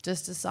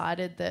just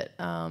decided that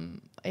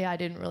I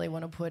didn't really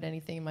want to put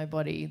anything in my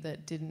body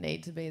that didn't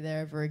need to be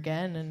there ever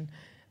again,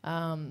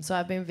 and so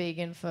I've been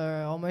vegan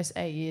for almost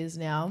 8 years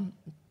now,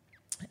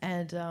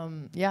 and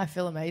I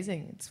feel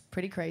amazing. It's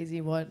pretty crazy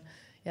what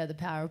the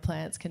power of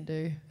plants can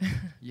do.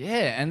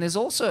 Yeah, and it's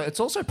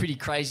also pretty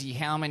crazy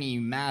how many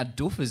mad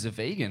doofers are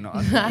vegan. The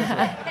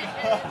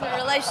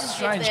relationship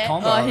Strange there.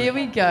 combo. Oh, here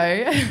we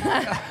go.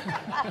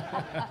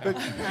 But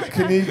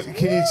can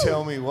you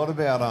tell me what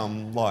about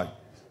like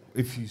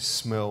if you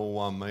smell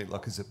one meat,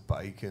 like is it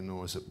bacon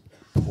or is it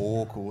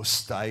pork or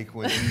steak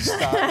when you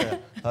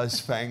start those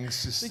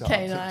fangs just start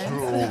to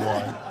drool?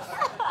 Like,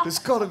 there's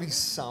got to be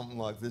something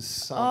like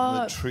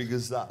something that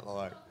triggers that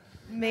like.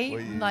 Me,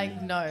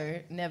 no,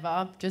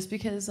 never. Just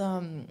because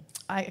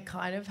I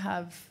kind of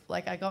have,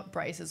 like, I got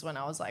braces when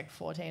I was like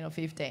 14 or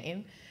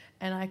 15,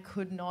 and I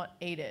could not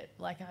eat it.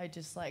 Like,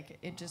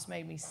 it just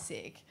made me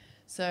sick.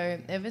 So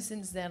ever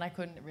since then, I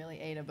couldn't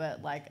really eat it,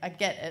 but like, I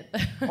get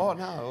it. Oh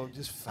no,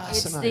 just It's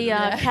fascinating.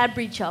 the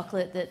Cadbury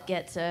chocolate that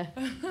gets her.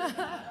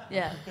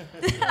 Yeah.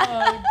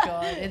 Oh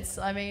God,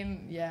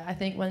 I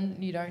think when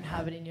you don't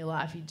have it in your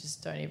life, you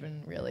just don't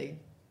even really,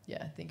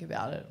 think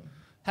about it.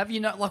 Have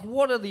you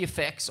what are the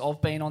effects of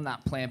being on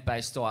that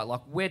plant-based diet?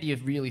 Like, where do you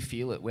really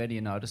feel it? Where do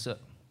you notice it?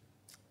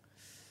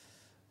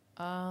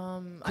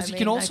 Because you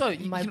can also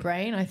my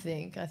brain. I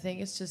think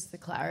it's just the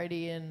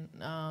clarity and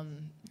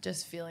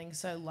just feeling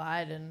so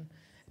light and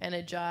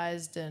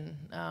energized, and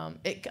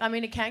it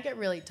can get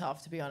really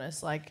tough, to be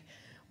honest. Like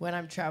when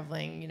I'm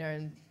traveling,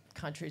 in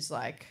countries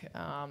like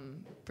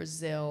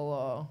Brazil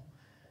or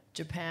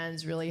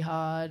Japan's really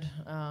hard.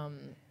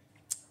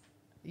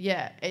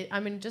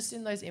 Just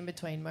in those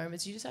in-between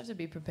moments, you just have to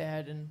be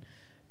prepared and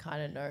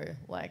kind of know,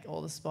 like,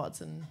 all the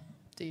spots and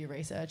do your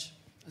research.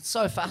 It's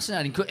so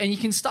fascinating. And you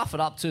can stuff it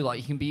up, too. Like,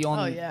 you can be on...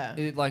 Oh, yeah.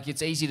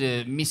 It's easy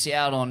to miss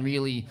out on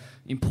really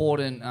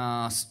important,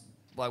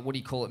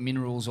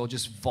 minerals or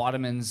just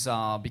vitamins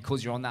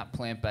because you're on that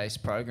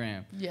plant-based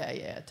program.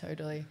 Yeah,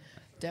 totally.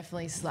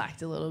 Definitely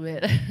slacked a little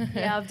bit.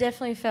 Yeah, I've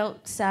definitely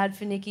felt sad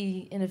for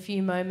Nikki in a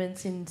few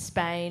moments in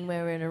Spain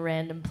where we're in a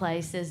random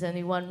place. There's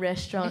only one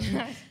restaurant.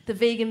 The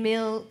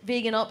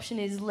vegan option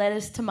is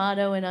lettuce,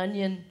 tomato and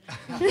onion.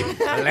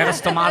 Lettuce,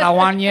 tomato,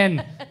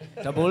 onion.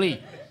 Tabuli.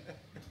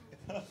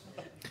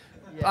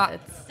 Yeah,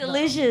 it's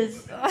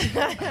delicious.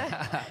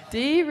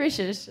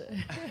 Delicious.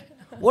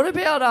 What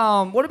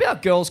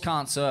about Girls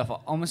Can't Surf?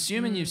 I'm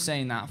assuming you've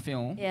seen that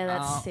film. Yeah,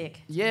 that's sick.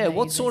 Yeah,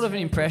 what sort of an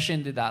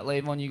impression did that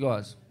leave on you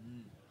guys?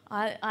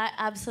 I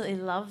absolutely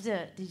loved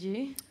it. Did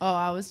you? Oh,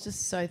 I was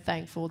just so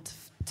thankful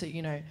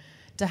to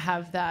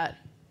have that,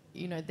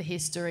 the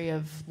history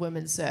of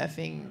women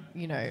surfing,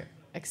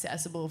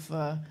 accessible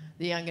for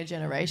the younger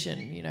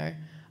generation.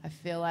 I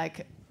feel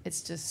like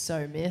it's just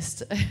so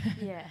missed.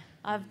 Yeah,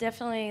 I've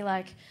definitely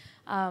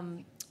I've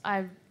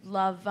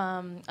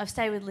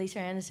stayed with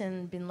Lisa Anderson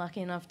and been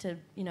lucky enough to,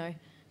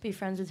 be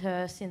friends with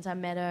her since I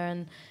met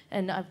her,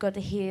 and I've got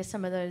to hear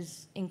some of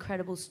those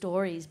incredible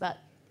stories, but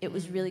it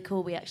was really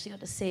cool. We actually got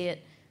to see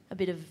it, a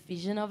bit of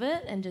vision of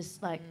it, and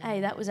just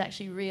hey, that was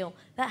actually real.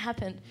 That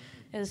happened.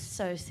 It was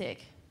so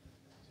sick.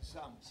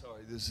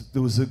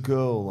 There was a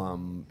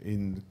girl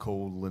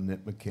called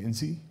Lynette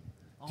McKenzie.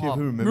 Do you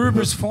ever remember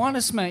Rubra's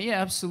finest, mate.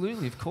 Yeah,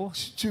 absolutely, of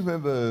course. Do you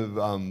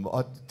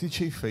remember, did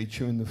she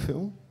feature in the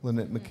film,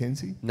 Lynette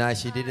McKenzie? No,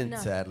 she didn't, no.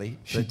 sadly.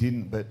 She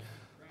didn't, but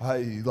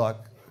hey, it's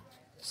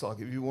like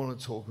if you want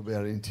to talk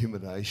about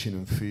intimidation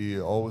and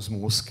fear, I was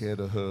more scared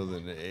of her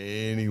than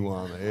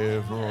anyone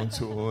ever on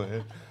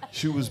tour.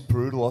 She was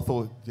brutal. I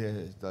thought,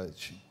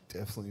 she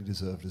definitely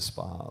deserved a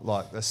start.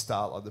 Like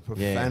the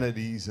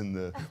profanities and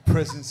the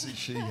presence that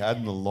she had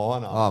in the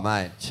lineup. Oh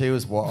mate, she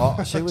was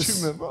what? She was. Do you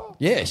remember?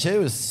 Yeah, she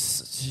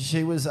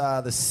was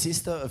the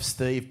sister of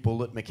Steve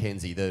Bullet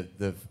McKenzie,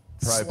 the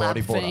pro Slap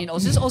bodyboarder. fiend. I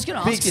was going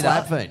to Big ask you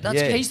slap that. fiend,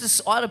 That's,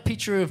 yeah. I had a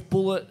picture of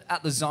Bullet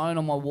at the Zone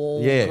on my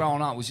wall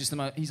growing up. It was just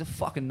he's a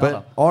fucking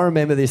nutter. But I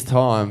remember this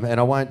time, and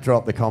I won't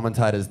drop the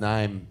commentator's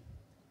name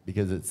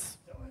because it's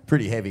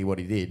pretty heavy what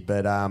he did.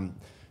 But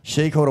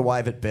She caught a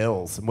wave at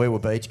Bells, and we were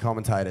beach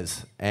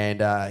commentators,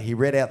 and he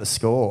read out the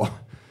score,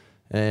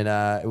 and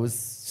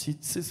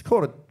she's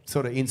caught a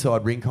sort of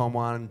inside rincon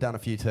one, done a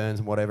few turns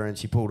and whatever, and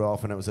she pulled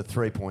off, and it was a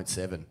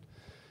 3.7.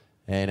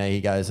 And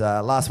he goes,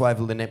 last wave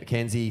of Lynette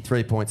McKenzie,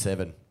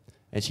 3.7.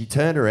 And she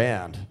turned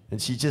around and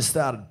she just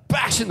started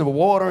bashing the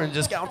water and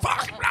just going,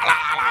 fuck, blah,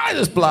 blah, blah,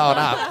 just blowing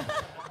up.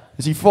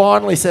 And she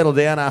finally settled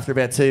down after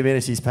about 2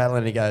 minutes. She's paddling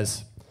and he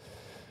goes,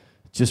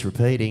 just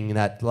repeating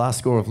that last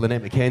score of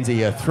Lynette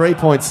McKenzie, a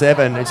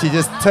 3.7. And she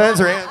just turns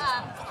around,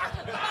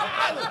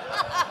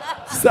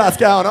 starts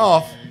going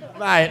off.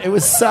 Mate, it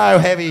was so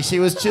heavy. She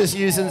was just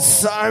using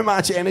so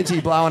much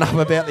energy blowing up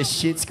about this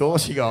shit score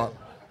she got.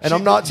 And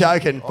I'm not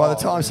joking, by the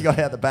time she got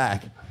out the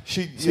back,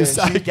 she was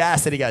so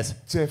gassed, and he goes,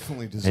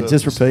 definitely deserves. And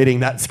just repeating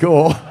that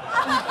score. Well,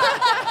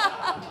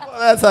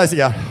 that's how she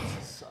go.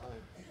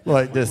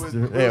 Like just,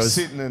 we were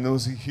sitting and there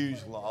was a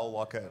huge lull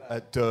like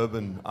at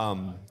Durban,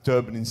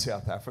 Durban in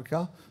South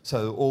Africa.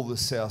 So all the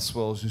south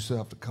swells used to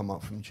have to come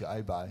up from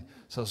J Bay.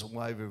 So it was a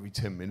wave every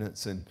 10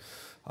 minutes, and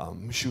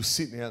she was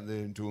sitting out there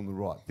and doing the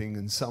right thing,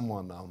 and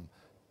someone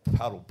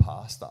paddled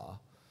past her,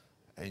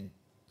 and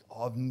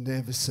I've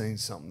never seen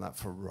something that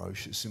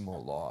ferocious in my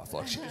life.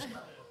 Like she was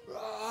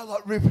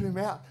like ripping him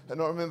out.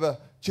 And I remember,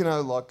 do you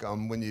know, like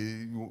when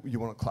you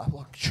want to clap,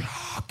 like,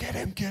 get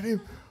him.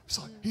 It's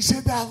like, he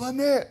said that,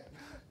 Lynette.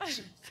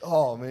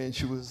 Oh man,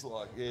 she was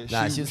like, yeah.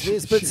 No, she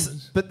was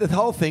fierce. But the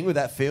whole thing with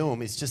that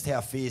film is just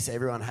how fierce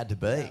everyone had to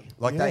be.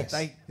 Like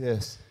they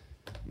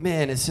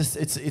man, it's just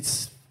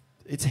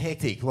it's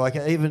hectic. Like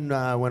even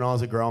when I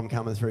was a Grom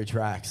coming through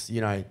tracks, you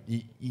know,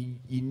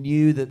 you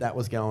knew that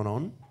was going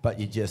on, but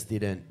you just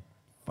didn't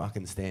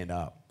fucking stand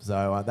up.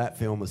 So that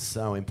film was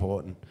so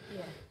important.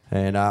 Yeah.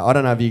 And I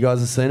don't know if you guys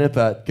have seen it,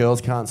 but Girls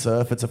Can't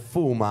Surf, it's a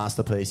full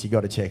masterpiece. You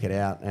got to check it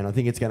out. And I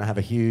think it's going to have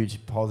a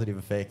huge positive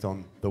effect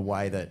on the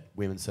way that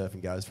women's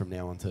surfing goes from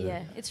now on too.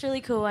 Yeah, it's really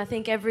cool. I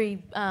think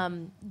every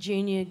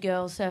junior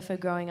girl surfer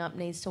growing up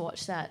needs to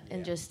watch that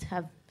and just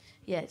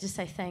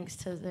say thanks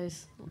to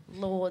those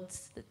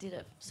lords that did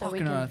it. So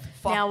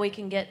now we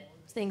can get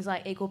things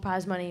like equal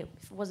prize money.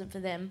 If it wasn't for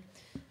them,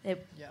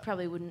 it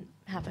probably wouldn't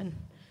happen.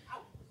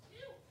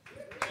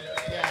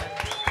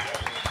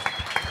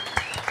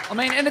 I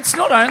mean, and it's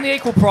not only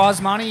equal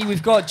prize money.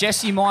 We've got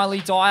Jessie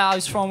Miley Dyer,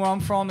 who's from where I'm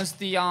from, as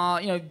the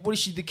what is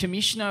she, the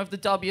commissioner of the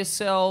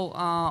WSL.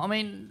 I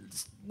mean,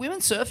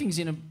 women's surfing's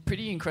in a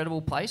pretty incredible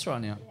place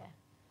right now. Yeah.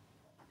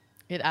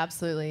 It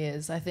absolutely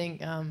is. I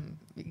think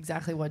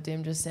exactly what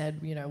Dim just said.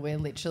 You know, we're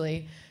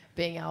literally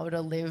being able to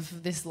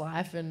live this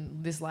life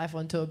and this life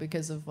on tour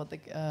because of what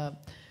the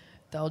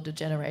older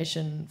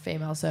generation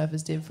female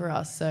surfers did for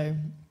us. So,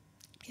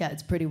 yeah,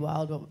 it's pretty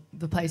wild what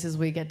the places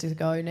we get to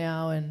go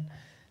now and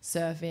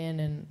surf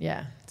in, and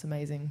yeah, it's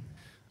amazing.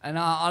 And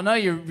I know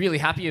you're really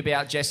happy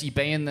about Jessie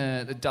being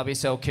the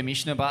WSL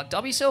commissioner, but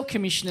WSL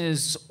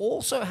commissioners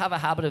also have a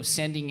habit of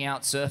sending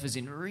out surfers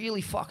in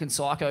really fucking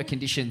psycho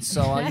conditions,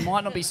 so you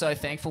might not be so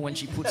thankful when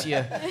she puts you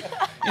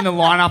in the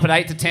lineup at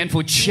 8 to 10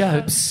 foot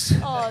chopes.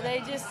 Oh,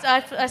 they just,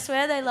 I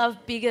swear they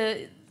love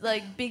bigger,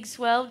 like big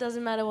swell,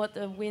 doesn't matter what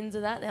the winds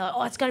are that. They're like,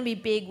 oh, it's going to be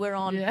big, we're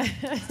on. Yeah.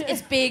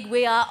 It's big,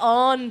 we are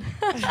on.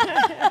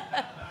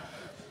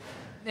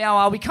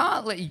 Now, we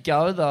can't let you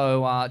go,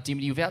 though,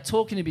 Dimity, without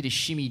talking a bit of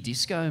shimmy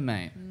disco,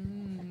 mate.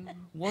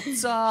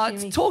 What's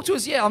talk to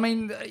us, I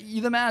mean,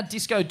 you're the mad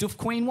disco doof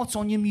queen. What's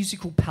on your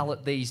musical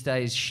palette these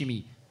days,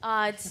 shimmy?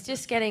 It's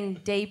just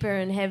getting deeper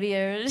and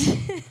heavier.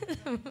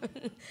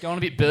 Going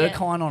a bit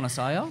Berghain on us,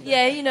 are you?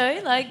 Yeah, you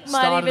know, like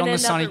might even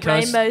end up at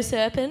Rainbow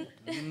Serpent.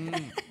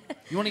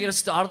 You want to get us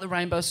started at the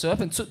Rainbow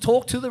Serpent?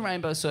 Talk to the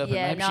Rainbow Serpent.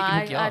 Yeah, maybe she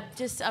can hook you up.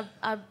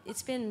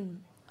 It's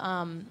been,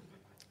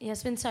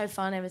 it's been so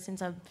fun ever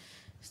since I've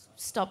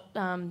stopped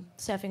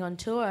surfing on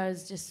tour. I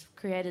was just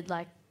created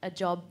like a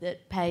job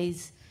that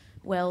pays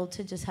well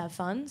to just have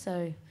fun.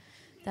 So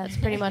that's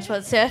pretty much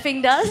what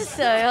surfing does.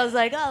 So I was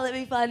like, let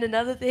me find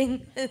another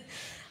thing. So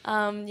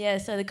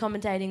the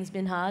commentating's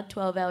been hard,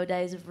 12-hour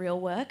days of real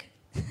work.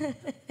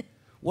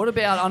 What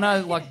about, I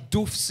know like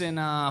doofs and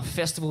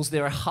festivals,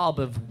 they're a hub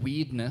of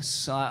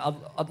weirdness.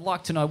 I'd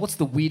like to know, what's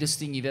the weirdest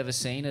thing you've ever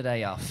seen at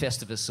a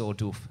Festivus or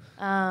doof?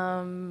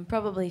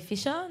 Probably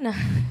Fisher. No.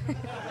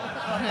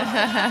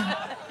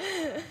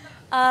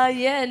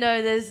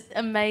 There's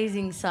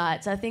amazing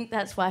sights. I think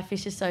that's why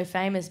Fisher's so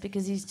famous,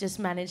 because he's just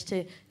managed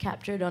to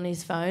capture it on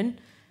his phone.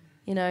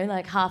 You know,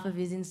 like half of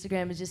his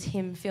Instagram is just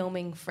him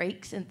filming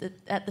freaks at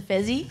the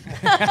Fezzy.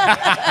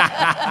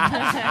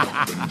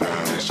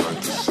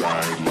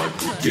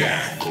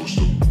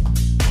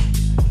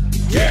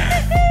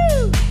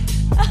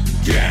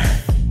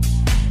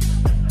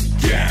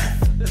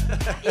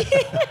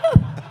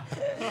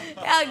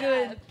 How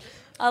good.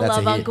 I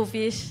love Uncle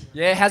Fish.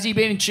 Yeah, has he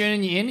been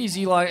tuning you in? Is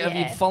he like, have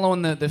you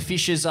following the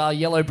Fisher's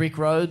Yellow Brick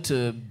Road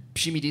to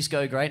shimmy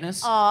disco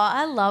greatness? Oh,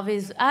 I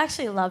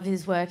actually love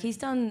his work. He's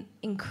done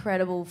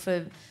incredible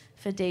for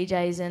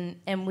DJs,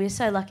 and we're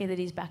so lucky that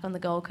he's back on the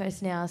Gold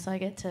Coast now, so I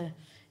get to,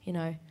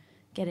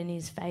 get in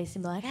his face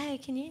and be like, hey,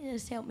 can you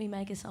just help me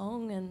make a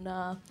song? And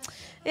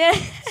yeah,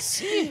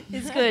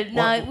 it's good.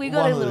 No, we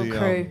got a little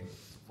crew.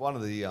 One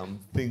of the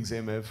things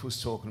MF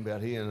was talking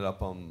about, he ended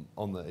up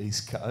on the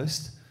East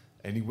Coast,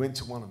 and he went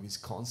to one of his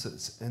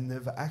concerts, and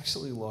they've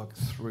actually like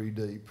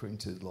 3D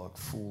printed like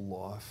full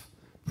life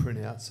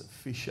printouts of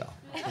Fisher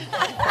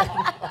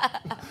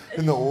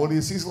in the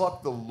audience. He's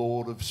like the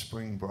Lord of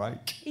Spring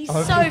Break. He's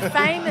so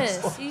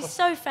famous. He's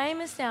so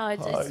famous now. It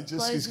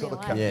just he's got a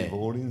away. captive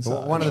audience.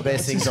 Well, one of the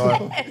best things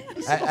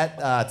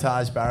at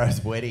Taj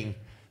Barrow's wedding,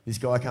 this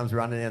guy comes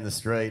running down the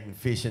street and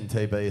Fish and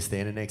TB are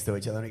standing next to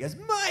each other and he goes,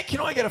 mate, can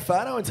I get a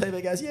photo? And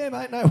TB goes, yeah,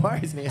 mate, no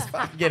worries. And he goes,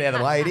 fucking get out of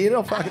the way, idiot.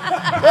 I'll fucking...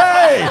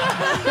 Hey!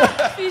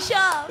 Fisher!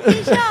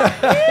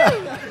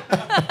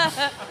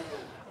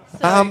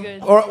 So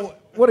good. All right,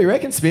 what do you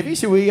reckon, Smithy?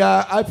 Should we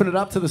open it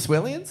up to the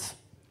Swellians?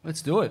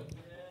 Let's do it.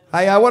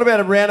 Hey, what about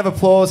a round of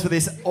applause for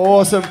this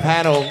awesome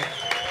panel?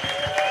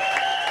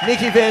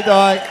 Nikki Van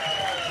Dyke,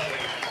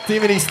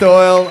 Dimity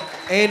Stoyle,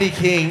 Andy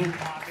King.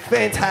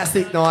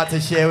 Fantastic night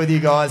to share with you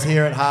guys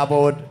here at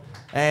Harbord.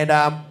 And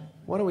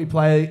why don't we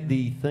play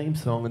the theme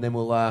song and then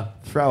we'll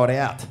throw it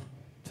out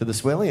to the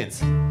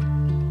Swellians.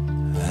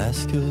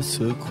 Ask us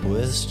a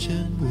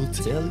question, we'll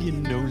tell you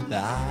no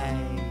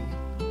lie.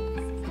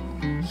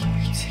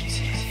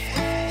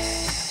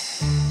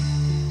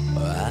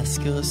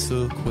 Ask us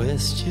a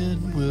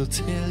question, we'll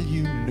tell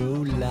you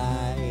no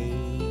lie.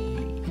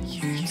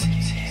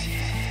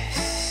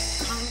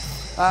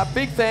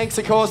 Big thanks,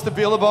 of course, to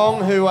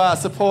Billabong who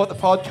support the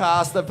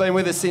podcast. They've been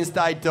with us since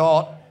day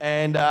dot,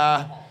 and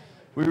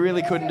we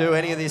really couldn't do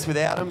any of this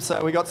without them.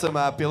 So we got some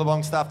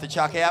Billabong stuff to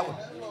chuck out.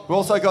 We've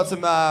also got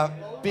some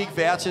big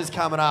vouchers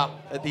coming up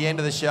at the end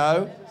of the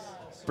show.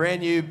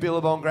 Brand new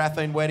Billabong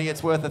graphene weddy.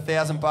 It's worth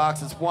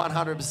 $1,000. It's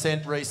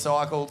 100%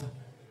 recycled.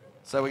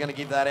 So we're going to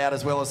give that out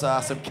as well as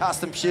some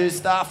custom shoe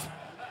stuff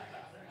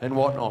and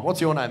whatnot.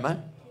 What's your name, mate?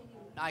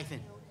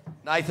 Nathan.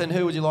 Nathan,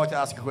 who would you like to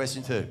ask a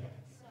question to?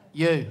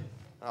 You.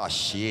 Oh,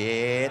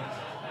 shit.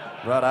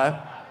 Righto.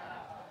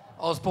 I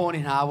was born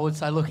in Harwood,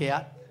 so look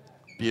out.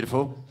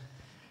 Beautiful.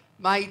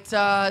 Mate,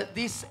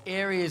 this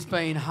area's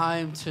been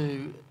home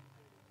to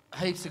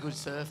heaps of good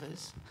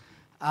surfers.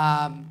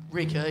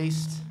 Rick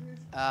East,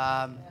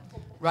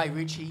 Ray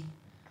Ritchie.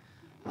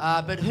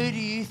 But who do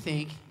you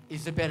think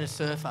is the better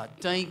surfer,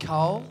 Dean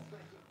Cole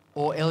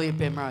or Elliot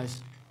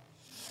Bemrose?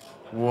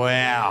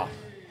 Wow.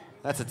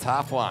 That's a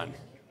tough one.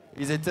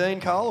 Is it Dean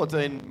Cole or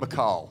Dean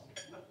McCole?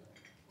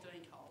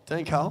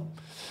 Dean Cole.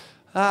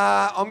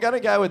 I'm going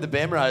to go with the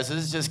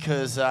Bemroses just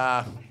because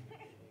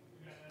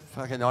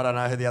fucking I don't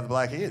know who the other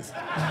bloke is.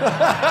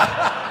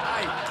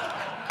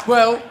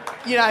 Well,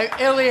 you know,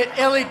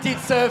 Elliot did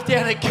surf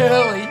down at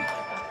Curly.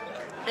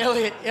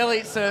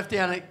 Elliot surfed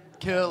down at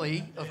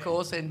Curly, of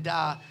course, and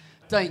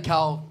Dean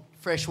Cole,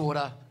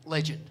 freshwater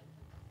legend.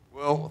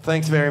 Well,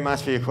 thanks very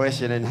much for your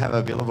question and have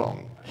a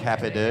Billabong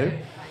Cappadoo.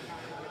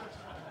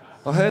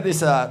 I heard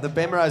this, the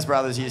Bemrose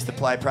brothers used to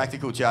play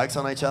practical jokes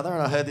on each other,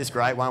 and I heard this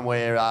great one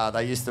where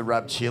they used to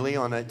rub chili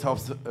on the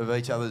tops of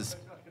each other's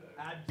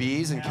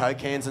beers and Coke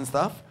cans and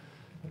stuff.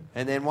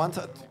 And then one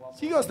time,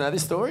 do you guys know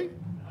this story?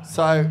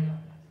 So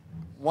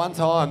one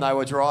time they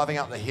were driving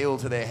up the hill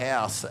to their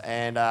house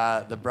and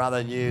the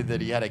brother knew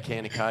that he had a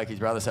can of Coke, his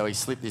brother, so he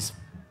slipped this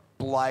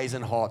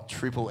blazing hot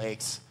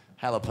XXX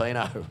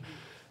jalapeno.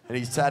 And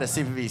he had a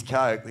sip of his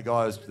Coke,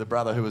 the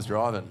brother who was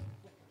driving.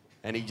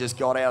 And he just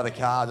got out of the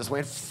car, just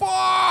went,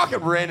 fuck,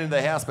 and ran into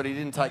the house, but he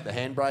didn't take the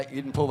handbrake, he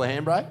didn't pull the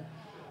handbrake.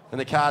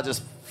 And the car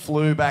just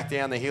flew back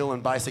down the hill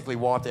and basically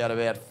wiped out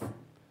about,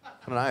 I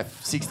don't know,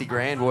 60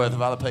 grand worth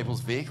of other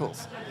people's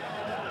vehicles.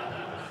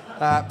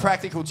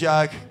 Practical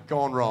joke,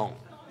 gone wrong.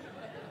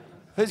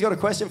 Who's got a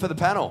question for the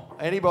panel?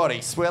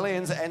 Anybody?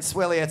 Swellians and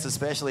Swelliettes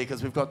especially,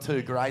 because we've got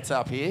two greats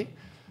up here.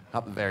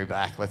 Up the very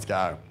back, let's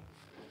go.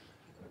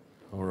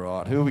 All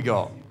right, who have we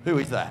got? Who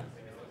is that?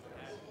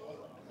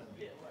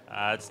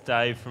 It's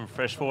Dave from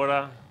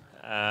Freshwater.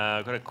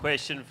 I've got a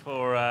question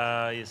for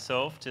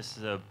yourself, just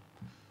as a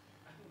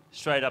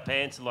straight up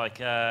answer like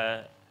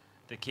the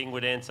King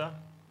would answer.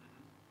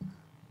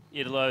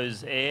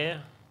 Italo's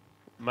Air,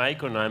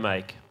 make or no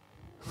make?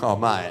 Oh,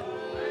 mate.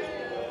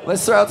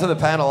 Let's throw it to the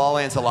panel, I'll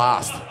answer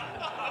last.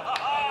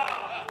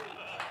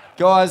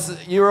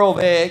 Guys, you were all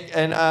there,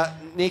 and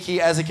Nikki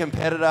as a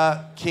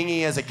competitor,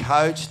 Kingy as a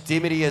coach,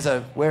 Dimity as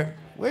a...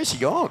 Where's she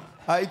gone?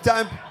 Hey,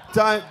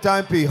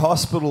 don't be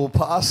hospital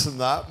passing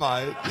that,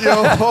 mate.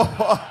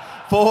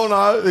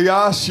 Vorno, the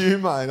ask you,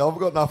 mate. I've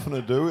got nothing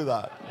to do with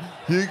that.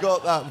 You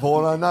got that,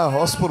 Vorno. No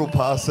hospital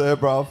pass there,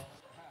 bruv.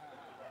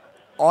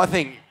 I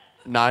think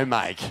no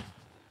make.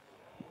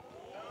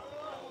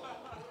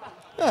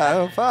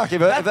 Yeah, fuck. If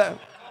that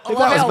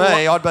was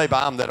me, I'd be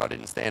bummed that I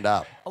didn't stand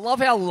up. I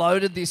love how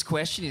loaded this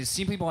question is.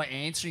 Simply by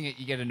answering it,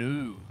 you get an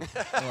ooh.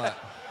 Like,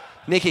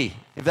 Nikki,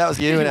 if that was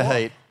you in a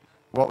heat,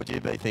 what would you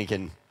be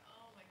thinking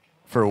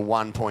for a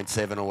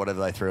 1.7 or whatever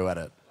they threw at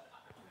it?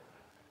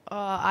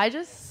 I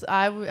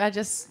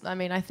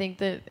think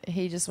that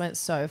he just went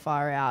so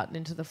far out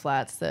into the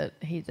flats that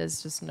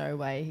there's just no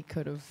way he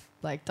could have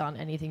like done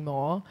anything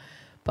more.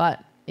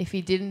 But if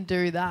he didn't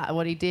do that,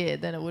 what he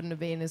did, then it wouldn't have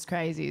been as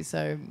crazy.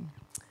 So,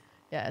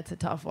 yeah, it's a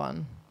tough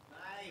one.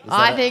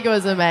 I think it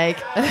was a make.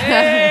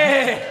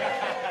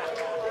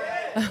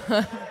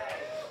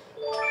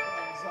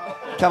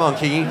 Come on,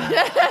 Kingy.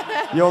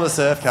 You're the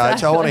surf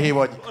coach. I want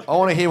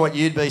to hear what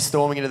you'd be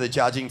storming into the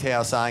judging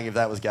tower saying if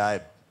that was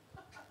Gabe.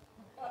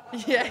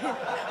 Yeah,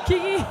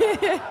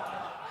 Kingy.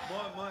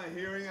 My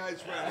hearing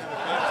aids ran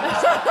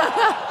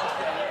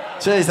out.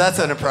 Jeez, that's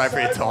an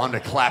appropriate time to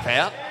clap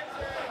out.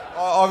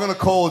 I'm going to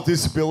call a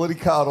disability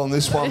card on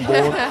this one,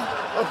 board.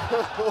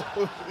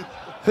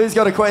 Who's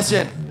got a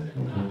question?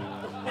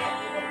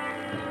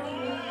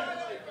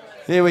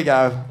 Here we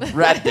go.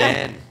 Rat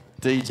Dan,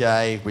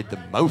 DJ with the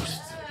most.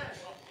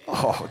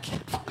 Oh,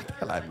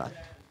 hello, mate.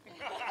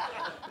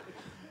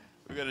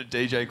 We've got a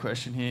DJ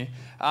question here.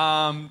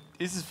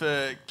 This is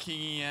for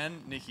Kingy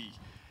and Nikki.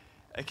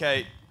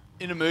 Okay,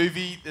 in a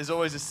movie, there's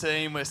always a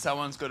scene where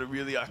someone's got a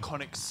really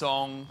iconic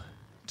song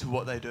to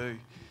what they do.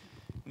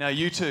 Now,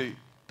 you two,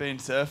 being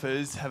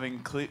surfers, having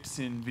clips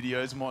in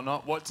videos and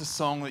whatnot, what's a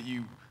song that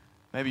you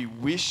maybe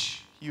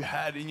wish you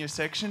had in your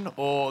section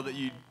or that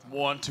you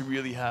want to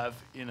really have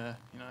in a,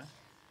 you know?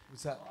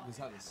 Was that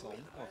a song?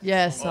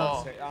 Yes.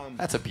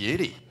 That's a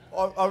beauty.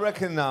 I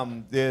reckon,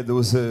 there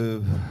was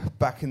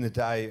back in the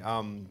day,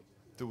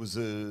 there was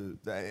and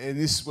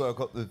this is where I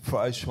got the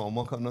phrase from. I'm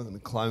not going to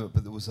claim it,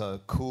 but there was a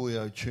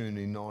Coolio tune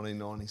in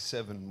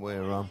 1997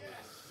 where,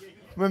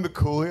 remember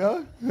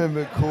Coolio?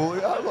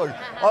 Like,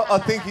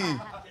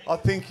 I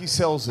think he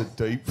sells a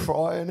deep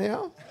fryer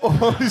now.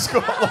 Or he's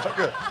got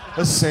like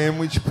a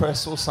sandwich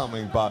press or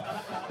something, but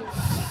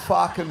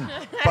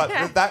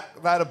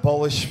that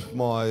abolished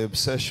my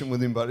obsession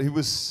with him. But he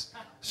was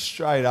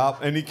straight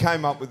up, and he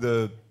came up with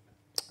the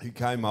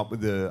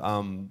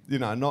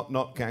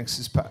not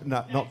Gangsters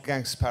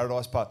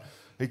Paradise, but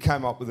he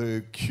came up with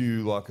a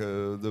cue like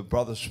the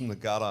Brothers from the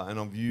Gutter, and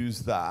I've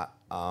used that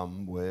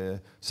probably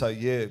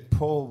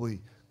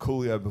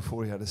Coolio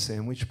before he had a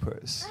sandwich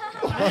press.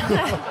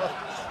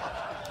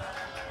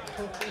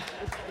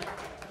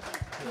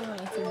 Oh,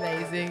 that's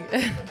amazing.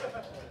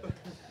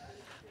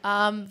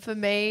 For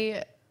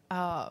me,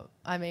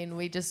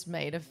 we just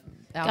made our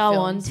Go film,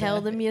 on, so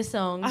tell them your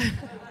song.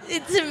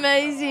 It's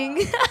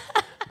amazing.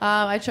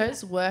 I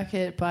chose Work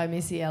It by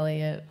Missy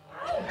Elliott.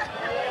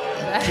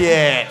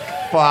 Get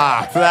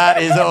fucked.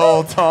 That is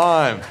all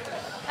time.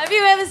 Have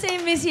you ever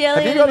seen Missy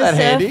Elliott Have you got in the that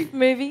surf handy?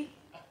 movie?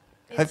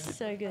 It's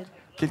so good.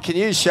 Can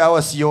you show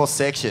us your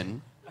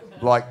section?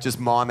 Like, just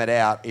mime it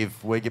out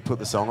if we could put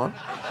the song on?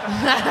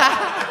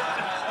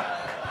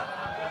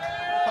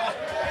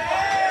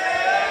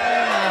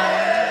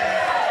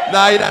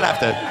 No, you don't have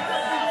to.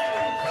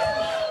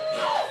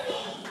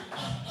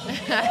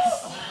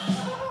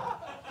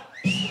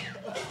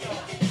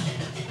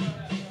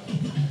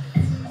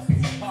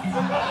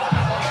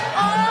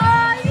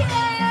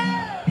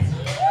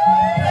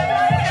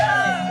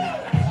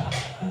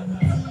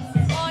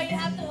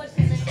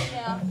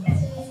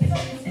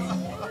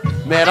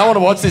 Man, I want to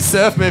watch this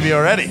surf movie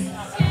already.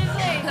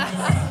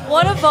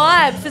 What a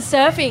vibe for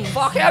surfing.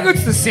 Fuck, how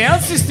good's the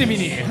sound system in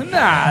here?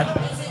 Nah.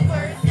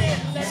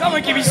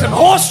 Someone give me some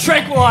horse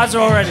tranquilizer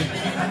already.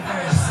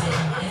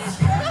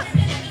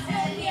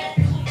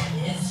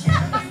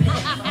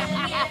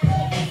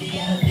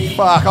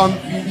 Fuck,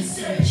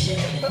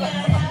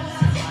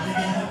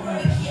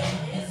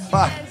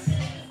 Fuck.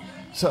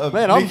 So,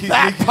 man, I'm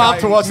that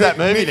pumped to watch that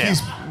movie now.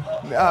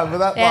 But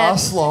that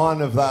last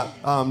line of that,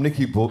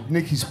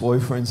 Nikki's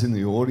boyfriend's in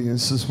the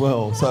audience as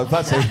well. So if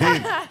that's a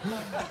hint,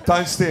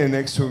 don't stand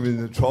next to him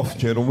in the trough,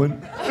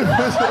 gentlemen.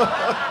 Amazing.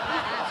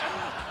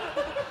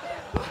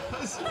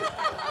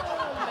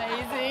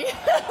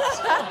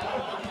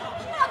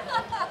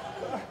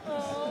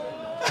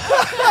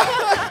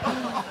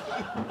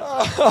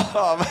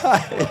 Oh,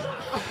 mate.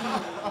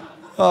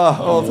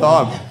 Oh, all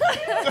time.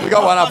 We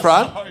got one up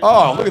front.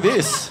 Oh, look at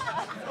this.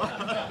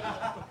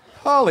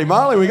 Holy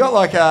moly, we got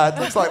like it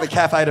looks like the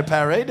Cafe de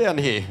Paris down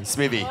here,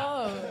 Smithy.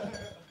 Oh.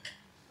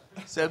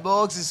 So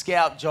Morgs has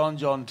scalped John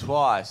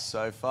twice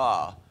so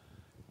far.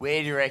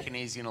 Where do you reckon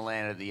he's going to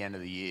land at the end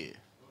of the year?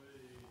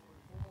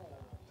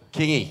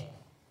 Kingy,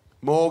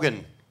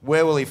 Morgan,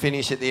 where will he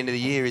finish at the end of the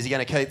year? Is he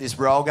going to keep this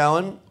roll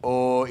going,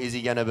 or is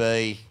he going to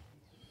be...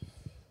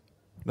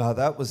 No,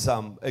 that was,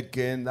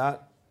 again,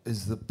 that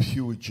is the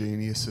pure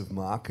genius of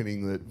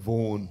marketing that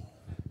Vaughan,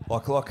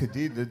 like it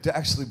did, to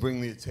actually bring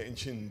the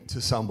attention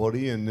to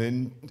somebody and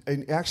then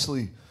it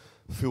actually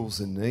fills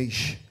a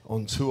niche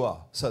on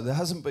tour. So there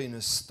hasn't been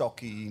a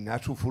stocky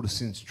natural footer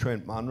since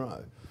Trent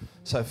Munro.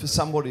 So for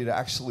somebody to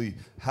actually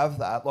have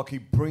that, like he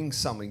brings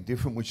something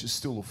different, which is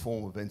still a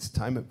form of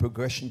entertainment.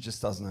 Progression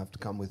just doesn't have to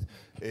come with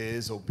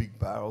airs or big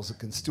barrels. It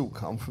can still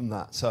come from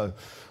that. So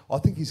I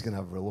think he's going to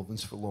have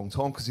relevance for a long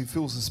time because he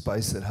fills a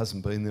space that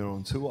hasn't been there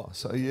on tour.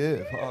 So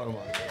yeah. Oh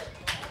my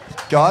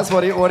God. Guys,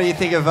 what do you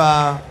think of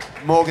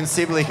Morgan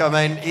Siblick? I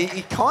mean,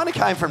 he kind of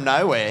came from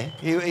nowhere.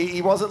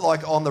 He wasn't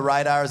like on the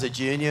radar as a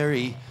junior.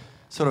 He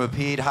sort of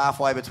appeared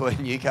halfway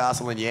between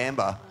Newcastle and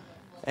Yamba,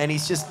 and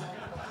he's just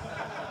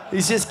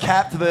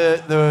capped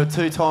the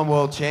two-time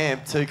world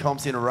champ 2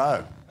 comps in a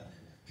row.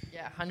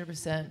 Yeah,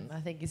 100%.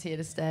 I think he's here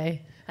to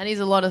stay, and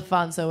he's a lot of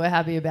fun, so we're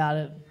happy about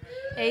it.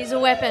 He's a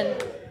weapon.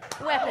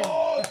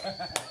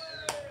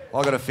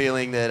 I got a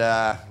feeling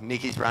that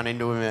Nicky's run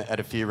into him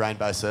at a few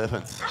Rainbow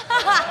Serpents.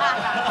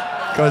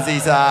 Because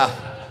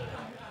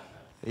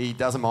he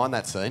doesn't mind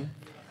that scene.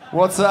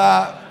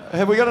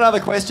 Have we got another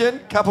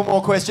question? Couple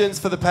more questions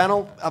for the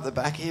panel. Up the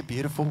back here,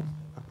 beautiful.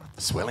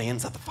 The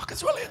Swellians, what the fuck are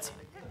Swellians?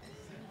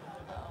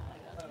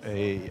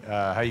 Hey,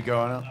 how you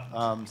going?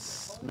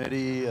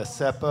 Smitty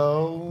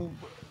Asepo,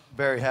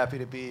 very happy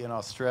to be in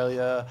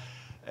Australia.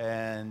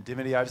 And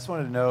Dimity, I just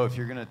wanted to know if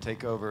you're going to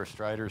take over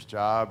Strider's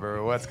job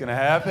or what's going to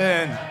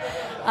happen.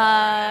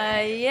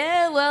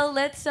 Yeah, well,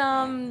 let's,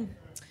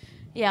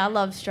 yeah, I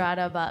love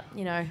Strider, but,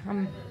 you know,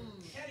 I'm...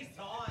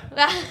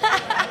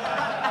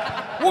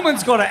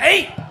 Woman's got to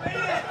eat.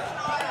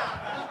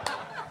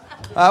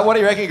 What do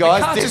you reckon,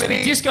 guys? It can't just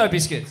be disco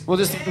biscuits.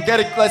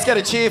 Let's get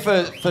a cheer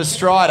for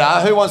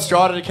Strider. Who wants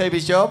Strider to keep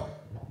his job?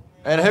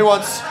 And who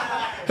wants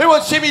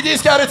Jimmy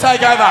Disco to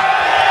take over?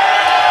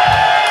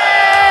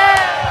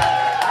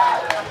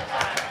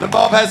 The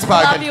mob has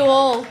spoken. Love you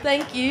all.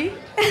 Thank you.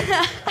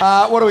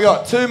 What do we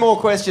got? 2 more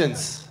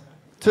questions.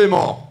 2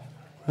 more.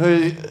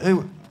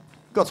 Who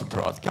got some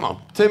prize? Come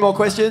on. 2 more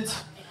questions.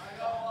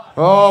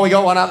 Oh, we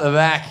got one up the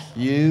back.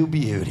 You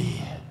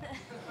beauty.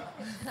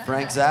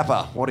 Frank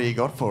Zappa, what do you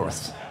got for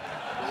us?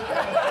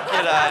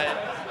 G'day.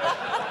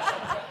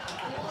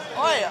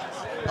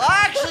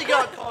 I actually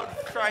got called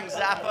Frank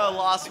Zappa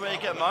last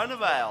week at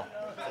Monavale.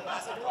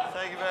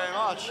 Thank you very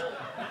much.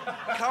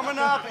 Coming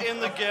up in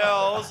the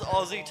girls'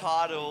 Aussie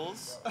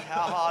titles,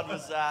 how hard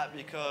was that?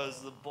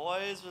 Because the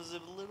boys was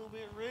a little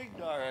bit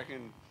rigged, I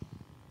reckon.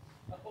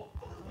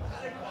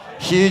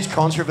 Huge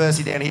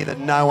controversy down here that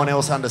no one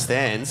else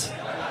understands.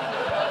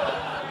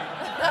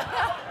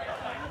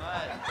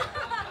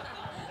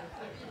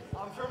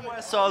 I'm from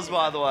West Oz,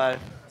 by the way.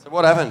 So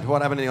what happened?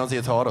 What happened in the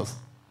Aussie titles?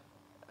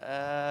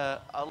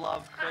 I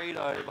love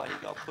Credo, but he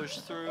got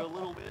pushed through a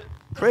little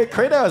bit.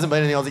 Credo hasn't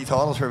been in the Aussie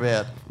titles for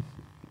about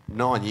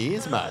 9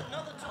 years, mate.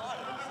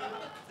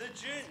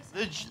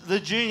 The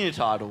junior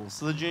titles.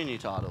 The junior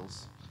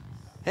titles.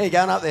 How you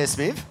going up there,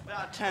 Smith?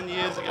 About 10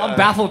 years ago. I'm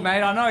baffled,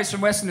 mate. I know he's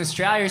from Western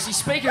Australia. Is he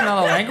speaking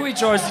another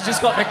language, or has he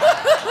just got the...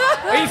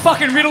 Are you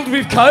fucking riddled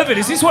with COVID?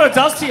 Is this what it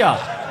does to you?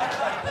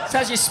 It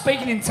says you're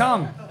speaking in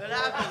tongue. It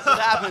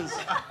happens.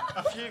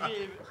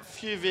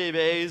 Few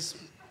VBs.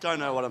 Don't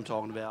know what I'm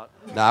talking about.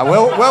 No,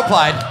 well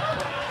played.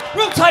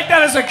 We'll take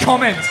that as a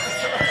comment.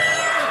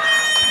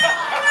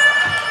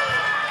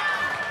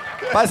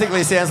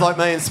 Basically sounds like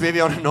me and Smithy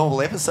on a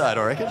normal episode,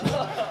 I reckon.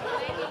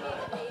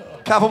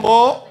 Couple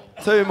more.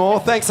 2 more.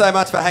 Thanks so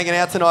much for hanging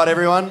out tonight,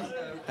 everyone.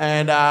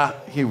 And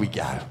here we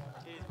go.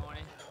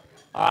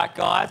 All right,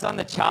 guys, on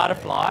the charter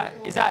flight,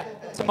 is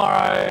that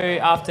tomorrow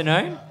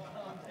afternoon?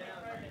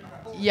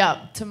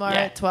 Yep, tomorrow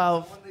at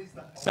 12.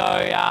 So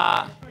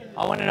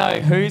I want to know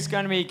who's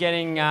going to be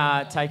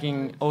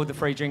taking all the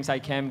free drinks they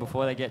can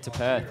before they get to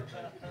Perth.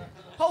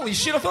 Holy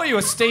shit, I thought you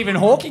were Stephen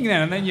Hawking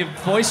then, and then your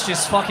voice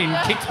just fucking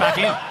kicked back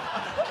in.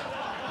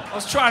 I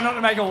was trying not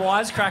to make a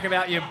wisecrack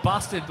about your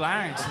busted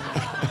larynx.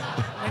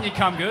 Then you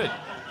come good.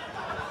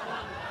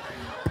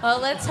 Well,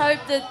 let's hope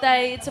that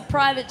it's a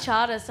private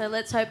charter, so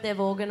let's hope they've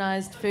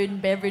organised food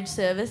and beverage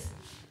service.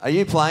 Are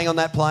you playing on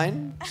that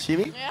plane,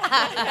 Shimmy?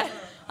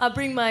 I'll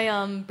bring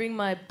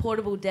my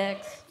portable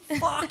decks.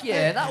 Fuck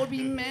yeah, that would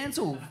be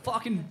mental.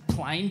 Fucking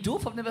plane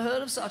doof. I've never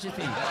heard of such a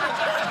thing.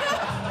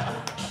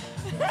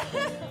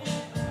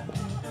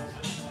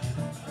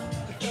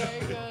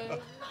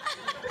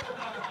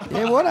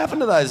 Yeah, what happened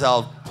to those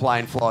old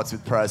plane flights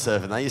with pro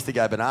surfing? They used to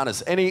go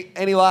bananas.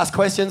 Any last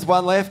questions?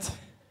 One left.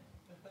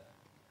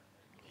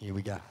 Here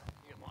we go.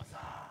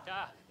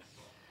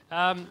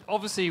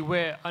 Obviously,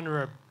 we're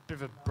under a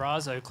bit of a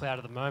Brazo cloud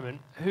at the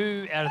moment.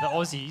 Who out of the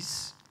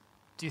Aussies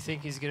do you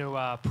think is going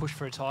to push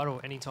for a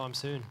title anytime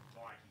soon?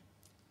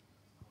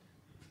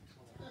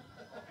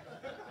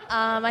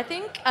 I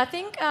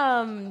think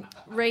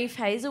Reef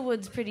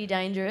Hazelwood's pretty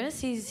dangerous.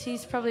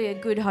 He's probably a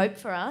good hope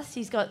for us.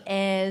 He's got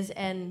airs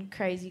and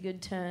crazy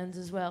good turns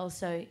as well.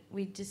 So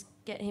we just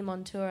get him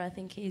on tour. I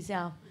think he's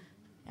our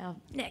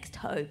next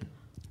hope.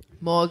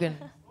 Morgan.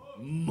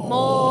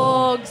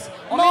 Morgs.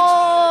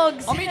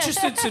 I'm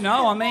interested to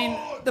know. I mean,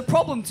 the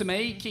problem to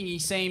me,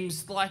 Kingy,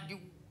 seems like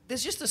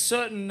there's just a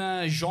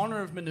certain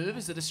genre of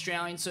manoeuvres that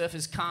Australian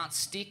surfers can't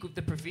stick with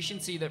the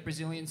proficiency that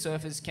Brazilian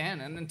surfers can.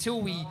 And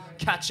until we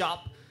catch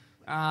up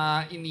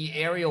in the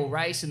aerial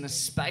race and the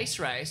space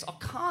race, I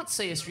can't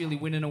see us really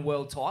winning a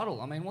world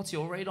title. I mean, what's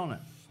your read on it?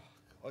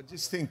 I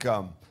just think,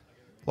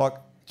 like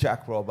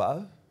Jack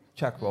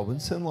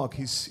Robinson, like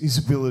his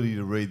ability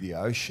to read the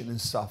ocean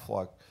and stuff,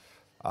 like,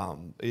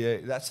 yeah,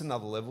 that's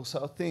another level.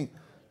 So I think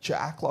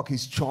Jack, like,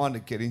 he's trying to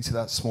get into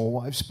that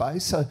small wave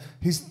space. So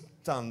he's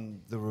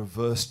done the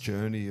reverse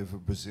journey of a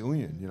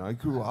Brazilian. You know, he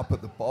grew up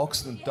at the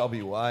box in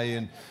WA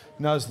and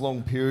knows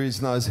long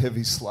periods, knows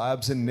heavy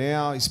slabs, and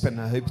now he's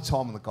spending a heap of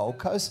time on the Gold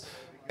Coast.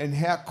 And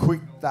how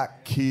quick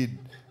that kid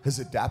has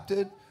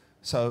adapted.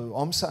 So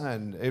I'm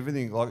saying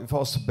everything. Like if I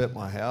was to bet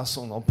my house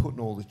on, I'm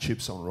putting all the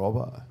chips on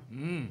Robbo.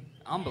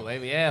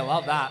 Unbelievable. Yeah,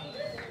 love that.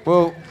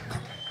 Well,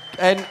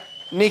 and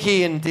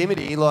Nicky and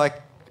Dimity,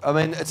 like, I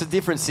mean, it's a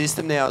different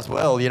system now as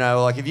well. You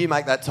know, like if you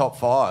make that top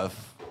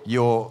 5,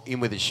 you're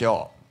in with a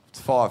shot.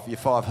 You're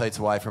 5 heats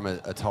away from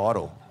a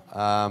title.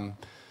 Who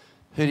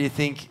do you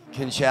think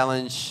can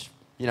challenge?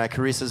 You know,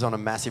 Carissa's on a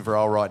massive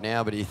roll right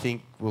now, but do you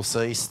think we'll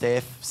see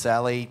Steph,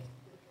 Sally,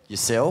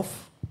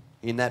 yourself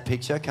in that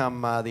picture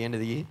come the end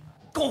of the year?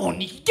 Go on,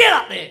 Nicky, get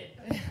up there!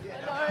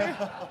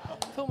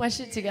 Put my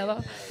shit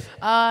together.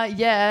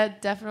 Yeah,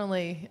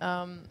 definitely.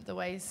 The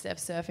way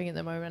Steph's surfing at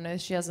the moment, I know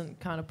she hasn't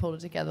kind of pulled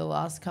it together the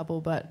last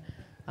couple, but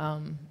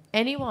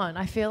anyone.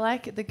 I feel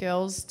like the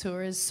girls'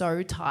 tour is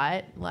so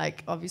tight.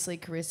 Like, obviously,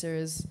 Carissa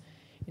is,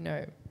 you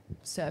know,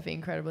 surfing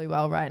incredibly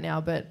well right now,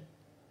 but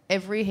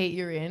every heat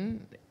you're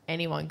in,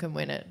 anyone can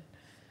win it.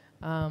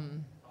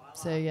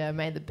 So, yeah,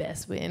 may the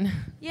best win.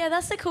 Yeah,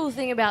 that's the cool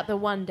thing about the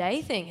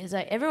one-day thing is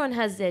like everyone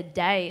has their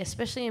day,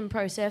 especially in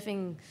pro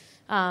surfing.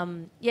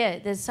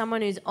 There's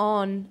someone who's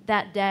on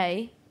that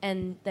day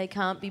and they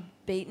can't be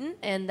beaten,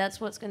 and that's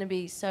what's going to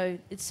be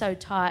it's so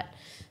tight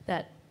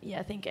that, yeah,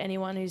 I think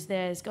anyone who's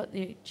there has got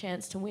the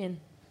chance to win.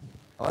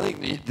 I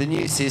think the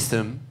new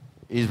system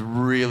is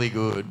really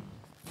good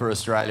for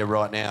Australia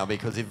right now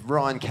because if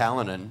Ryan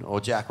Callanan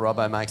or Jack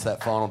Robbo makes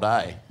that final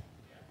day,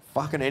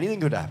 fucking anything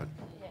could happen.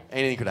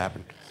 Anything could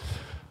happen.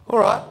 All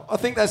right, I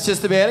think that's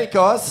just about it,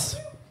 guys.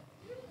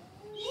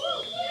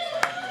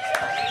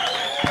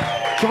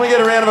 Can we get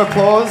a round of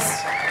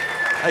applause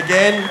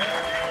again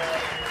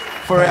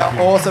for our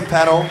awesome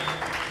panel?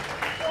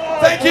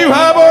 Thank you,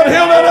 Harbour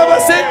Hill, and have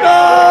a sick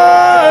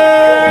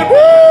night!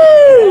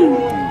 Woo!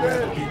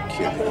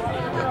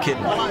 You're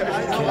kidding me.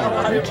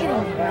 Are you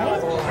kidding me,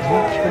 right?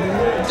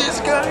 This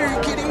guy, are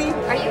you kidding me?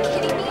 Are you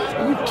kidding me?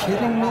 Are you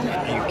kidding me?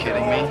 Are you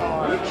kidding me?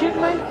 Are you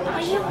kidding me?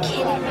 Are you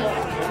kidding me?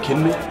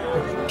 Kidding me?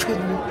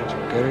 Kidding me?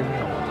 Kidding me?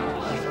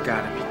 You've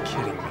got to be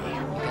kidding me.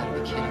 You got to be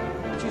kidding me.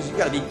 Jeez, you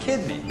got to be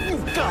kidding me.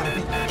 You've got to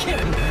be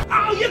kidding me.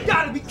 Oh, you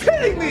gotta be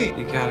kidding me!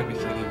 You got to be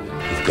kidding me.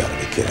 You've got to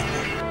be kidding me.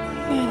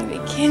 You gotta be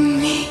kidding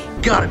me.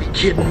 You got to be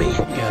kidding me. You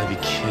got to be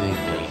kidding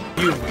me.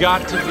 You've got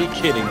to be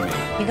kidding me.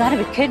 You gotta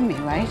be kidding me,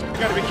 right? You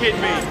gotta be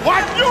kidding me!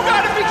 What? You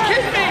gotta be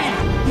kidding me!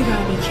 You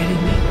gotta be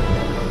kidding me.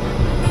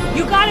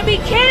 You gotta be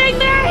kidding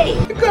me!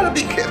 You got to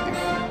be kidding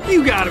me.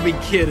 You got to be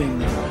kidding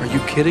me. Are you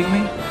kidding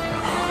me?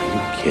 Are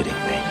you kidding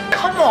me?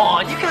 Come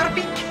on, you gotta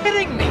be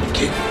kidding me!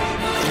 Kidding me.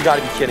 You got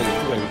to be kidding me. You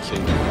got to be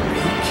kidding me.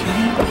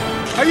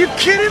 Are you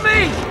kidding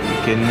me? You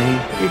kidding me?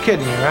 You're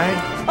kidding me, right?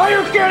 Are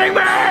you kidding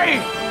me?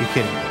 You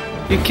kidding me?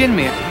 You kidding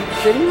me? Are you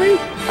kidding me?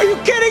 Are you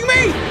kidding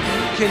me?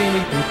 Kidding me?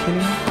 You kidding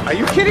me? Are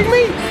you kidding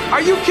me?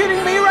 Are you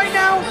kidding me right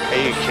now?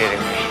 Are you kidding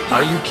me?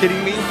 Are you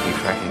kidding me? You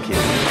fucking kidding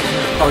me?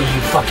 Are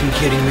you fucking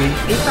kidding me?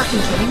 Are you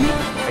fucking kidding me?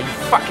 Are you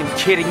fucking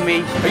kidding me?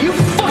 Are you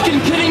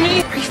fucking kidding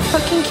me? Are you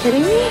fucking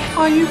kidding me?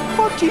 Are you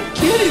fucking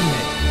kidding me?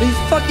 Are you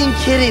fucking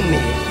kidding me?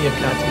 You've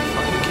got to be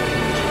fucking kidding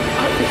me.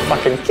 Are you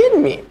fucking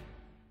kidding me?